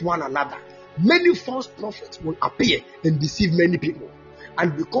 and will hate one another. Many false prophets will appear and deceive many people.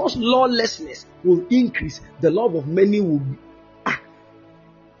 And because lawlessness will increase, the love of many will be.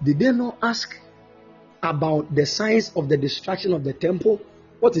 Did they not ask about the signs of the destruction of the temple?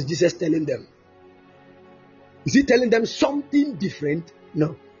 What is Jesus telling them? Is he telling them something different?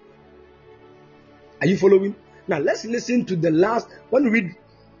 No. Are you following? Now let's listen to the last. When we read,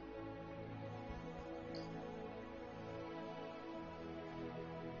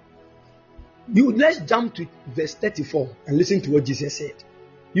 let's jump to verse 34 and listen to what Jesus said.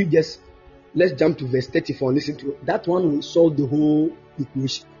 Let's jump to verse 34 and listen to it. That one will solve the whole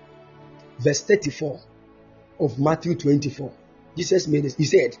equation. Verse 34 of Matthew 24. Jesus made this. He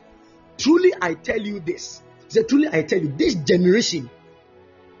said, truly I tell you this. He said, truly I tell you, this generation.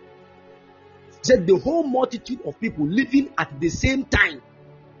 He said, the whole multitude of people living at the same time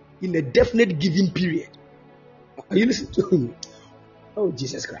in a definite given period. Are you listening to me? Oh,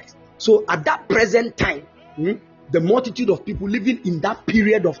 Jesus Christ. So at that present time, the multitude of people living in that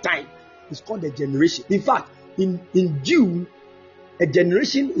period of time is called a generation. In fact, in June, a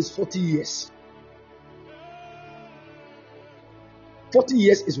generation is 40 years. 40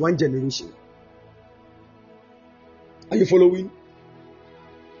 years is one generation. Are you following?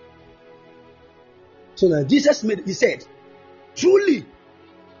 So now Jesus he said, truly,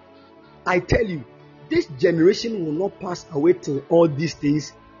 I tell you, this generation will not pass away till all these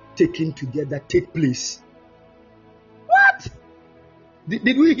things taken together take place. What?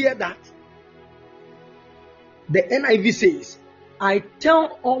 Did we hear that? The NIV says, I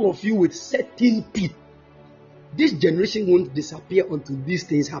tell all of you with certainty, this generation won't disappear until these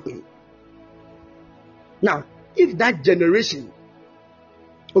things happen. Now, if that generation,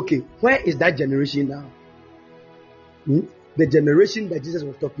 okay, where is that generation now? The generation that Jesus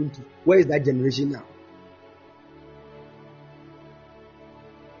was talking to, where is that generation now?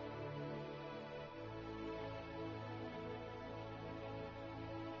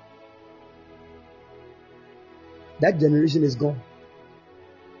 That generation is gone,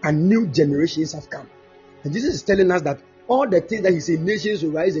 and new generations have come. And Jesus is telling us that all the things that he said, nations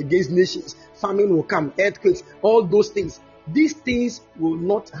will rise against nations, famine will come, earthquakes, all those things. These things will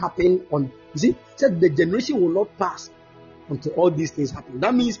not happen on. You see, he said the generation will not pass until all these things happen.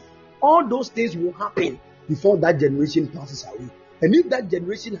 That means all those things will happen before that generation passes away. And if that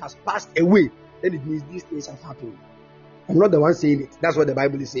generation has passed away, then it means these things have happened. I'm not the one saying it. That's what the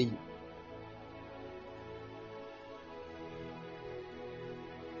Bible is saying.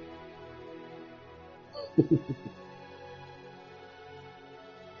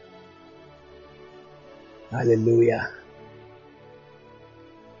 Hallelujah.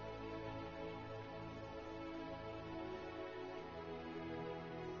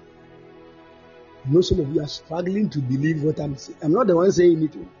 I know some of you are struggling to believe what I'm saying. I'm not the one saying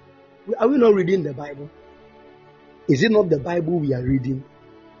it. Are we not reading the Bible? Is it not the Bible we are reading?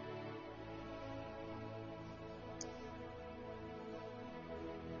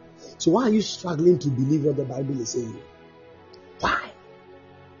 So why are you struggling to believe what the Bible is saying? Why?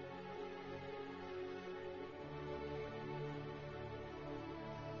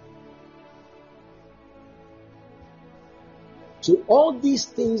 So all these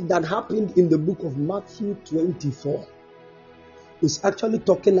things that happened in the book of Matthew 24 is actually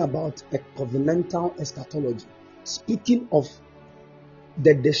talking about a covenantal eschatology, speaking of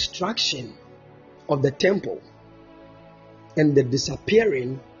the destruction of the temple and the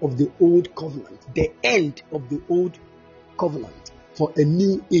disappearing of the old covenant, the end of the old covenant for a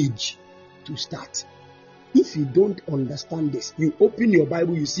new age to start. If you don't understand this, you open your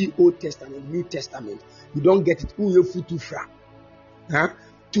Bible, you see Old Testament, New Testament, you don't get it. You're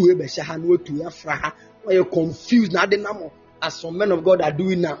confused now, as some men of God are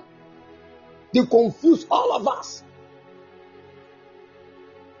doing now. They confuse all of us.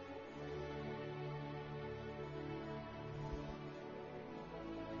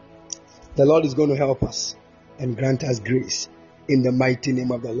 The Lord is going to help us and grant us grace in the mighty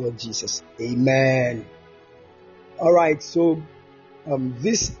name of the Lord Jesus. Amen. All right, so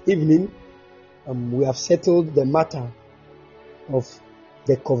this evening we have settled the matter of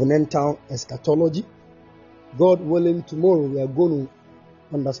the covenantal eschatology. God willing, tomorrow we are going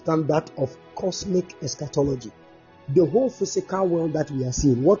to understand that of cosmic eschatology. The whole physical world that we are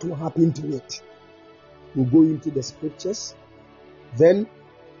seeing, what will happen to it? We'll go into the scriptures. Then,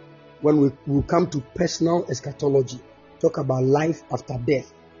 when we will come to personal eschatology, talk about life after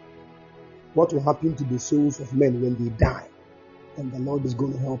death. What will happen to the souls of men when they die? And the Lord is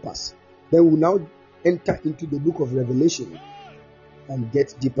going to help us. Then we'll now enter into the book of Revelation and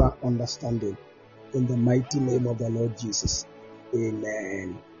get deeper understanding in the mighty name of the Lord Jesus.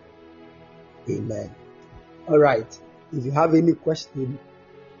 Amen. Amen. All right. If you have any question,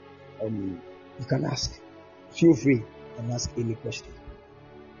 you can ask. Feel free and ask any question.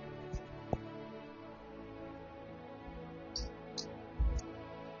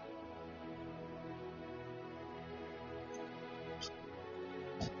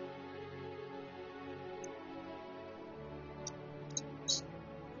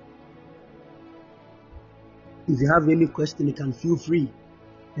 If you have any question, you can feel free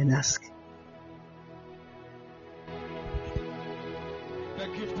and ask. The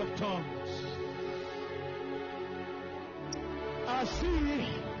gift of tongues. I see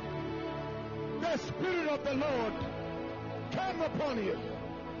the Spirit of the Lord come upon you.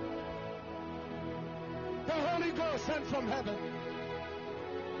 The Holy Ghost sent from heaven.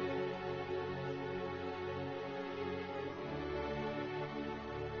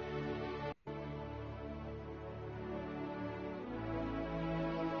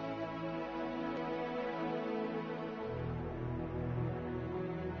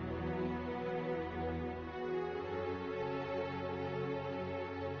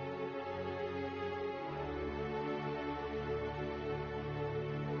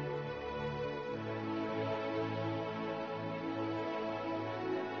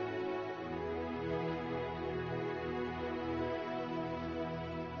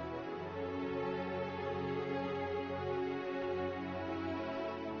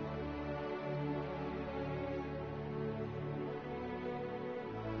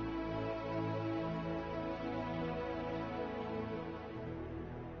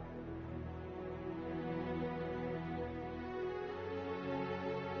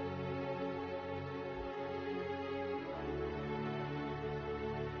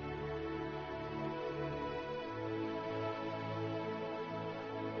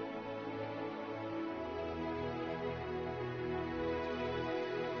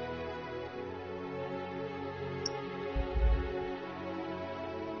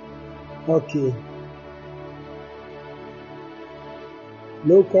 Okay.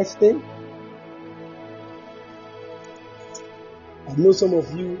 No question? I know some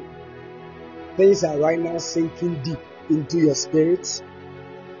of you, things are right now sinking deep into your spirits.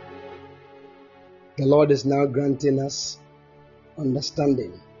 The Lord is now granting us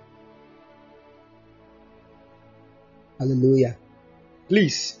understanding. Hallelujah.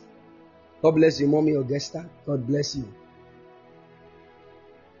 Please, God bless you, Mommy Augusta. God bless you.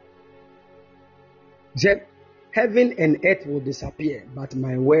 Heaven and earth will disappear, but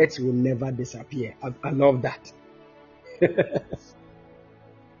my words will never disappear. I love that.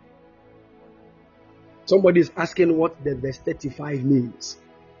 Somebody is asking what the verse 35 means.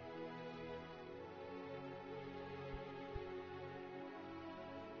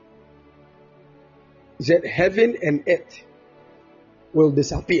 He said, heaven and earth will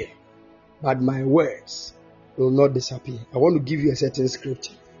disappear, but my words will not disappear. I want to give you a certain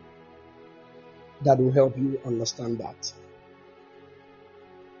scripture that will help you understand that.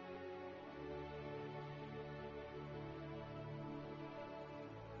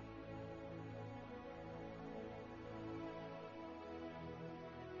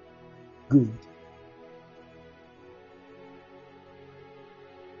 Good.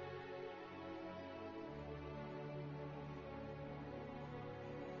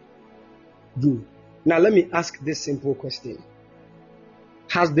 Good. Now let me ask this simple question.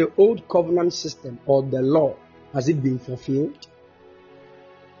 Has the old covenant system or the law, has it been fulfilled?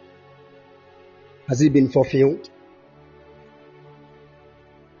 Has it been fulfilled?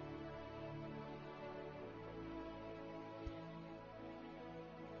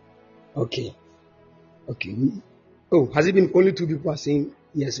 Okay. Oh, has it been only two people are saying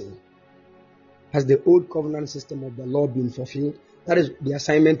yes? Oh. Has the old covenant system of the law been fulfilled? That is the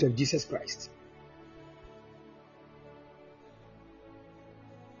assignment of Jesus Christ.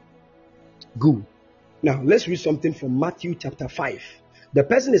 Good. Now let's read something from Matthew chapter 5. The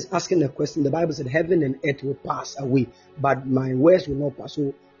person is asking a question. The Bible said heaven and earth will pass away, but my words will not pass.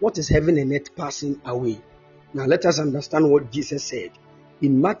 So what is heaven and earth passing away? Now let us understand what Jesus said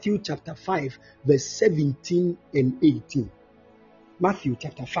in Matthew chapter 5, verse 17 and 18. Matthew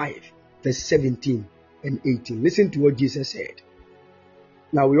chapter 5, verse 17 and 18. Listen to what Jesus said.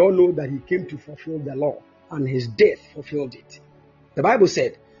 Now we all know that he came to fulfill the law, and his death fulfilled it. The Bible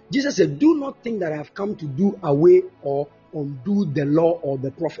said, Jesus said, do not think that I have come to do away or undo the law or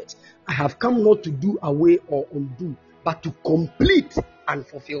the prophets. I have come not to do away or undo, but to complete and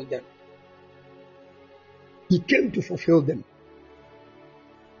fulfill them. He came to fulfill them.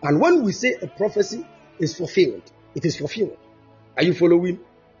 And when we say a prophecy is fulfilled, it is fulfilled. Are you following?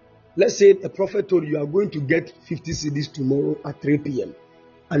 Let's say a prophet told you are going to get 50 CDs tomorrow at 3 p.m.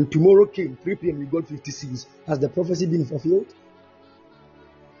 And tomorrow came, 3 p.m. you got 50 CDs. Has the prophecy been fulfilled?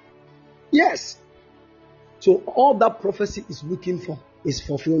 Yes. So all that prophecy is looking for is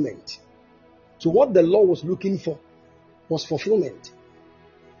fulfillment. So what the law was looking for was fulfillment.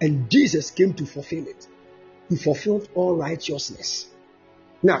 And Jesus came to fulfill it. He fulfilled all righteousness.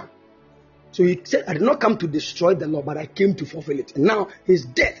 Now, so he said, I did not come to destroy the law, but I came to fulfill it. And now his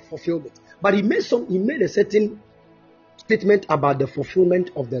death fulfilled it. But he made a certain statement about the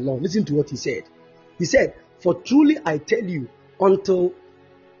fulfillment of the law. Listen to what he said. He said, for truly I tell you, until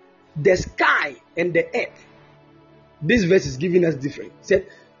the sky and the earth, this verse is giving us different. He said,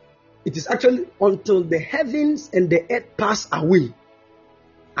 it is actually until the heavens and the earth pass away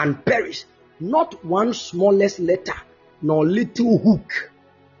and perish, not one smallest letter nor little hook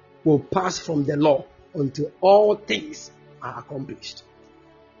will pass from the law until all things are accomplished.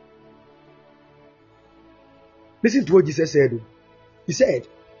 Listen to what Jesus said. He said,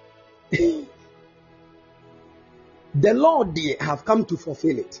 the Lord they have come to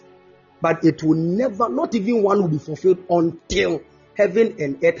fulfill it, but it will never, not even one will be fulfilled until heaven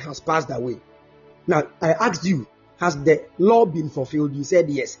and earth has passed away. Now, I asked you, has the law been fulfilled? You said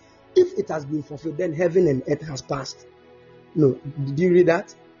yes. If it has been fulfilled, then heaven and earth has passed. No, did you read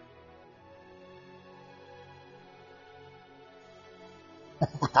that?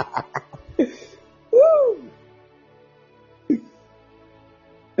 Woo!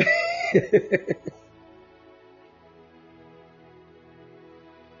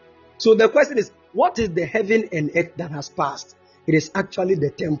 So the question is, what is the heaven and earth that has passed? It is actually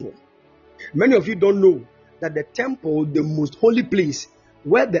the temple. Many of you don't know that the temple, the most holy place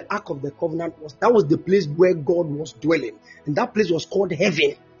where the Ark of the Covenant was, that was the place where God was dwelling. And that place was called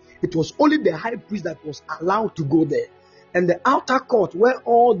heaven. It was only the high priest that was allowed to go there. And the outer court where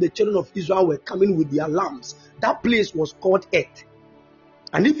all the children of Israel were coming with their lambs, that place was called earth.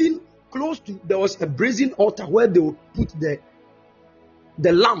 And even close to, there was a brazen altar where they would put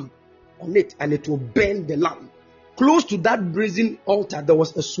the lamb on it and it will burn the lamb. Close to that brazen altar, there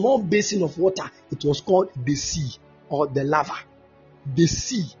was a small basin of water. It was called the sea or the lava. The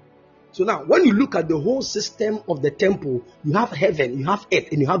sea. So now, when you look at the whole system of the temple, you have heaven, you have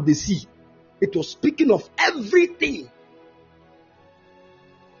earth, and you have the sea. It was speaking of everything.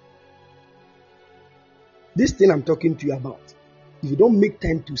 This thing I'm talking to you about, if you don't make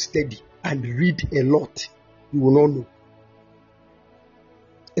time to study and read a lot, you will not know.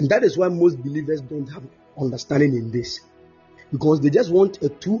 And that is why most believers don't have understanding in this. Because they just want a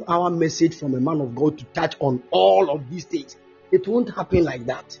 2-hour message from a man of God to touch on all of these things. It won't happen like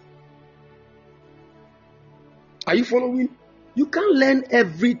that. Are you following? You can't learn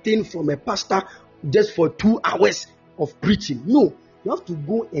everything from a pastor just for 2 hours of preaching. No, you have to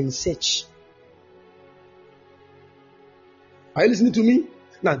go and search. Are you listening to me?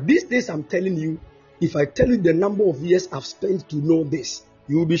 Now, these days I'm telling you, if I tell you the number of years I've spent to know this,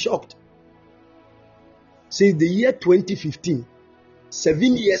 you will be shocked. Since the year 2015, 7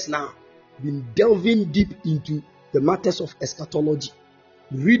 years now, been delving deep into the matters of eschatology,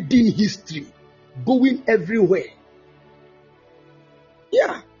 reading history, going everywhere.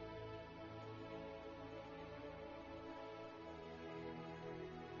 Yeah.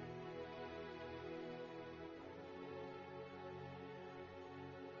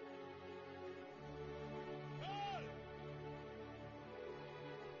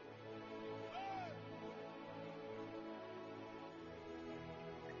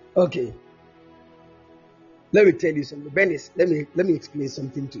 Okay. Let me tell you something. Benis, let me explain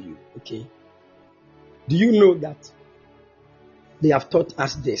something to you. Okay. Do you know that they have taught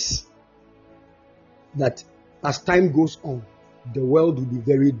us this? That as time goes on, the world will be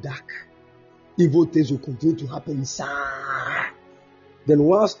very dark. Evil things will continue to happen. Then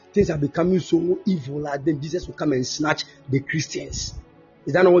once things are becoming so evil, then Jesus will come and snatch the Christians.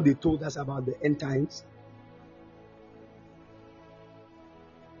 Is that not what they told us about the end times?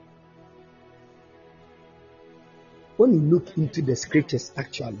 when you look into the scriptures,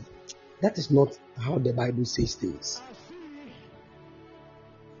 actually, that is not how the Bible says things.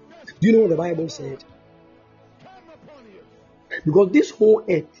 Do you know what the Bible said? Because this whole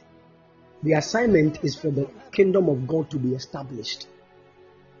earth, the assignment is for the kingdom of God to be established.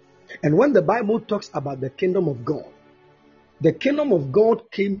 And when the Bible talks about the kingdom of God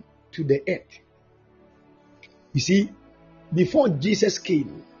came to the earth. You see, before Jesus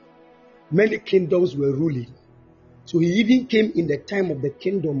came, many kingdoms were ruling. So he even came in the time of the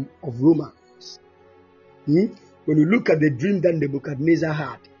kingdom of Romans. When you look at the dream that Nebuchadnezzar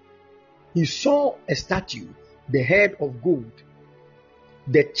had, he saw a statue, the head of gold,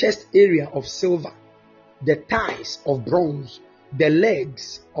 the chest area of silver, the thighs of bronze, the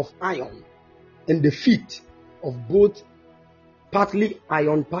legs of iron, and the feet of both partly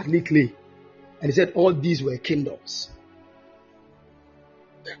iron, partly clay. And he said all these were kingdoms.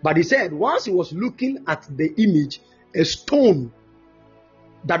 But he said once he was looking at the image, a stone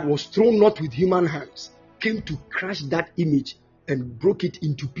that was thrown not with human hands came to crush that image and broke it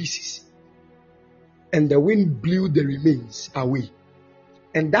into pieces. And the wind blew the remains away.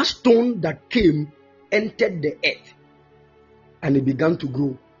 And that stone that came entered the earth. And it began to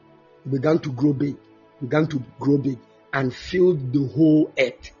grow. It began to grow big. And filled the whole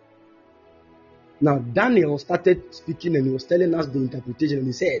earth. Now Daniel started speaking and he was telling us the interpretation, and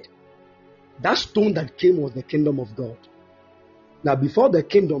he said, that stone that came was the kingdom of God. Now before the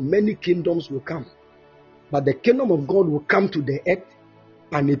kingdom, many kingdoms will come. But the kingdom of God will come to the earth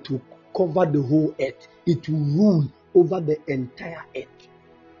and it will cover the whole earth. It will rule over the entire earth.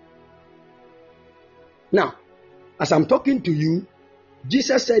 Now, as I'm talking to you,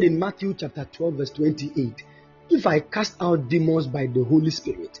 Jesus said in Matthew chapter 12 verse 28, if I cast out demons by the Holy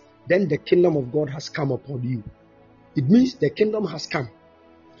Spirit, then the kingdom of God has come upon you. It means the kingdom has come.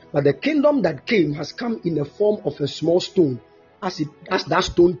 But the kingdom that came has come in the form of a small stone, as that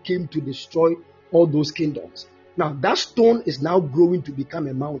stone came to destroy all those kingdoms. Now that stone is now growing to become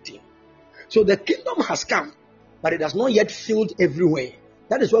a mountain. So the kingdom has come, but it has not yet filled everywhere.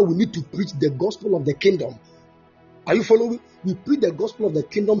 That is why we need to preach the gospel of the kingdom. Are you following? We preach the gospel of the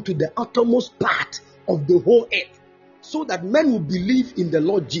kingdom to the uttermost part of the whole earth, so that men will believe in the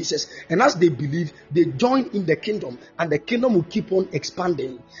Lord Jesus. And as they believe, they join in the kingdom, and the kingdom will keep on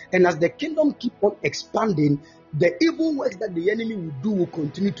expanding. And as the kingdom keep on expanding, the evil works that the enemy will do will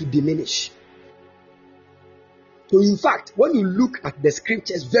continue to diminish. So in fact, when you look at the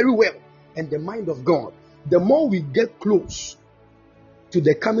scriptures very well and the mind of God, the more we get close to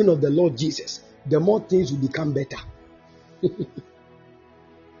the coming of the Lord Jesus, the more things will become better.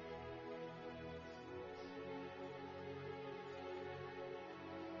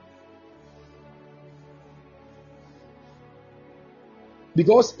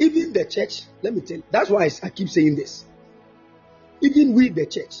 Because even the church, let me tell you, that's why I keep saying this. Even we, the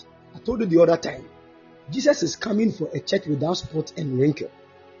church, I told you the other time, Jesus is coming for a church without spot and wrinkle.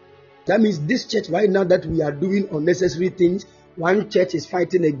 That means this church right now that we are doing unnecessary things, one church is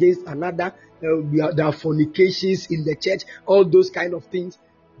fighting against another, there are fornications in the church, all those kind of things.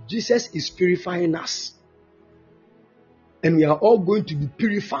 Jesus is purifying us. And we are all going to be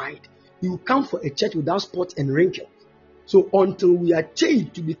purified. He will come for a church without spot and wrinkle. So until we are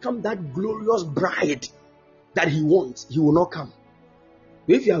changed to become that glorious bride that he wants, he will not come.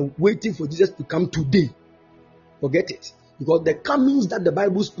 If you are waiting for Jesus to come today, forget it. Because the comings that the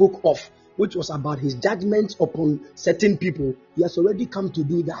Bible spoke of, which was about his judgments upon certain people, he has already come to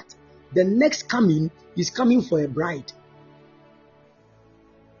do that. The next coming is coming for a bride.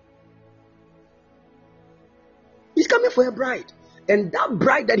 He's coming for a bride. And that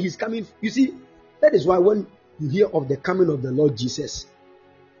bride that he's coming, you see, that is why when you hear of the coming of the Lord Jesus,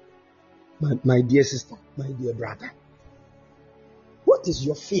 my dear sister, my dear brother, what is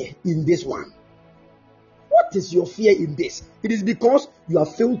your fear in this one? What is your fear in this? It is because you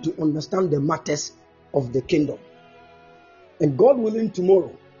have failed to understand the matters of the kingdom. And God willing,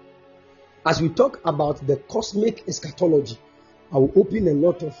 tomorrow, as we talk about the cosmic eschatology, I will open a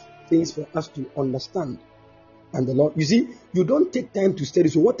lot of things for us to understand. And the Lord, you see, you don't take time to study.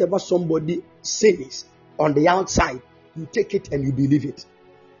 So whatever somebody says on the outside, you take it and you believe it.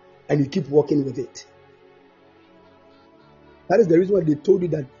 And you keep working with it. That is the reason why they told you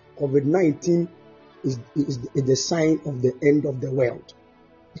that COVID-19 is the sign of the end of the world.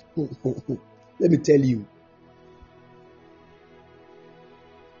 Let me tell you.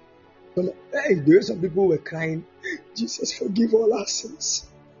 There were some people who were crying, Jesus, forgive all our sins.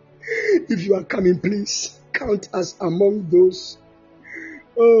 If you are coming, please count us among those.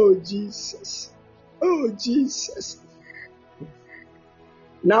 Oh, Jesus. Oh, Jesus.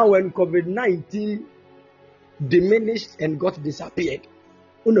 Now when COVID-19 diminished and got disappeared.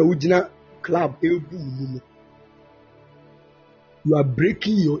 Una ujina club you are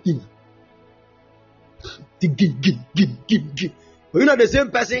breaking your in. Give. But you're not the same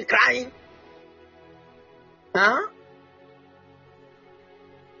person crying. Huh?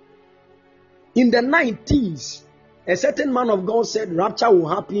 In the 19th, a certain man of God said rapture will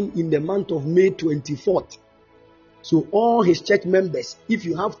happen in the month of May 24th. So all his church members, if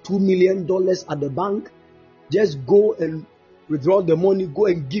you have $2 million at the bank, just go and withdraw the money, go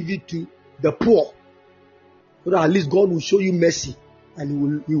and give it to the poor. So that at least God will show you mercy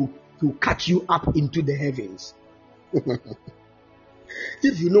and he will catch you up into the heavens.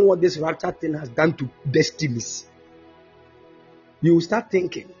 If you know what this rapture thing has done to destinies, you will start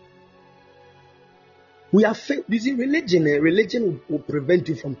thinking. We are you see, religion will prevent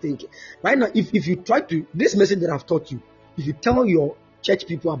you from thinking. Right now, if you try to, this message that I've taught you, if you tell your church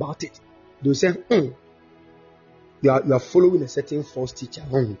people about it, they'll say, you are following a certain false teacher.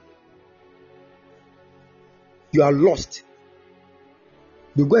 You are lost.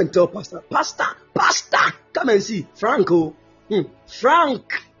 You go and tell pastor, come and see Franco.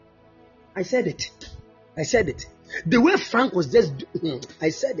 Frank, I said it. The way Frank was just, I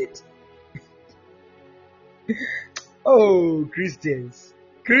said it. Oh, Christians,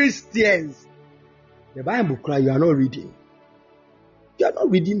 the Bible cry, you are not reading. You are not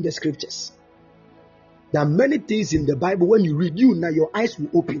reading the scriptures. There are many things in the Bible when you read, now your eyes will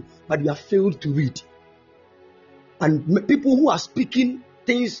open, but you have failed to read. And people who are speaking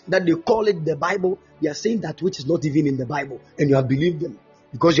things that they call it the Bible, they are saying that which is not even in the Bible, and you have believed them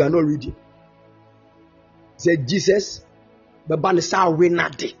because you are not reading. Said Jesus,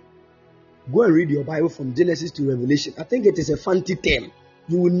 go and read your Bible from Genesis to Revelation. I think it is a fancy term.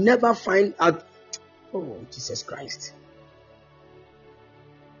 You will never find out. Oh, Jesus Christ.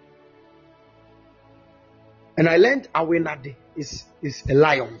 And I learned Awenade is a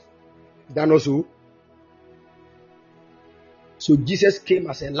lion. Is that not so? So Jesus came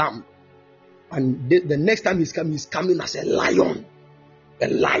as a lamb. And the next time he's coming as a lion. A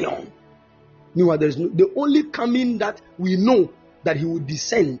lion. Meanwhile, the only coming that we know that he will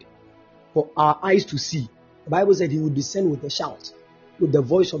descend for our eyes to see. The Bible said he will descend with a shout, with the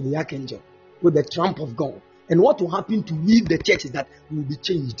voice of the archangel, with the trump of God. And what will happen to we, the church, is that we will be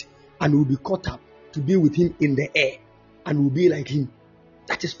changed and we will be caught up to be with him in the air and we will be like him.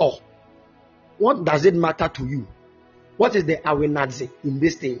 That is all. What does it matter to you? What is the awenadze in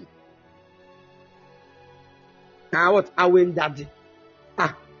this thing? What awenadze?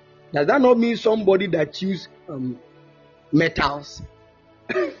 Does that not mean somebody that choose metals?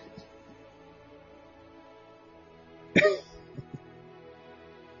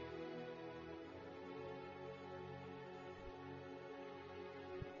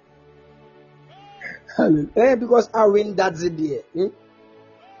 Because that's it there.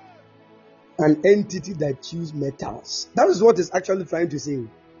 An entity that choose metals. That is what it's actually trying to say.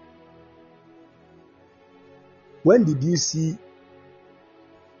 When did you see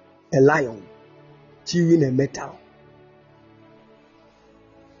a lion chewing a metal?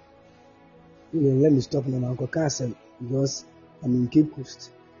 Let me stop now, Uncle Castle, because I'm in Cape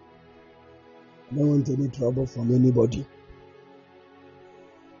Coast. I don't want any trouble from anybody.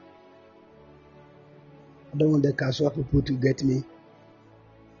 I don't want the casual people to get me.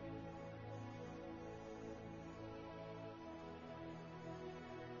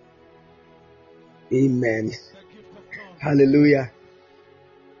 Amen. Hallelujah.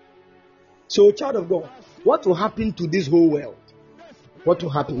 So, child of God, what will happen to this whole world? What will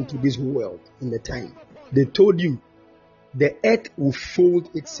happen to this whole world in the time? They told you the earth will fold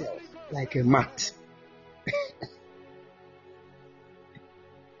itself like a mat.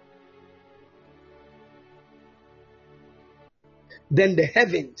 Then the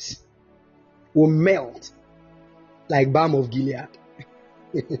heavens will melt like balm of Gilead.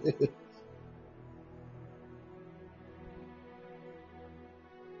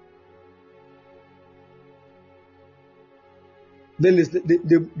 Then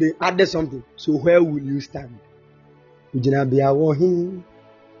they added something. So where will you stand? But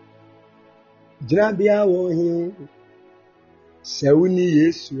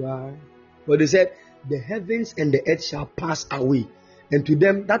they said, the heavens and the earth shall pass away. And to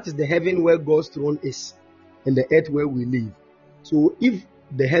them, that is the heaven where God's throne is, and the earth where we live. So if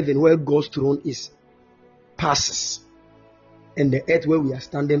the heaven where God's throne is passes, and the earth where we are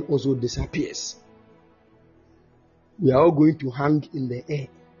standing also disappears, we are all going to hang in the air.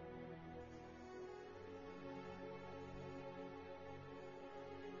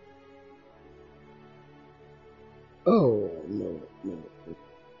 Oh, no.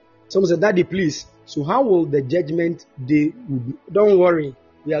 Someone said, Daddy, please. So how will the judgment day be? Don't worry.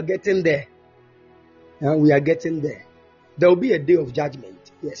 We are getting there. We are getting there. There will be a day of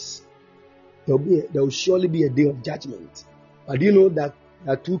judgment. Yes. There will surely be a day of judgment. But do you know that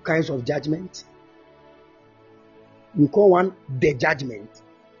there are two kinds of judgment? We call one the judgment,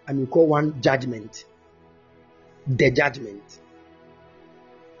 and we call one judgment. The judgment.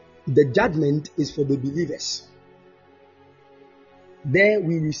 The judgment is for the believers. There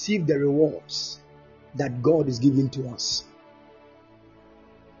we receive the rewards that God is giving to us.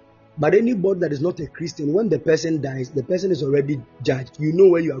 But anybody that is not a Christian, when the person dies, the person is already judged. You know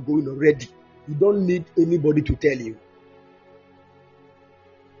where you are going already. You don't need anybody to tell you.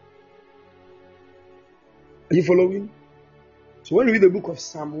 Are you following? So when you read the book of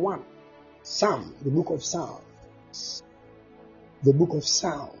Psalm 1, the book of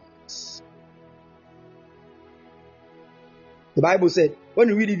Psalms, the Bible said, when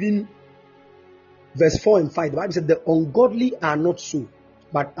you read even verse 4 and 5, the Bible said, the ungodly are not so,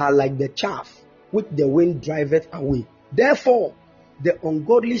 but are like the chaff which the wind driveth away. Therefore, the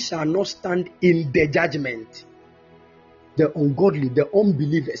ungodly shall not stand in the judgment. The ungodly, the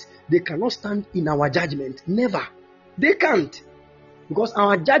unbelievers, they cannot stand in our judgment. Never. They can't. Because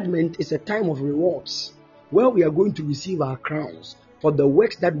our judgment is a time of rewards, where we are going to receive our crowns for the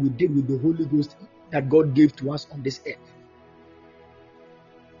works that we did with the Holy Ghost that God gave to us on this earth.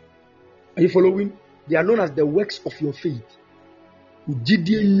 Are you following? They are known as the works of your faith. You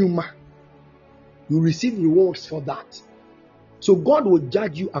receive rewards for that. So God will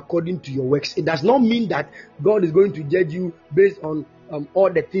judge you according to your works. It does not mean that God is going to judge you based on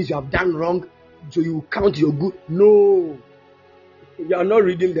all the things you have done wrong, so you count your good. No. You are not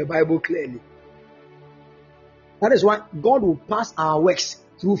reading the Bible clearly. That is why God will pass our works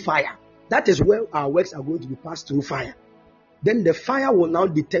through fire. That is where our works are going to be passed through fire. Then the fire will now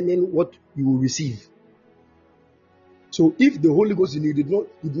determine what you will receive. So if the Holy Ghost in you did not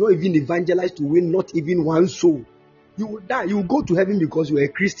even evangelize to win not even one soul, you will die. You will go to heaven because you are a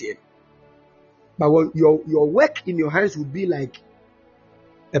Christian. But your work in your hands will be like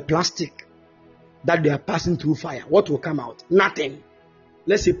a plastic that they are passing through fire. What will come out? Nothing.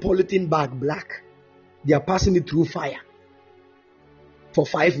 Let's say polythene bag, black. They are passing it through fire for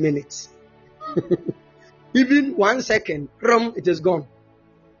 5 minutes. Even 1 second, it is gone.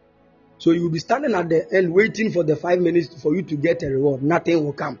 So you will be standing at the end waiting for the 5 minutes for you to get a reward. Nothing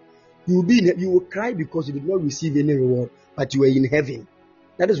will come. You will cry because you did not receive any reward, but you are in heaven.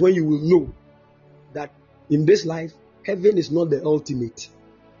 That is when you will know that in this life, heaven is not the ultimate.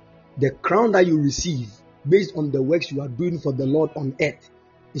 The crown that you receive based on the works you are doing for the Lord on earth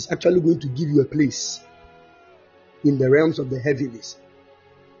is actually going to give you a place in the realms of the heavens.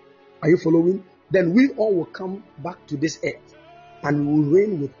 Are you following? Then we all will come back to this earth and we will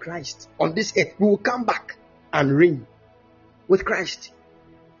reign with Christ on this earth. We will come back and reign with Christ.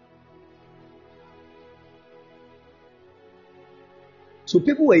 So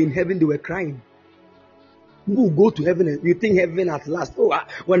people were in heaven, they were crying. People will go to heaven and you think heaven at last. Oh,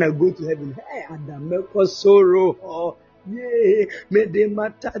 when I go to heaven, hey, Adameko sorrow, oh, yeah, me de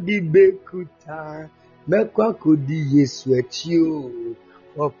mata di bekuta, mekwa kodi yeswetio,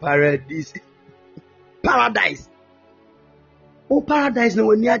 oh paradise. Paradise. Oh, paradise. No,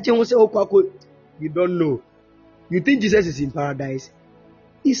 when you say, oh, you don't know. You think Jesus is in paradise?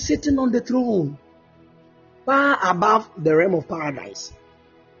 He's sitting on the throne, far above the realm of paradise.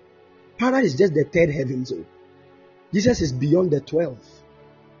 Paradise is just the third heaven zone. Jesus is beyond the 12.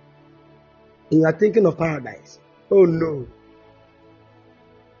 And you are thinking of paradise. Oh no.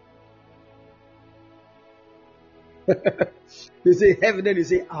 You say heaven, then you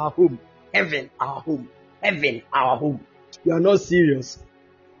say our home. Heaven, our home. Heaven, our home. You are not serious.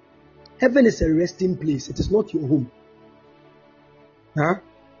 Heaven is a resting place. It is not your home. Huh?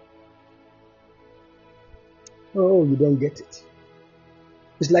 Oh, you don't get it.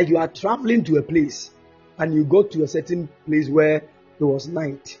 It's like you are traveling to a place and you go to a certain place where it was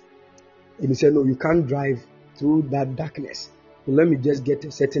night. And you say, no, you can't drive through that darkness. So let me just get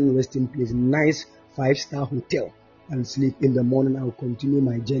a certain resting place, nice 5-star hotel, and sleep. In the morning, I will continue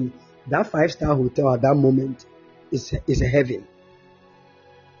my journey. That 5-star hotel at that moment is a heaven.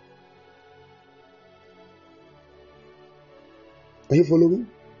 Are you following?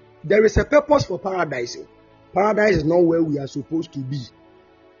 There is a purpose for paradise. Paradise is not where we are supposed to be.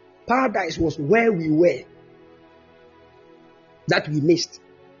 Paradise was where we were that we missed.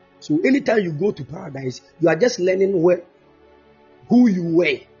 So anytime you go to paradise, you are just learning who you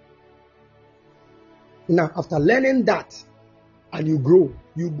were. Now, after learning that, and you grow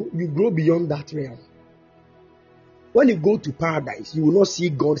beyond that realm. When you go to paradise, you will not see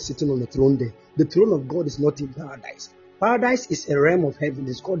God sitting on the throne there. The throne of God is not in paradise. Paradise is a realm of heaven.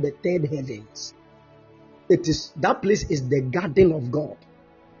 It's called the third heavens. That place is the garden of God.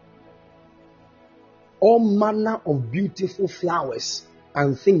 All manner of beautiful flowers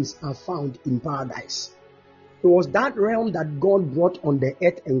and things are found in paradise. It was that realm that God brought on the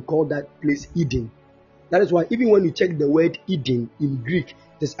earth and called that place Eden. That is why even when you check the word Eden in Greek,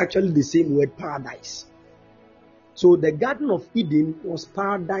 it's actually the same word paradise. So the Garden of Eden was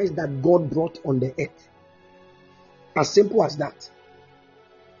paradise that God brought on the earth. As simple as that.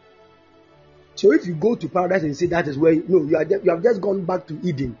 So if you go to paradise and say that is where, no, you have just gone back to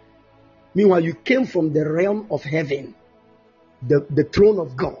Eden. Meanwhile, you came from the realm of heaven, the throne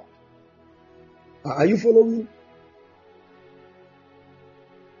of God. Are you following?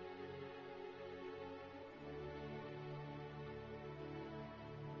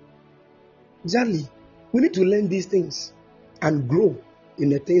 Exactly. We need to learn these things and grow in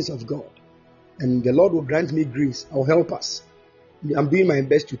the things of God. And the Lord will grant me grace. I'll help us. I'm doing my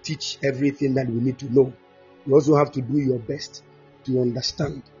best to teach everything that we need to know. You also have to do your best to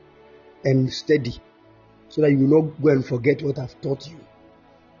understand and study so that you will not go and forget what I've taught you.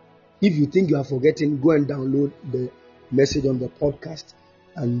 If you think you are forgetting, go and download the message on the podcast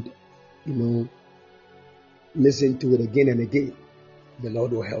and, listen to it again and again. The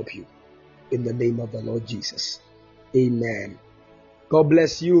Lord will help you. In the name of the Lord Jesus. Amen. God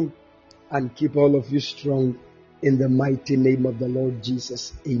bless you and keep all of you strong in the mighty name of the Lord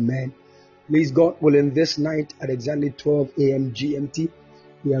Jesus. Amen. Please, God willing, this night at exactly 12 a.m. GMT,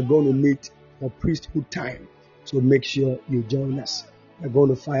 we are going to meet for priesthood time. So make sure you join us. We're going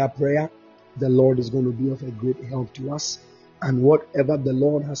to fire prayer. The Lord is going to be of a great help to us. And whatever the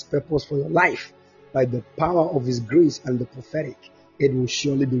Lord has purposed for your life, by the power of His grace and the prophetic, it will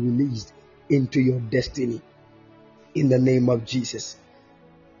surely be released into your destiny. In the name of Jesus.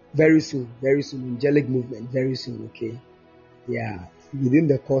 Very soon, angelic movement, very soon, okay? Yeah, within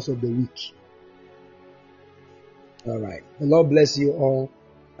the course of the week. All right. The Lord bless you all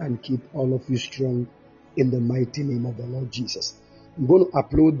and keep all of you strong in the mighty name of the Lord Jesus. I'm going to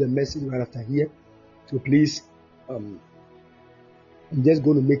upload the message right after here. So please, I'm just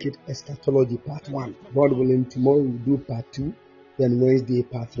going to make it eschatology part 1. God willing, tomorrow we'll do part 2, then Wednesday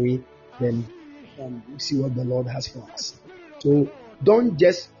part 3, then we'll see what the Lord has for us. So don't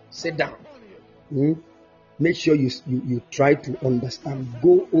just sit down. Make sure you try to understand.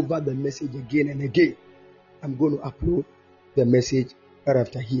 Go over the message again and again. I'm going to upload the message right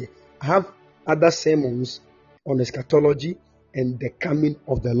after here. I have other sermons on eschatology and the coming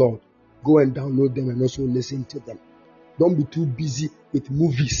of the Lord. Go and download them and also listen to them. Don't be too busy with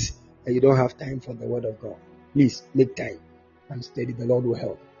movies and you don't have time for the Word of God. Please make time and study. The Lord will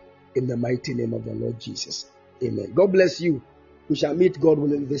help. In the mighty name of the Lord Jesus. Amen. God bless you. We shall meet, God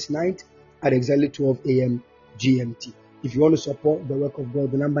willing, this night at exactly 12 a.m. GMT. If you want to support the work of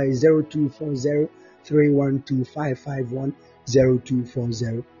God, the number is 0240-312-551,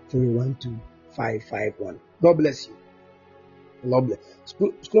 0240-312-551. God bless you. God bless.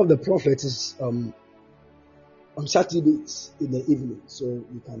 School of the Prophets is on Saturdays in the evening, so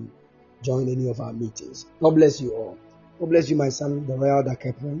you can join any of our meetings. God bless you all. God bless you, my son, the Royal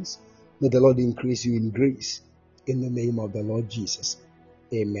Daka Prince. May the Lord increase you in grace in the name of the Lord Jesus.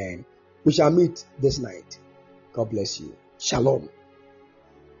 Amen. We shall meet this night. God bless you. Shalom.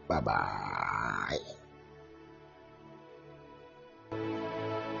 Bye-bye.